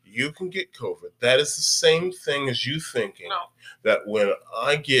think you can get COVID, that is the same thing as you thinking No. that when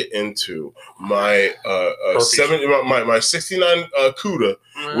I get into my Herpes. my 69 CUDA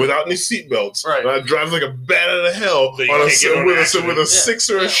Mhm. without any seatbelts, Right. and I drive like a bat out of hell That you on can't get in an with accident. a six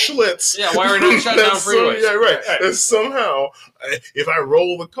or a Yeah. Schlitz. Yeah, why are we not shutting down That's freeways? yeah, right. Right. And somehow, if I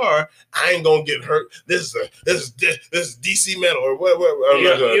roll the car, I ain't gonna get hurt. This is DC metal or what?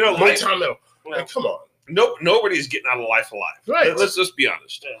 Motown metal. Like, come on. nobody's getting out of life alive. Right. Let's just be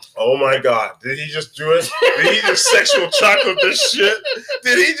honest. Oh my God! Did he just do it? Did he just sexual chocolate this shit?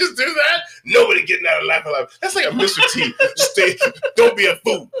 Did he just do that? Nobody getting out of life alive. That's like a Mr. T. Don't be a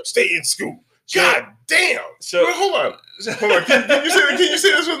fool. Stay in school. God damn. So- Wait, hold on. Can you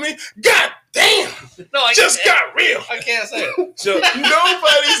say this with me? God damn. No, I Just can't, got real. I can't say it. So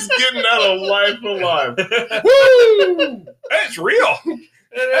Nobody's getting out of life alive. Woo! it's real.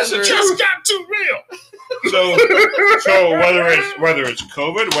 That's the the truth. Just got too real. So whether it's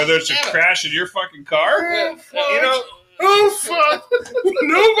COVID, whether it's a Yeah. crash in your fucking car, you know, Oh fuck!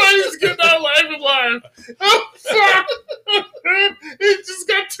 Nobody's getting out of life alive. Oh fuck! It just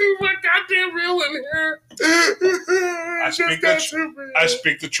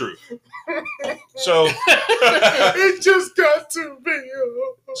speak the truth. So It just got to be.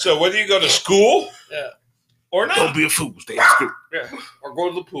 so whether you go to school, Yeah. or not, Don't be a fool. Stay at school. Yeah. Or go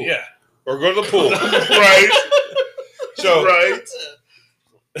to the pool. yeah, or go to the pool. Right. So Right.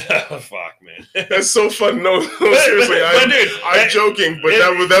 fuck, man. That's so fun. No, seriously, but dude, I'm joking, but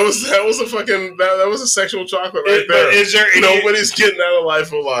that was a fucking that was a sexual chocolate right but there. is there any, Nobody's getting out of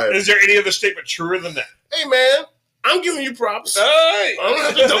life alive. is there any other statement truer than that? Hey man, I'm giving you props. I don't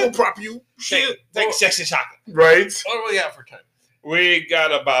have to double prop you. Shit. Take sexy chocolate. Right. What do we have for time? We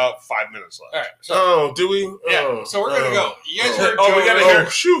got about 5 minutes left. All right. So, Oh, do we? yeah. Oh, So we're gonna go. You guys oh. heard Oh, Joe. we gotta Oh, hear-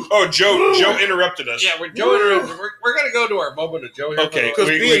 shoot. Oh, Joe interrupted us. Yeah, we're Joe. We're gonna go to our moment of Joe here. Okay, for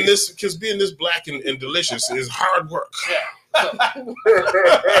the- Because being this black and delicious is hard work.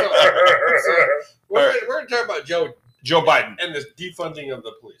 we're gonna talk about Joe Joe Biden. and this defunding of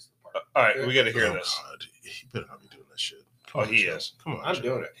the police department. All right, we got to hear Oh, this. God. He better not be doing that shit. Oh, he is. Come on, I'm Joe.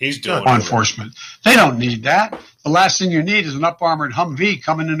 doing it. He's doing Law it. enforcement. They don't need that. The last thing you need is an up-armored Humvee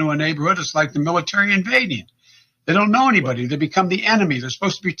coming into a neighborhood. It's like the military invading. They don't know anybody. They become the enemy. They're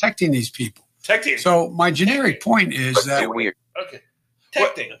supposed to be protecting these people. Tech team. So my generic point is that Okay.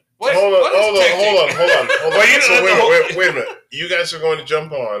 Texting. Hold on. Well, you So know, wait a minute. You guys are going to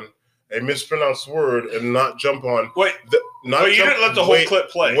jump on a mispronounced word and not jump on Wait, not well, you jump- didn't let the whole wait, clip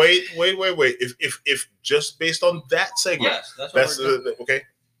play. Wait. If just based on that segment, Yes, that's what that's we're doing. okay.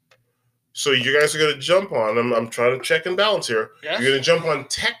 So you guys are going to jump on. I'm trying to check and balance here. Yes. You're going to jump on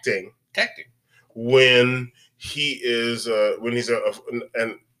texting Texting. when he is when he's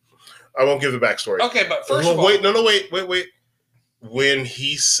and I won't give the backstory. Okay, but first Well, of all, wait. When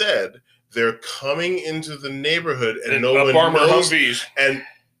he said they're coming into the neighborhood and no one Farmer knows Humvees. and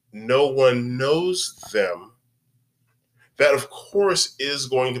no one knows them, that of course is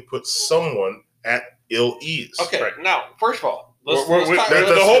going to put someone at ill ease. okay, Right. now first of all, let's The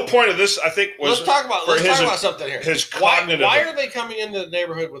talk whole point of this, I think, was let's talk about for his- something here. his Why cognitive. are they coming into the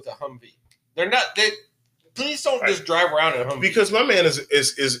neighborhood with a Humvee? They're not. They please don't just drive around in a Humvee. Because my man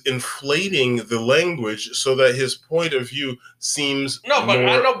is inflating the language so that his point of view seems no, but more,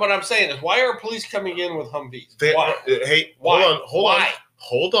 I know. But I'm saying is, why are police coming in with Humvees? They, Why? Hey, Why?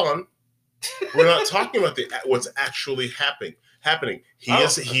 hold on. We're not talking about what's actually happening.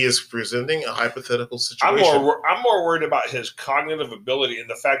 He is presenting a hypothetical I'm situation. more worried about his cognitive ability and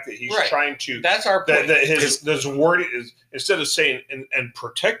the fact that he's Right. trying to That's our point. that his word is, instead of saying and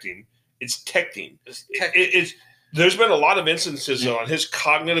protecting, it's techting. It's It's there's been a lot of instances on his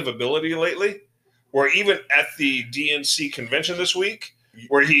cognitive ability lately, where even at the DNC convention this week,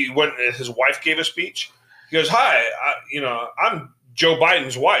 where he went and his wife gave a speech, he goes, "Hi, I'm Joe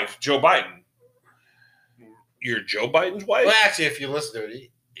Biden's wife, Joe Biden." You're Joe Biden's wife? Well, actually, if you listen to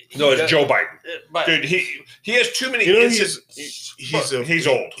it, No, it's Joe Biden. But Dude, he has too many You know, instances. He's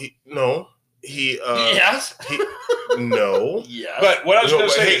old. yes, No. yes. But what I was No, going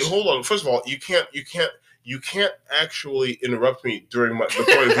to but say hey, is, hold on. First of all, you can't actually interrupt me during the point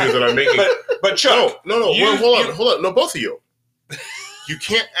of view that I'm making. but Chuck, No. you- Hold on. No, both of you. You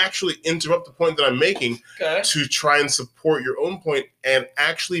can't actually interrupt the point that I'm making okay. to try and support your own point and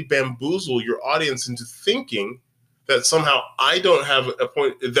actually bamboozle your audience into thinking that somehow I don't have a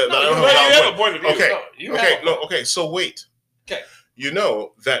point. That I don't you have a have point. a point of view. Okay. No, you have a- Okay. So wait. Okay. You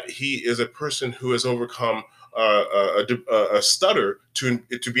know that he is a person who has overcome a stutter to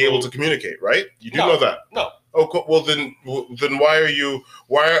be able to communicate, right? You do No. know that. No. Oh, cool. Well, then why are you?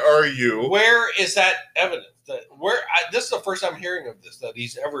 Where is that evidence? This is the first I'm hearing of this, that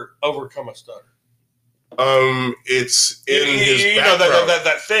he's ever overcome a stutter. It's in his you know background.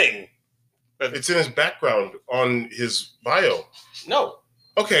 that thing. It's in his background on his bio. No.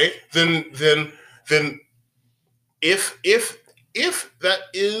 Okay, then if that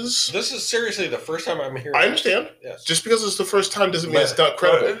is, This is seriously the first time I'm hearing I understand. Yes. Just because it's the first time doesn't mean it's not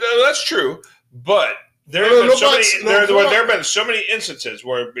credible. No, that's true, but there No, have been no, so but- many. no, hold on. There have been so many instances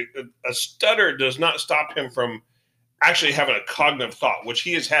where a stutter does not stop him from actually having a cognitive thought, which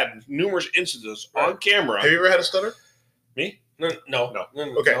he has had numerous instances on camera. Have you ever had a stutter? Me? No.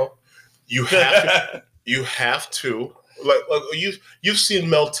 Okay. No. You have to like you've seen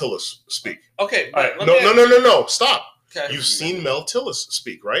Mel Tillis speak. Okay. All right, But let me No. Stop. Okay. You've seen Mel Tillis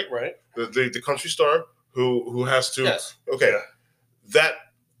speak, right? Right. The country star who has to. Yes. Okay. Yeah. That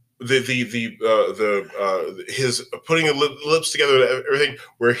his putting the lips together and everything,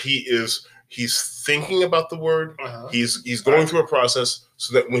 where he's thinking about the word, Uh-huh. he's going through a process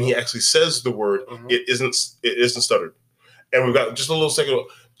so that when he actually says the word, Mhm. it isn't stuttered. And we've got just a little second.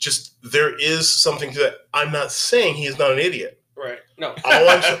 Just there is something to that. I'm not saying he is not an idiot. Right. No.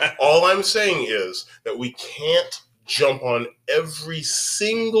 All I'm saying is that we can't jump on every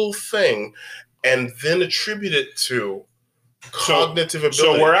single thing and then attribute it to cognitive ability.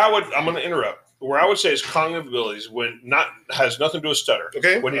 So I'm going to interrupt. Where I would say is cognitive abilities has nothing to do with stutter.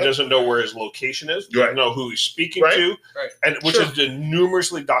 Okay. When he doesn't know where his location is, doesn't know who he's speaking to, and which Sure. has been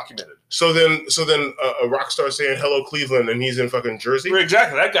numerously documented. So then a rock star saying "Hello Cleveland" and he's in fucking Jersey.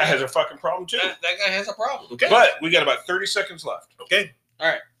 Exactly. That guy has a fucking problem too. That guy has a problem. Okay. But we got about 30 seconds left. Okay. All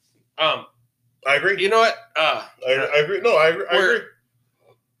right. I agree. You know what? I agree. No, I agree.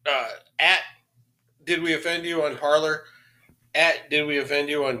 At Did We Offend You on Parler? At Did We Offend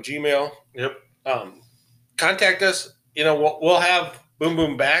You on Gmail? Yep. Contact us. You know, we'll have Boom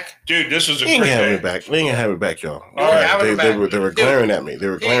Boom back. Dude, this is a They ain't great gonna have day. me back. They ain't gonna have me back, y'all. All right, having They him back. were glaring at me. They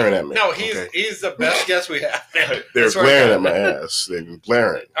were glaring at me. No, he's the best guest we have. They were That's right. glaring at my ass. They were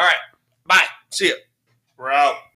glaring. All right. Bye. See you. We're out.